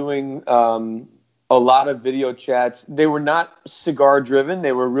was doing a lot of video chats. They were not cigar driven.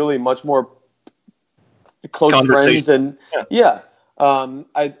 They were really much more close friends. And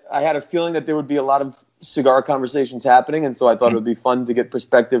I had a feeling that there would be a lot of cigar conversations happening. And so I thought it would be fun to get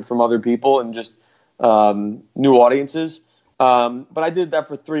perspective from other people and just new audiences. But I did that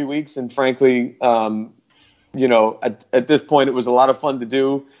for 3 weeks. And frankly, at this point, it was a lot of fun to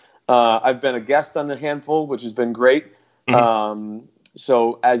do. I've been a guest on a handful, which has been great.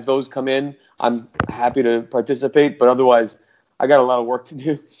 So as those come in, I'm happy to participate. But otherwise, I got a lot of work to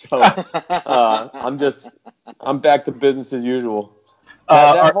do. So I'm back to business as usual.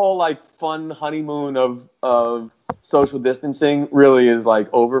 That whole like fun honeymoon of social distancing really is like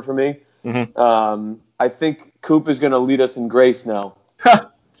over for me. Mm-hmm. I think Coop is going to lead us in grace now.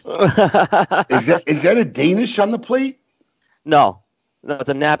 Is that a Danish on the plate? No, it's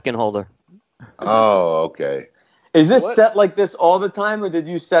a napkin holder. Oh, okay. Is this What? set like this all the time, or did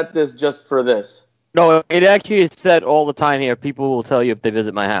you set this just for this? No, it actually is set all the time here. People will tell you if they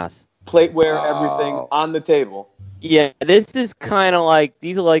visit my house. Plateware, Oh. everything on the table. Yeah, this is kind of like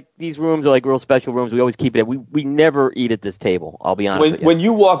these rooms are like real special rooms. We always keep it. We never eat at this table. I'll be honest with you. When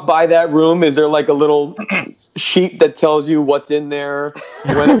you walk by that room, is there like a little sheet that tells you what's in there,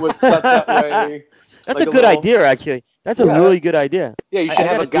 when it was set that way? That's like a a good little- idea, actually. That's a Yeah. really good idea. Yeah, you I should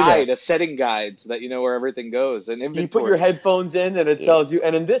have gotta a do that. guide, a setting guide, so that you know where everything goes. And You inventory. put your headphones in, and it Yeah. tells you.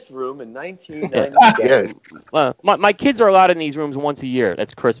 And in this room, in 1997, Yes. Well, my kids are allowed in these rooms once a year.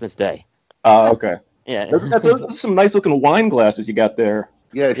 That's Christmas Day. Okay. Yeah. Those are some nice looking wine glasses you got there.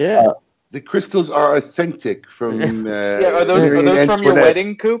 Yes. Yeah. The crystals are authentic from. Yeah, are those from your Antoinette.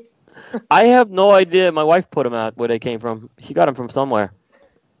 wedding, Coop? I have no idea. My wife put them out where they came from. She got them from somewhere.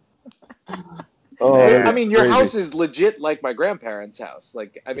 Oh, Yeah. I mean, your crazy. house is legit like my grandparents' house.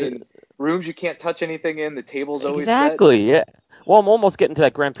 Like, I mean, rooms you can't touch anything in. The table's always set. Exactly. Yeah. Well, I'm almost getting to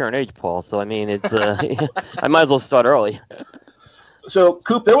that grandparent age, Paul. So I mean, it's I might as well start early. So,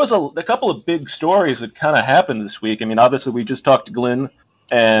 Coop, there was a couple of big stories that kind of happened this week. I mean, obviously, we just talked to Glenn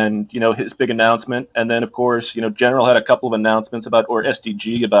and, his big announcement. And then, of course, General had a couple of announcements or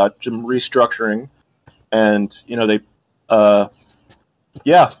SDG, about some restructuring. And, they,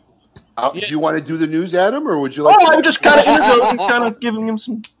 yeah. Do you want to do the news, Adam, or would you like? Oh, I'm just kind of interviewing, kind of giving him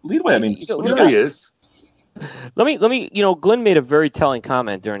some leadway. I mean, what do you There he got? is. Let me. Glenn made a very telling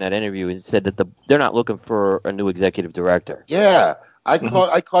comment during that interview. He said that they're not looking for a new executive director. Yeah,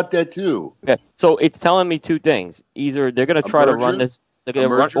 I caught that too. Okay. So it's telling me two things. Either they're going to try to run merger? this, they're going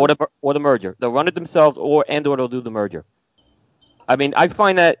to run merger? or the merger. They'll run it themselves, or they'll do the merger. I mean, I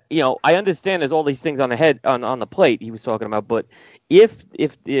find that, I understand there's all these things on the head on the plate he was talking about, but if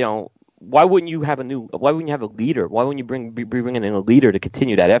why wouldn't you have a leader? Why wouldn't you be bringing in a leader to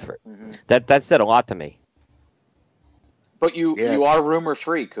continue that effort? Mm-hmm. That said a lot to me. But you are rumor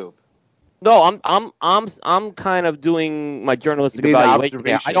free, Coop. No, I'm kind of doing my journalistic evaluation.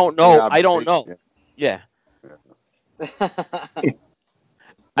 Yeah, I don't know. Yeah.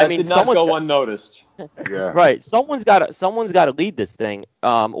 I mean, did not go unnoticed. Yeah. Right. Someone's got to lead this thing,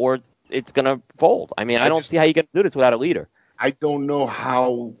 or it's gonna fold. I mean, I don't see how you can do this without a leader. I don't know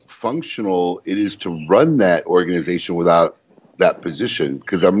how functional it is to run that organization without that position,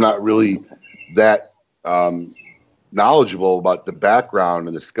 because I'm not really that knowledgeable about the background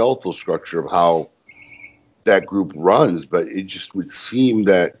and the skeletal structure of how that group runs. But it just would seem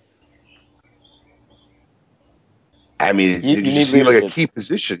that, I mean, it just seems like a key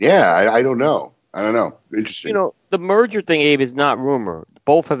position. Yeah, I don't know. Interesting. The merger thing, Abe, is not rumor.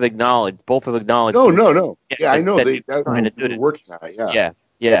 Both have acknowledged. No. Yeah, I know they're working on it.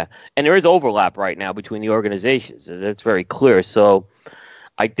 Yeah. And there is overlap right now between the organizations. That's very clear. So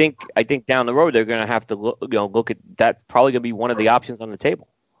I think down the road they're going to have to look at that. Probably going to be one of the options on the table.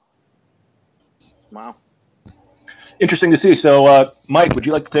 Wow. Interesting to see. So, Mike, would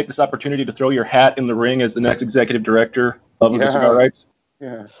you like to take this opportunity to throw your hat in the ring as the next executive director of the Cigar Rights?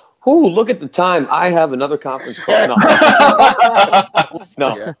 Yeah. Ooh, look at the time. I have another conference call.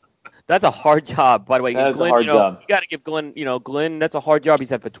 No. Yeah. That's a hard job, by the way. That's Glenn, a hard job. You got to give Glenn, Glenn, that's a hard job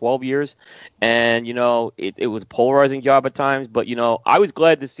he's had for 12 years. And, it was a polarizing job at times. But, I was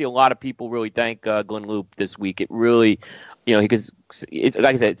glad to see a lot of people really thank Glenn Loop this week. It really, because, like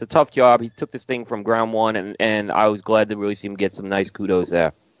I said, it's a tough job. He took this thing from ground one, and I was glad to really see him get some nice kudos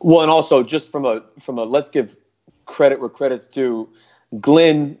there. Well, and also, just from a let's give credit where credit's due,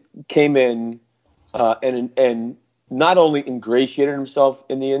 Glenn came in and not only ingratiated himself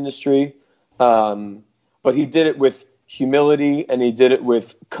in the industry, but he did it with humility and he did it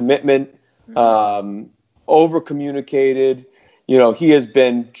with commitment, over-communicated. He has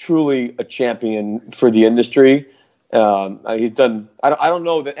been truly a champion for the industry. He's done. I don't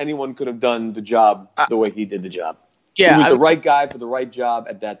know that anyone could have done the job the way he did the job. Yeah, he was the right guy for the right job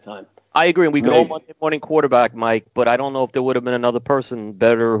at that time. I agree. We go Monday morning quarterback, Mike, but I don't know if there would have been another person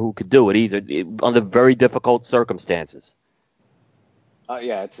better who could do it under very difficult circumstances.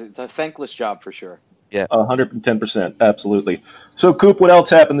 It's a thankless job for sure. Yeah, 110%, absolutely. So, Coop, what else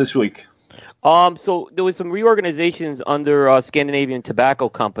happened this week? So there was some reorganizations under Scandinavian Tobacco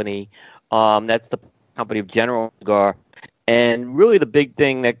Company. That's the company of General Cigar. And really the big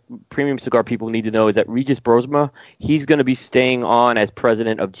thing that premium cigar people need to know is that Regis Broersma, he's going to be staying on as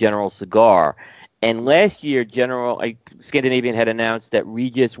president of General Cigar. And last year, Scandinavian had announced that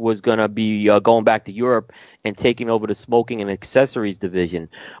Regis was going to be going back to Europe and taking over the smoking and accessories division.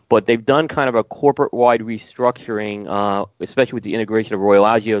 But they've done kind of a corporate-wide restructuring, especially with the integration of Royal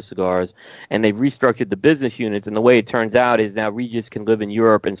Agio cigars, and they've restructured the business units. And the way it turns out is now Regis can live in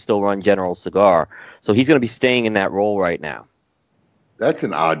Europe and still run General Cigar. So he's going to be staying in that role right now. That's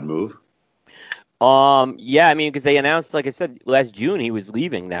an odd move. Yeah, I mean, because they announced, like I said, last June he was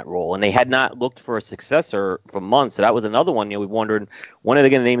leaving that role, and they had not looked for a successor for months. So that was another one. We wondered, when are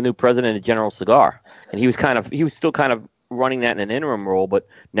they going to name a new president of General Cigar? And he was still kind of running that in an interim role, but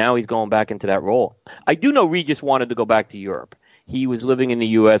now he's going back into that role. I do know Regis wanted to go back to Europe. He was living in the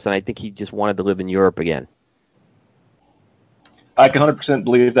U.S., and I think he just wanted to live in Europe again. I can 100%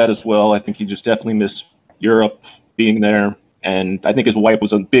 believe that as well. I think he just definitely missed Europe, being there, and I think his wife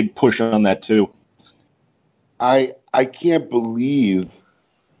was a big push on that too. I can't believe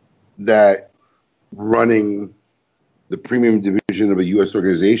that running the premium division of a U.S.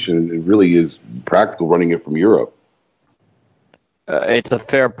 organization, it really is practical running it from Europe. It's a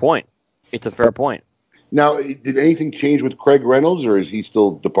fair point. Now, did anything change with Craig Reynolds, or is he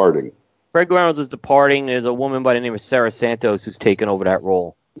still departing? Craig Reynolds is departing. There's a woman by the name of Sarah Santos who's taken over that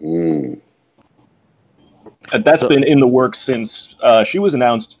role. That's been in the works since she was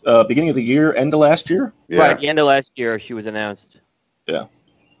announced beginning of the year, end of last year. Yeah. Right, the end of last year she was announced. Yeah.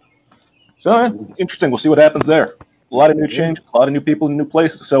 So interesting. We'll see what happens there. A lot of new change, a lot of new people in new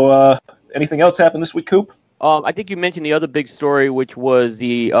places. So anything else happened this week, Coop? I think you mentioned the other big story, which was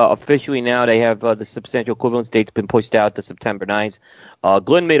the officially now they have the substantial equivalence date's been pushed out to September 9th.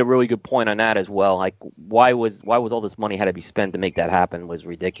 Glenn made a really good point on that as well. Like, why was all this money had to be spent to make that happen was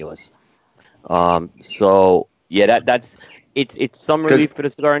ridiculous. So yeah, that's some relief for the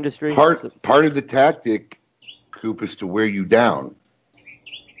cigar industry. Part of the tactic, Coop, is to wear you down,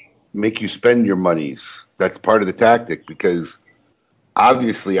 make you spend your monies. That's part of the tactic, because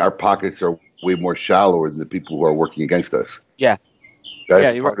obviously our pockets are way more shallower than the people who are working against us. Yeah,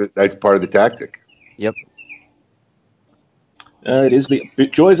 That's you're that's part of the tactic. Yep. It is the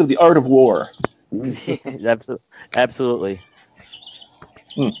joys of the art of war. Absolutely.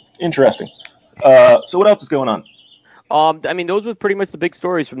 Interesting. So what else is going on? I mean, those were pretty much the big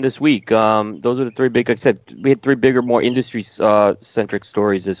stories from this week. Those are the three big. Like I said, we had three bigger, more industry-centric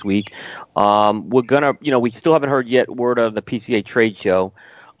stories this week. We're gonna, we still haven't heard yet word of the PCA trade show,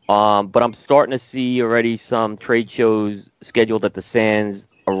 but I'm starting to see already some trade shows scheduled at the Sands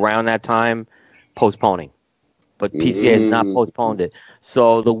around that time, postponing. But PCA has not postponed it.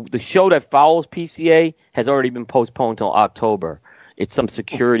 So the show that follows PCA has already been postponed till October. It's some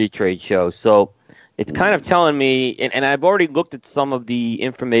security trade show. So it's kind of telling me, and I've already looked at some of the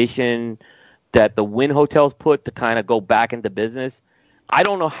information that the Wynn hotels put to kind of go back into business. I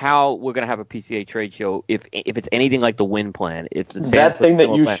don't know how we're going to have a PCA trade show if it's anything like the Wynn plan. If the that thing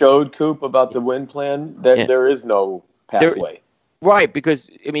that you showed, Coop, about the Wynn plan, there is no pathway. Right,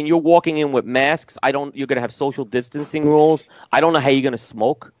 because I mean, you're walking in with masks. You're going to have social distancing rules. I don't know how you're going to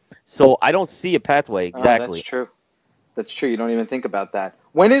smoke. So I don't see a pathway exactly. That's true. That's true. You don't even think about that.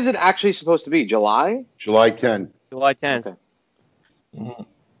 When is it actually supposed to be? July? July 10th. July 10th. Okay. Mm-hmm.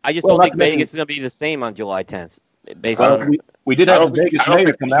 I just don't think Vegas is going to be the same on July 10th. Based on we did have the Vegas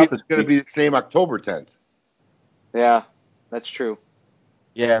mayor come out. It's going to be the same October 10th. Yeah, that's true.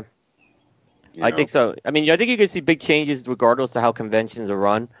 Yeah. I think so. I mean, I think you can see big changes regardless of how conventions are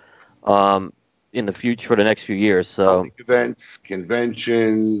run in the future for the next few years. So events,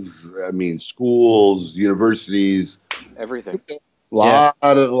 conventions, schools, universities, everything. A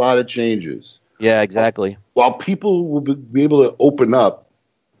lot of changes. Yeah, exactly. While people will be able to open up,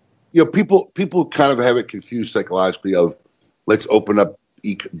 people kind of have it confused psychologically of let's open up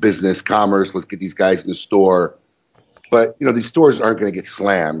business, commerce, let's get these guys in the store. But, these stores aren't going to get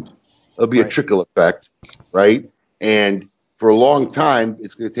slammed. There'll be a trickle effect, right? And for a long time,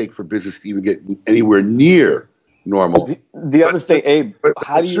 it's going to take for business to even get anywhere near normal. The other thing, Abe,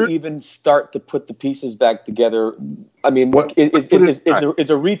 how do you even start to put the pieces back together? I mean, is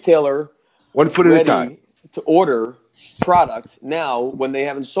a retailer one foot at a time to order product now when they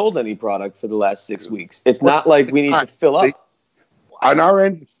haven't sold any product for the last 6 weeks? It's not like we need to fill up. On our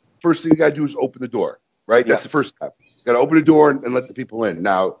end, first thing you got to do is open the door, right? That's the first step. You got to open the door and let the people in.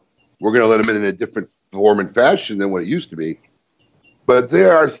 Now, we're going to let them in a different form and fashion than what it used to be. But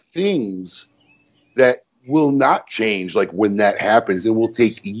there are things that will not change, like when that happens. It will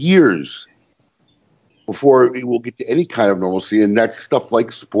take years before we will get to any kind of normalcy. And that's stuff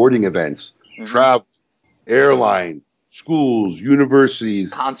like sporting events, travel, airline, schools, universities,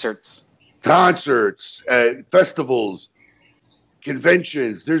 concerts, festivals,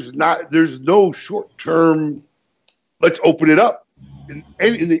 conventions. There's no short-term, let's open it up. In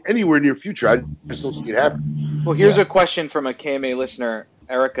the anywhere near future, I just don't think it happens. Well, here's a question from a KMA listener,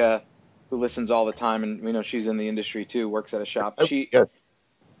 Erica, who listens all the time, and we know she's in the industry too, works at a shop.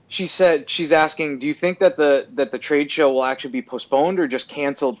 She said she's asking, do you think that the trade show will actually be postponed or just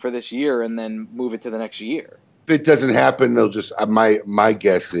canceled for this year and then move it to the next year? If it doesn't happen, they'll just my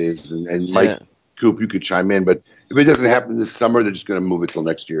guess is, and Mike Coop, you could chime in, but if it doesn't happen this summer, they're just going to move it till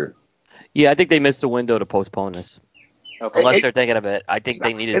next year. Yeah, I think they missed the window to postpone this. Okay. Unless they're thinking of it. I think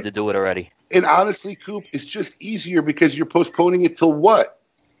they needed to do it already. And honestly, Coop, it's just easier because you're postponing it till what?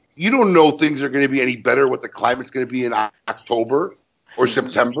 You don't know things are going to be any better, what the climate's going to be in October or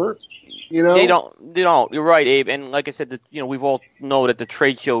September. They don't. You're right, Abe. And like I said, we've all know that the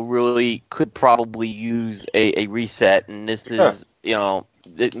trade show really could probably use a reset. And this is,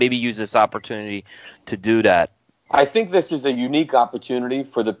 maybe use this opportunity to do that. I think this is a unique opportunity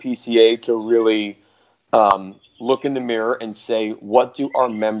for the PCA to really look in the mirror and say, what do our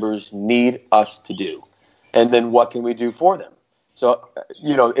members need us to do? And then what can we do for them? So,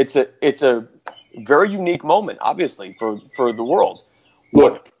 it's a very unique moment, obviously, for the world.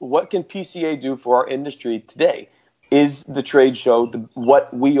 What can PCA do for our industry today? Is the trade show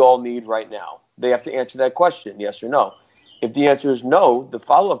what we all need right now? They have to answer that question, yes or no. If the answer is no, the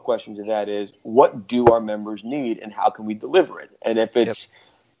follow-up question to that is, what do our members need and how can we deliver it? And if it's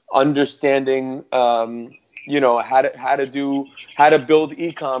understanding how to build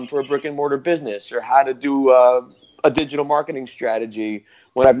e-com for a brick and mortar business, or how to do a digital marketing strategy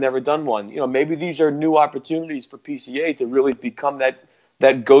when I've never done one. Maybe these are new opportunities for PCA to really become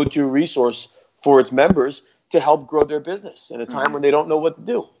that go-to resource for its members to help grow their business in a time when they don't know what to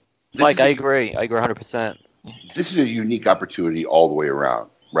do. Mike, I agree 100%. This is a unique opportunity all the way around,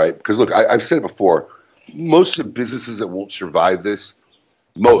 right? Because look, I've said it before, most of the businesses that won't survive this,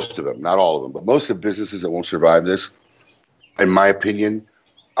 most of them, not all of them, but most of the businesses that won't survive this, in my opinion,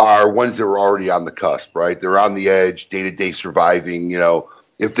 are ones that were already on the cusp, right? They're on the edge, day-to-day surviving.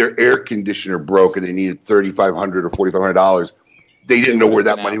 If their air conditioner broke and they needed $3,500 or $4,500, they didn't know where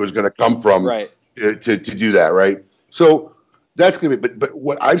that money was going to come from Right. to do that, right? So that's going to be. But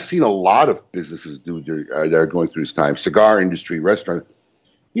what I've seen a lot of businesses do that are going through this time, cigar industry, restaurant.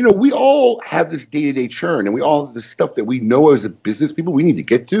 We all have this day-to-day churn, and we all have this stuff that we know as a business people we need to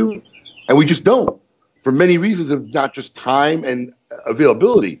get to, and we just don't, for many reasons of not just time and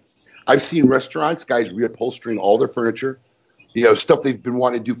availability. I've seen restaurants, guys reupholstering all their furniture, stuff they've been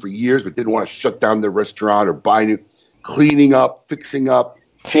wanting to do for years, but didn't want to shut down their restaurant or buy new, cleaning up, fixing up,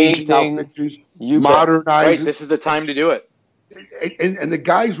 changing out pictures, modernizing. Right, this is the time to do it. And the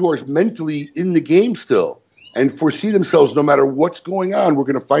guys who are mentally in the game still and foresee themselves, no matter what's going on, we're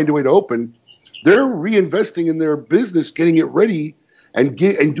going to find a way to open. They're reinvesting in their business, getting it ready, and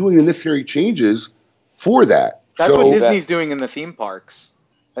doing the necessary changes for that. That's what Disney's doing in the theme parks.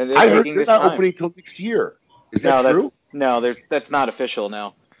 I heard they're not opening until next year. Is that true? That's not official.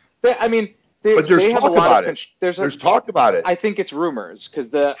 No, but there's talk about it. There's talk about it. I think it's rumors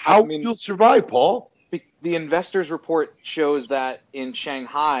because you'll survive, Paul. The investors report shows that in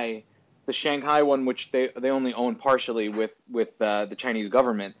Shanghai, the Shanghai one, which they only own partially with the Chinese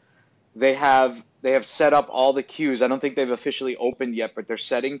government, they have set up all the queues. I don't think they've officially opened yet, but they're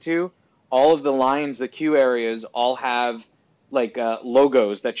setting to. All of the lines, the queue areas, all have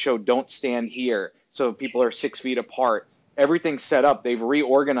logos that show "Don't stand here," so people are 6 feet apart. Everything's set up. They've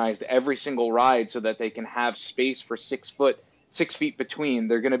reorganized every single ride so that they can have space for 6 feet between.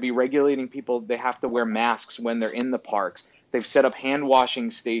 They're going to be regulating people. They have to wear masks when they're in the parks. They've set up hand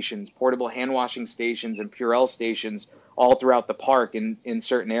washing stations, portable hand washing stations, and Purell stations all throughout the park in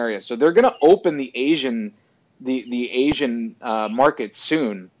certain areas. So they're going to open the Asian market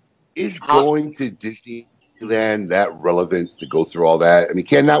soon. Is going to Disneyland that relevant to go through all that? I mean,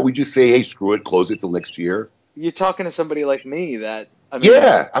 cannot we just say, hey, screw it, close it till next year? You're talking to somebody like me that.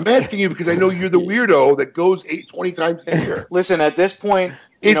 I'm asking you because I know you're the weirdo that goes 20 times a year. Listen, at this point,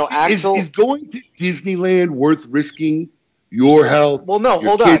 Axel is going to Disneyland worth risking your health? Well, no,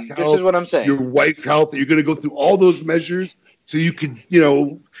 hold on. This is what I'm saying. Your wife's health. You're going to go through all those measures so you could,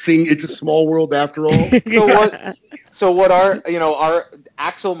 sing "It's a Small World" after all. So what our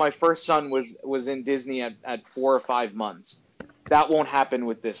Axel, my first son, was in Disney at 4 or 5 months. That won't happen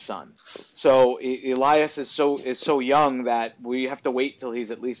with this son. So Elias is so young that we have to wait till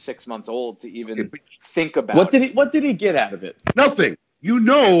he's at least 6 months old to even think about it. What did he get out of it? Nothing.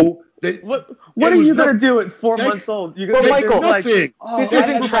 That what are you going to do at 4 months old? You're going to Michael, nothing. This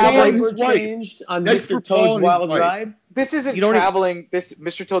isn't traveling. Changed on Mr. Toad's Wild Ride. This isn't traveling.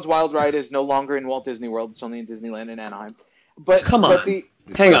 Mr. Toad's Wild Ride is no longer in Walt Disney World. It's only in Disneyland in Anaheim. But come on,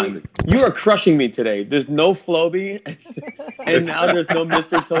 hang on. You are crushing me today. There's no Floby, and now there's no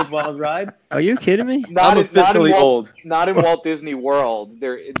Mr. Toad's Wild Ride. Are you kidding me? I'm officially old. Not in Walt Disney World.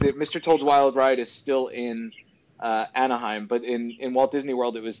 Mr. Toad's Wild Ride is still in Anaheim, but in Walt Disney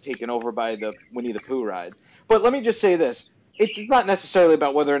World it was taken over by the Winnie the Pooh ride. But let me just say this. It's not necessarily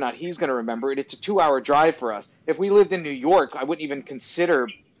about whether or not he's going to remember it. It's a 2-hour drive for us. If we lived in New York, I wouldn't even consider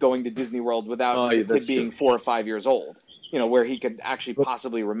going to Disney World without it being 4 or 5 years old, where he could actually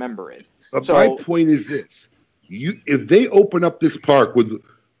possibly remember it. But my point is this. If they open up this park with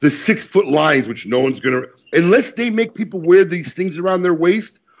the 6-foot lines, which no one's going to – unless they make people wear these things around their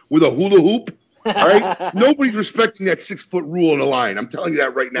waist with a hula hoop, all right? Nobody's respecting that 6-foot rule in a line. I'm telling you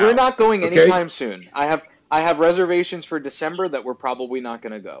that right now. We're not going anytime soon. I have reservations for December that we're probably not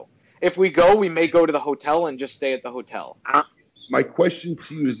going to go. If we go, we may go to the hotel and just stay at the hotel. My question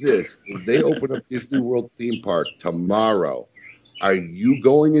to you is this. If they open up Disney World theme park tomorrow, are you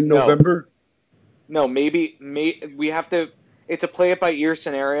going in November? No, maybe we have to – it's a play-it-by-ear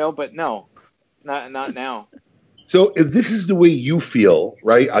scenario, but no, not now. So if this is the way you feel,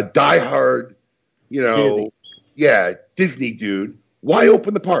 right, a diehard, Disney dude, why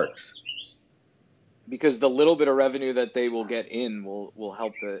open the parks? Because the little bit of revenue that they will get in will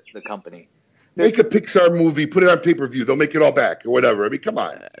help the company. Make a Pixar movie, put it on pay-per-view. They'll make it all back or whatever. I mean, come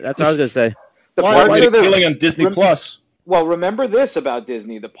on. That's what I was going to say. Why are they killing on Disney Plus? Well, remember this about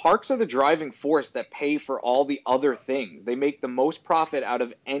Disney. The parks are the driving force that pay for all the other things. They make the most profit out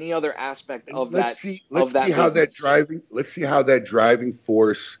of any other aspect of Let's see how that driving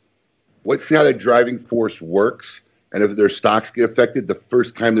force works. And if their stocks get affected, the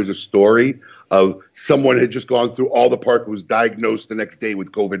first time there's a story of someone had just gone through all the park was diagnosed the next day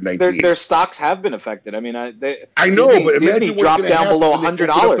with COVID-19. Their stocks have been affected. I mean, I know, but Disney dropped down below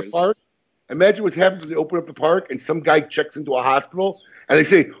 $100. Imagine what's happened when they open up the park and some guy checks into a hospital and they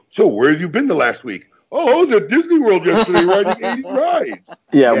say, "So where have you been the last week?" Oh, I was at Disney World yesterday riding 80 rides.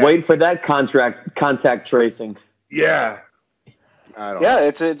 Yeah, wait for that contact tracing. Yeah. I don't know. Yeah,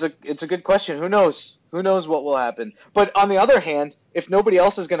 it's a good question. Who knows? Who knows what will happen? But on the other hand, if nobody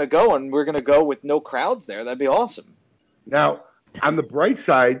else is going to go and we're going to go with no crowds there, that'd be awesome. Now, on the bright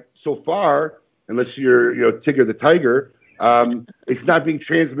side, so far, unless you're Tigger the Tiger, it's not being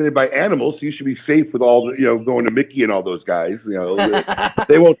transmitted by animals, so you should be safe with all the going to Mickey and all those guys.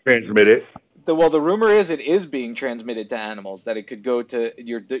 They won't transmit it. The rumor is it is being transmitted to animals, that it could go to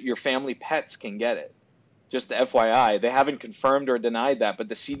your family pets can get it. Just the FYI, they haven't confirmed or denied that, but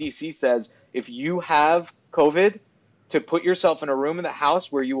the CDC says if you have COVID, to put yourself in a room in the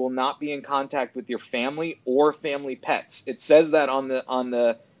house where you will not be in contact with your family or family pets. It says that on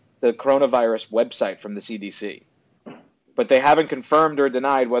the coronavirus website from the CDC. But they haven't confirmed or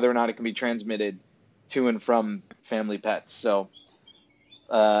denied whether or not it can be transmitted to and from family pets. So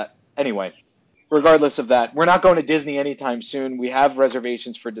anyway, regardless of that, we're not going to Disney anytime soon. We have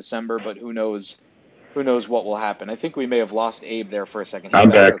reservations for December, but who knows what will happen. I think we may have lost Abe there for a second. I'm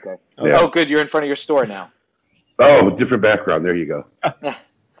back. Okay. Yeah. Oh, good. You're in front of your store now. Oh, different background. There you go.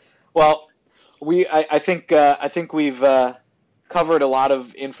 Well, I think we've covered a lot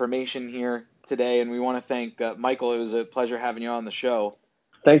of information here today, and we want to thank Michael. It was a pleasure having you on the show.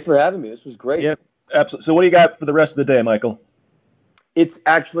 Thanks for having me. This was great. Yep, absolutely. So what do you got for the rest of the day, Michael? It's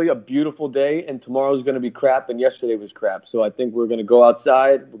actually a beautiful day, and tomorrow's going to be crap, and yesterday was crap. So I think we're going to go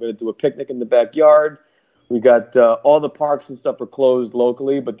outside. We're going to do a picnic in the backyard. We got all the parks and stuff are closed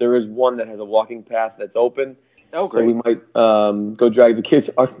locally, but there is one that has a walking path that's open. Oh, great. So we might go drag the kids.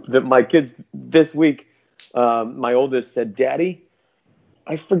 My kids this week, my oldest said, "Daddy,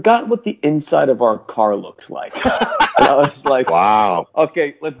 I forgot what the inside of our car looks like." And I was like, Wow.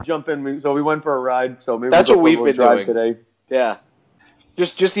 Okay, let's jump in. So we went for a ride. So maybe That's we'll what we've been drive doing today. Yeah.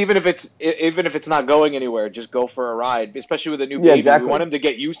 Just even if it's not going anywhere, just go for a ride. Especially with a new baby, exactly. We want him to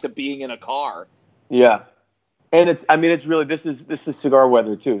get used to being in a car. Yeah, and it's really this is cigar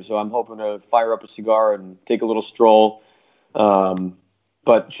weather too. So I'm hoping to fire up a cigar and take a little stroll.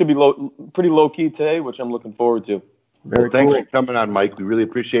 But should be pretty low key today, which I'm looking forward to. Thanks for coming on, Mike. We really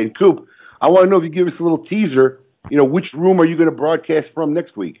appreciate it. Coop, I want to know if you give us a little teaser. Which room are you going to broadcast from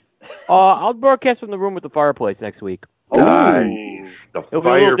next week? I'll broadcast from the room with the fireplace next week. Nice. The It'll be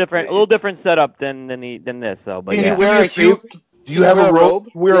a little different setup than this. So, but Can yeah. you wear a hue? Do you have a robe?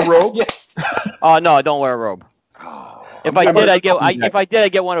 Wear a robe? Yes. No, I don't wear a robe. If I did, I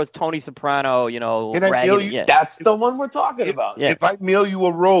get one of those Tony Soprano, Can I raggedy. mail you? Yeah. That's the one we're talking about. Yeah. If I mail you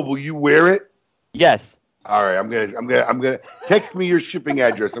a robe, will you wear it? Yes. All right, I'm gonna text me your shipping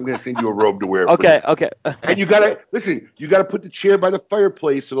address. I'm gonna send you a robe to wear. Okay. And you gotta put the chair by the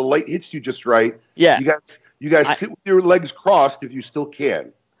fireplace so the light hits you just right. Yeah. You guys sit with your legs crossed if you still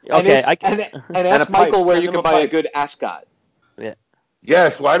can. Okay. And ask Michael where you can buy a good ascot. Yeah.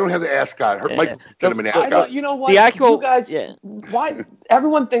 Yes, well, I don't have the ascot. Mike sent him an ascot. You know what? The actual- you guys, yeah. Why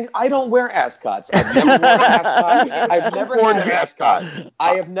everyone thinks I don't wear ascots? I've never worn an ascot. I've never worn had an ascot.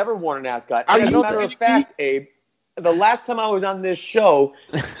 I have never worn an ascot. Are As a you matter of kidding fact, Abe, the last time I was on this show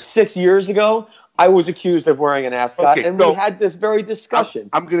 6 years ago, I was accused of wearing an ascot, Okay, and so we had this very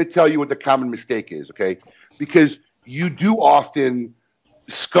discussion. I'm going to tell you what the common mistake is, okay? Because you do often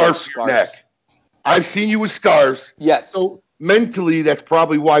scarf your neck. I've seen you with scarves. Yes. So mentally, that's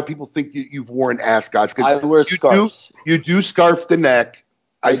probably why people think you've worn ascots. I wear scarves. You do scarf the neck.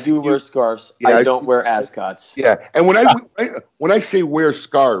 I do wear scarves. Yeah, I don't wear ascots. Yeah, and when I say wear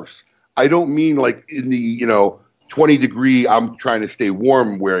scarves, I don't mean like in the 20 degree. I'm trying to stay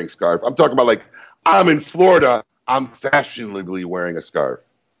warm wearing scarf. I'm talking about like I'm in Florida. I'm fashionably wearing a scarf.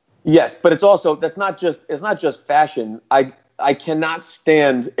 Yes, but it's not just fashion. I cannot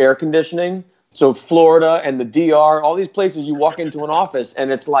stand air conditioning. So Florida and the DR, all these places you walk into an office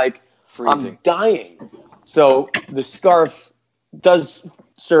and it's like Freezing. I'm dying. So the scarf does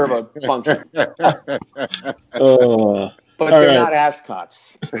serve a function. But they're not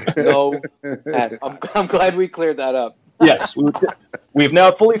ascots. No ascots. I'm glad we cleared that up. Yes, we've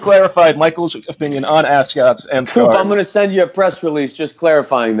now fully clarified Michael's opinion on ascots and Coop, scarves. I'm going to send you a press release just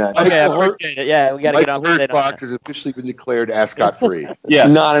clarifying that. Okay, I appreciate it. Yeah, we got to get on Mike with it. Fox has officially been declared ascot free.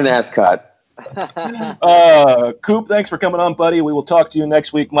 Yes. Not an ascot. Coop, thanks for coming on, buddy. We will talk to you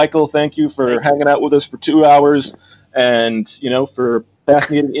next week. Michael, thank you for hanging out with us for 2 hours and, for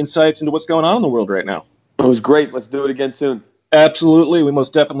fascinating insights into what's going on in the world right now. It was great. Let's do it again soon. Absolutely. We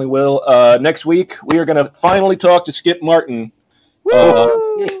most definitely will. Next week, we are going to finally talk to Skip Martin.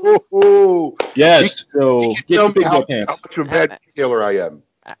 Yes. So get your big boy How pants. much of a bad retailer I am.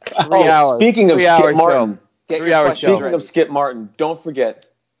 3 hours. Speaking of 3 Skip hours Martin, Get 3 your hours questions show. speaking of Skip Martin, don't forget,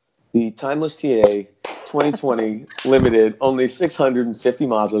 The Timeless TA 2020 limited, only 650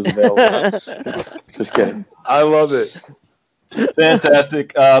 Mazdas available. Just kidding. I love it.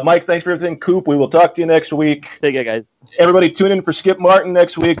 Fantastic. Mike, thanks for everything. Coop, we will talk to you next week. Take care, guys. Everybody tune in for Skip Martin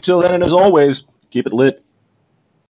next week. Till then, and as always, keep it lit.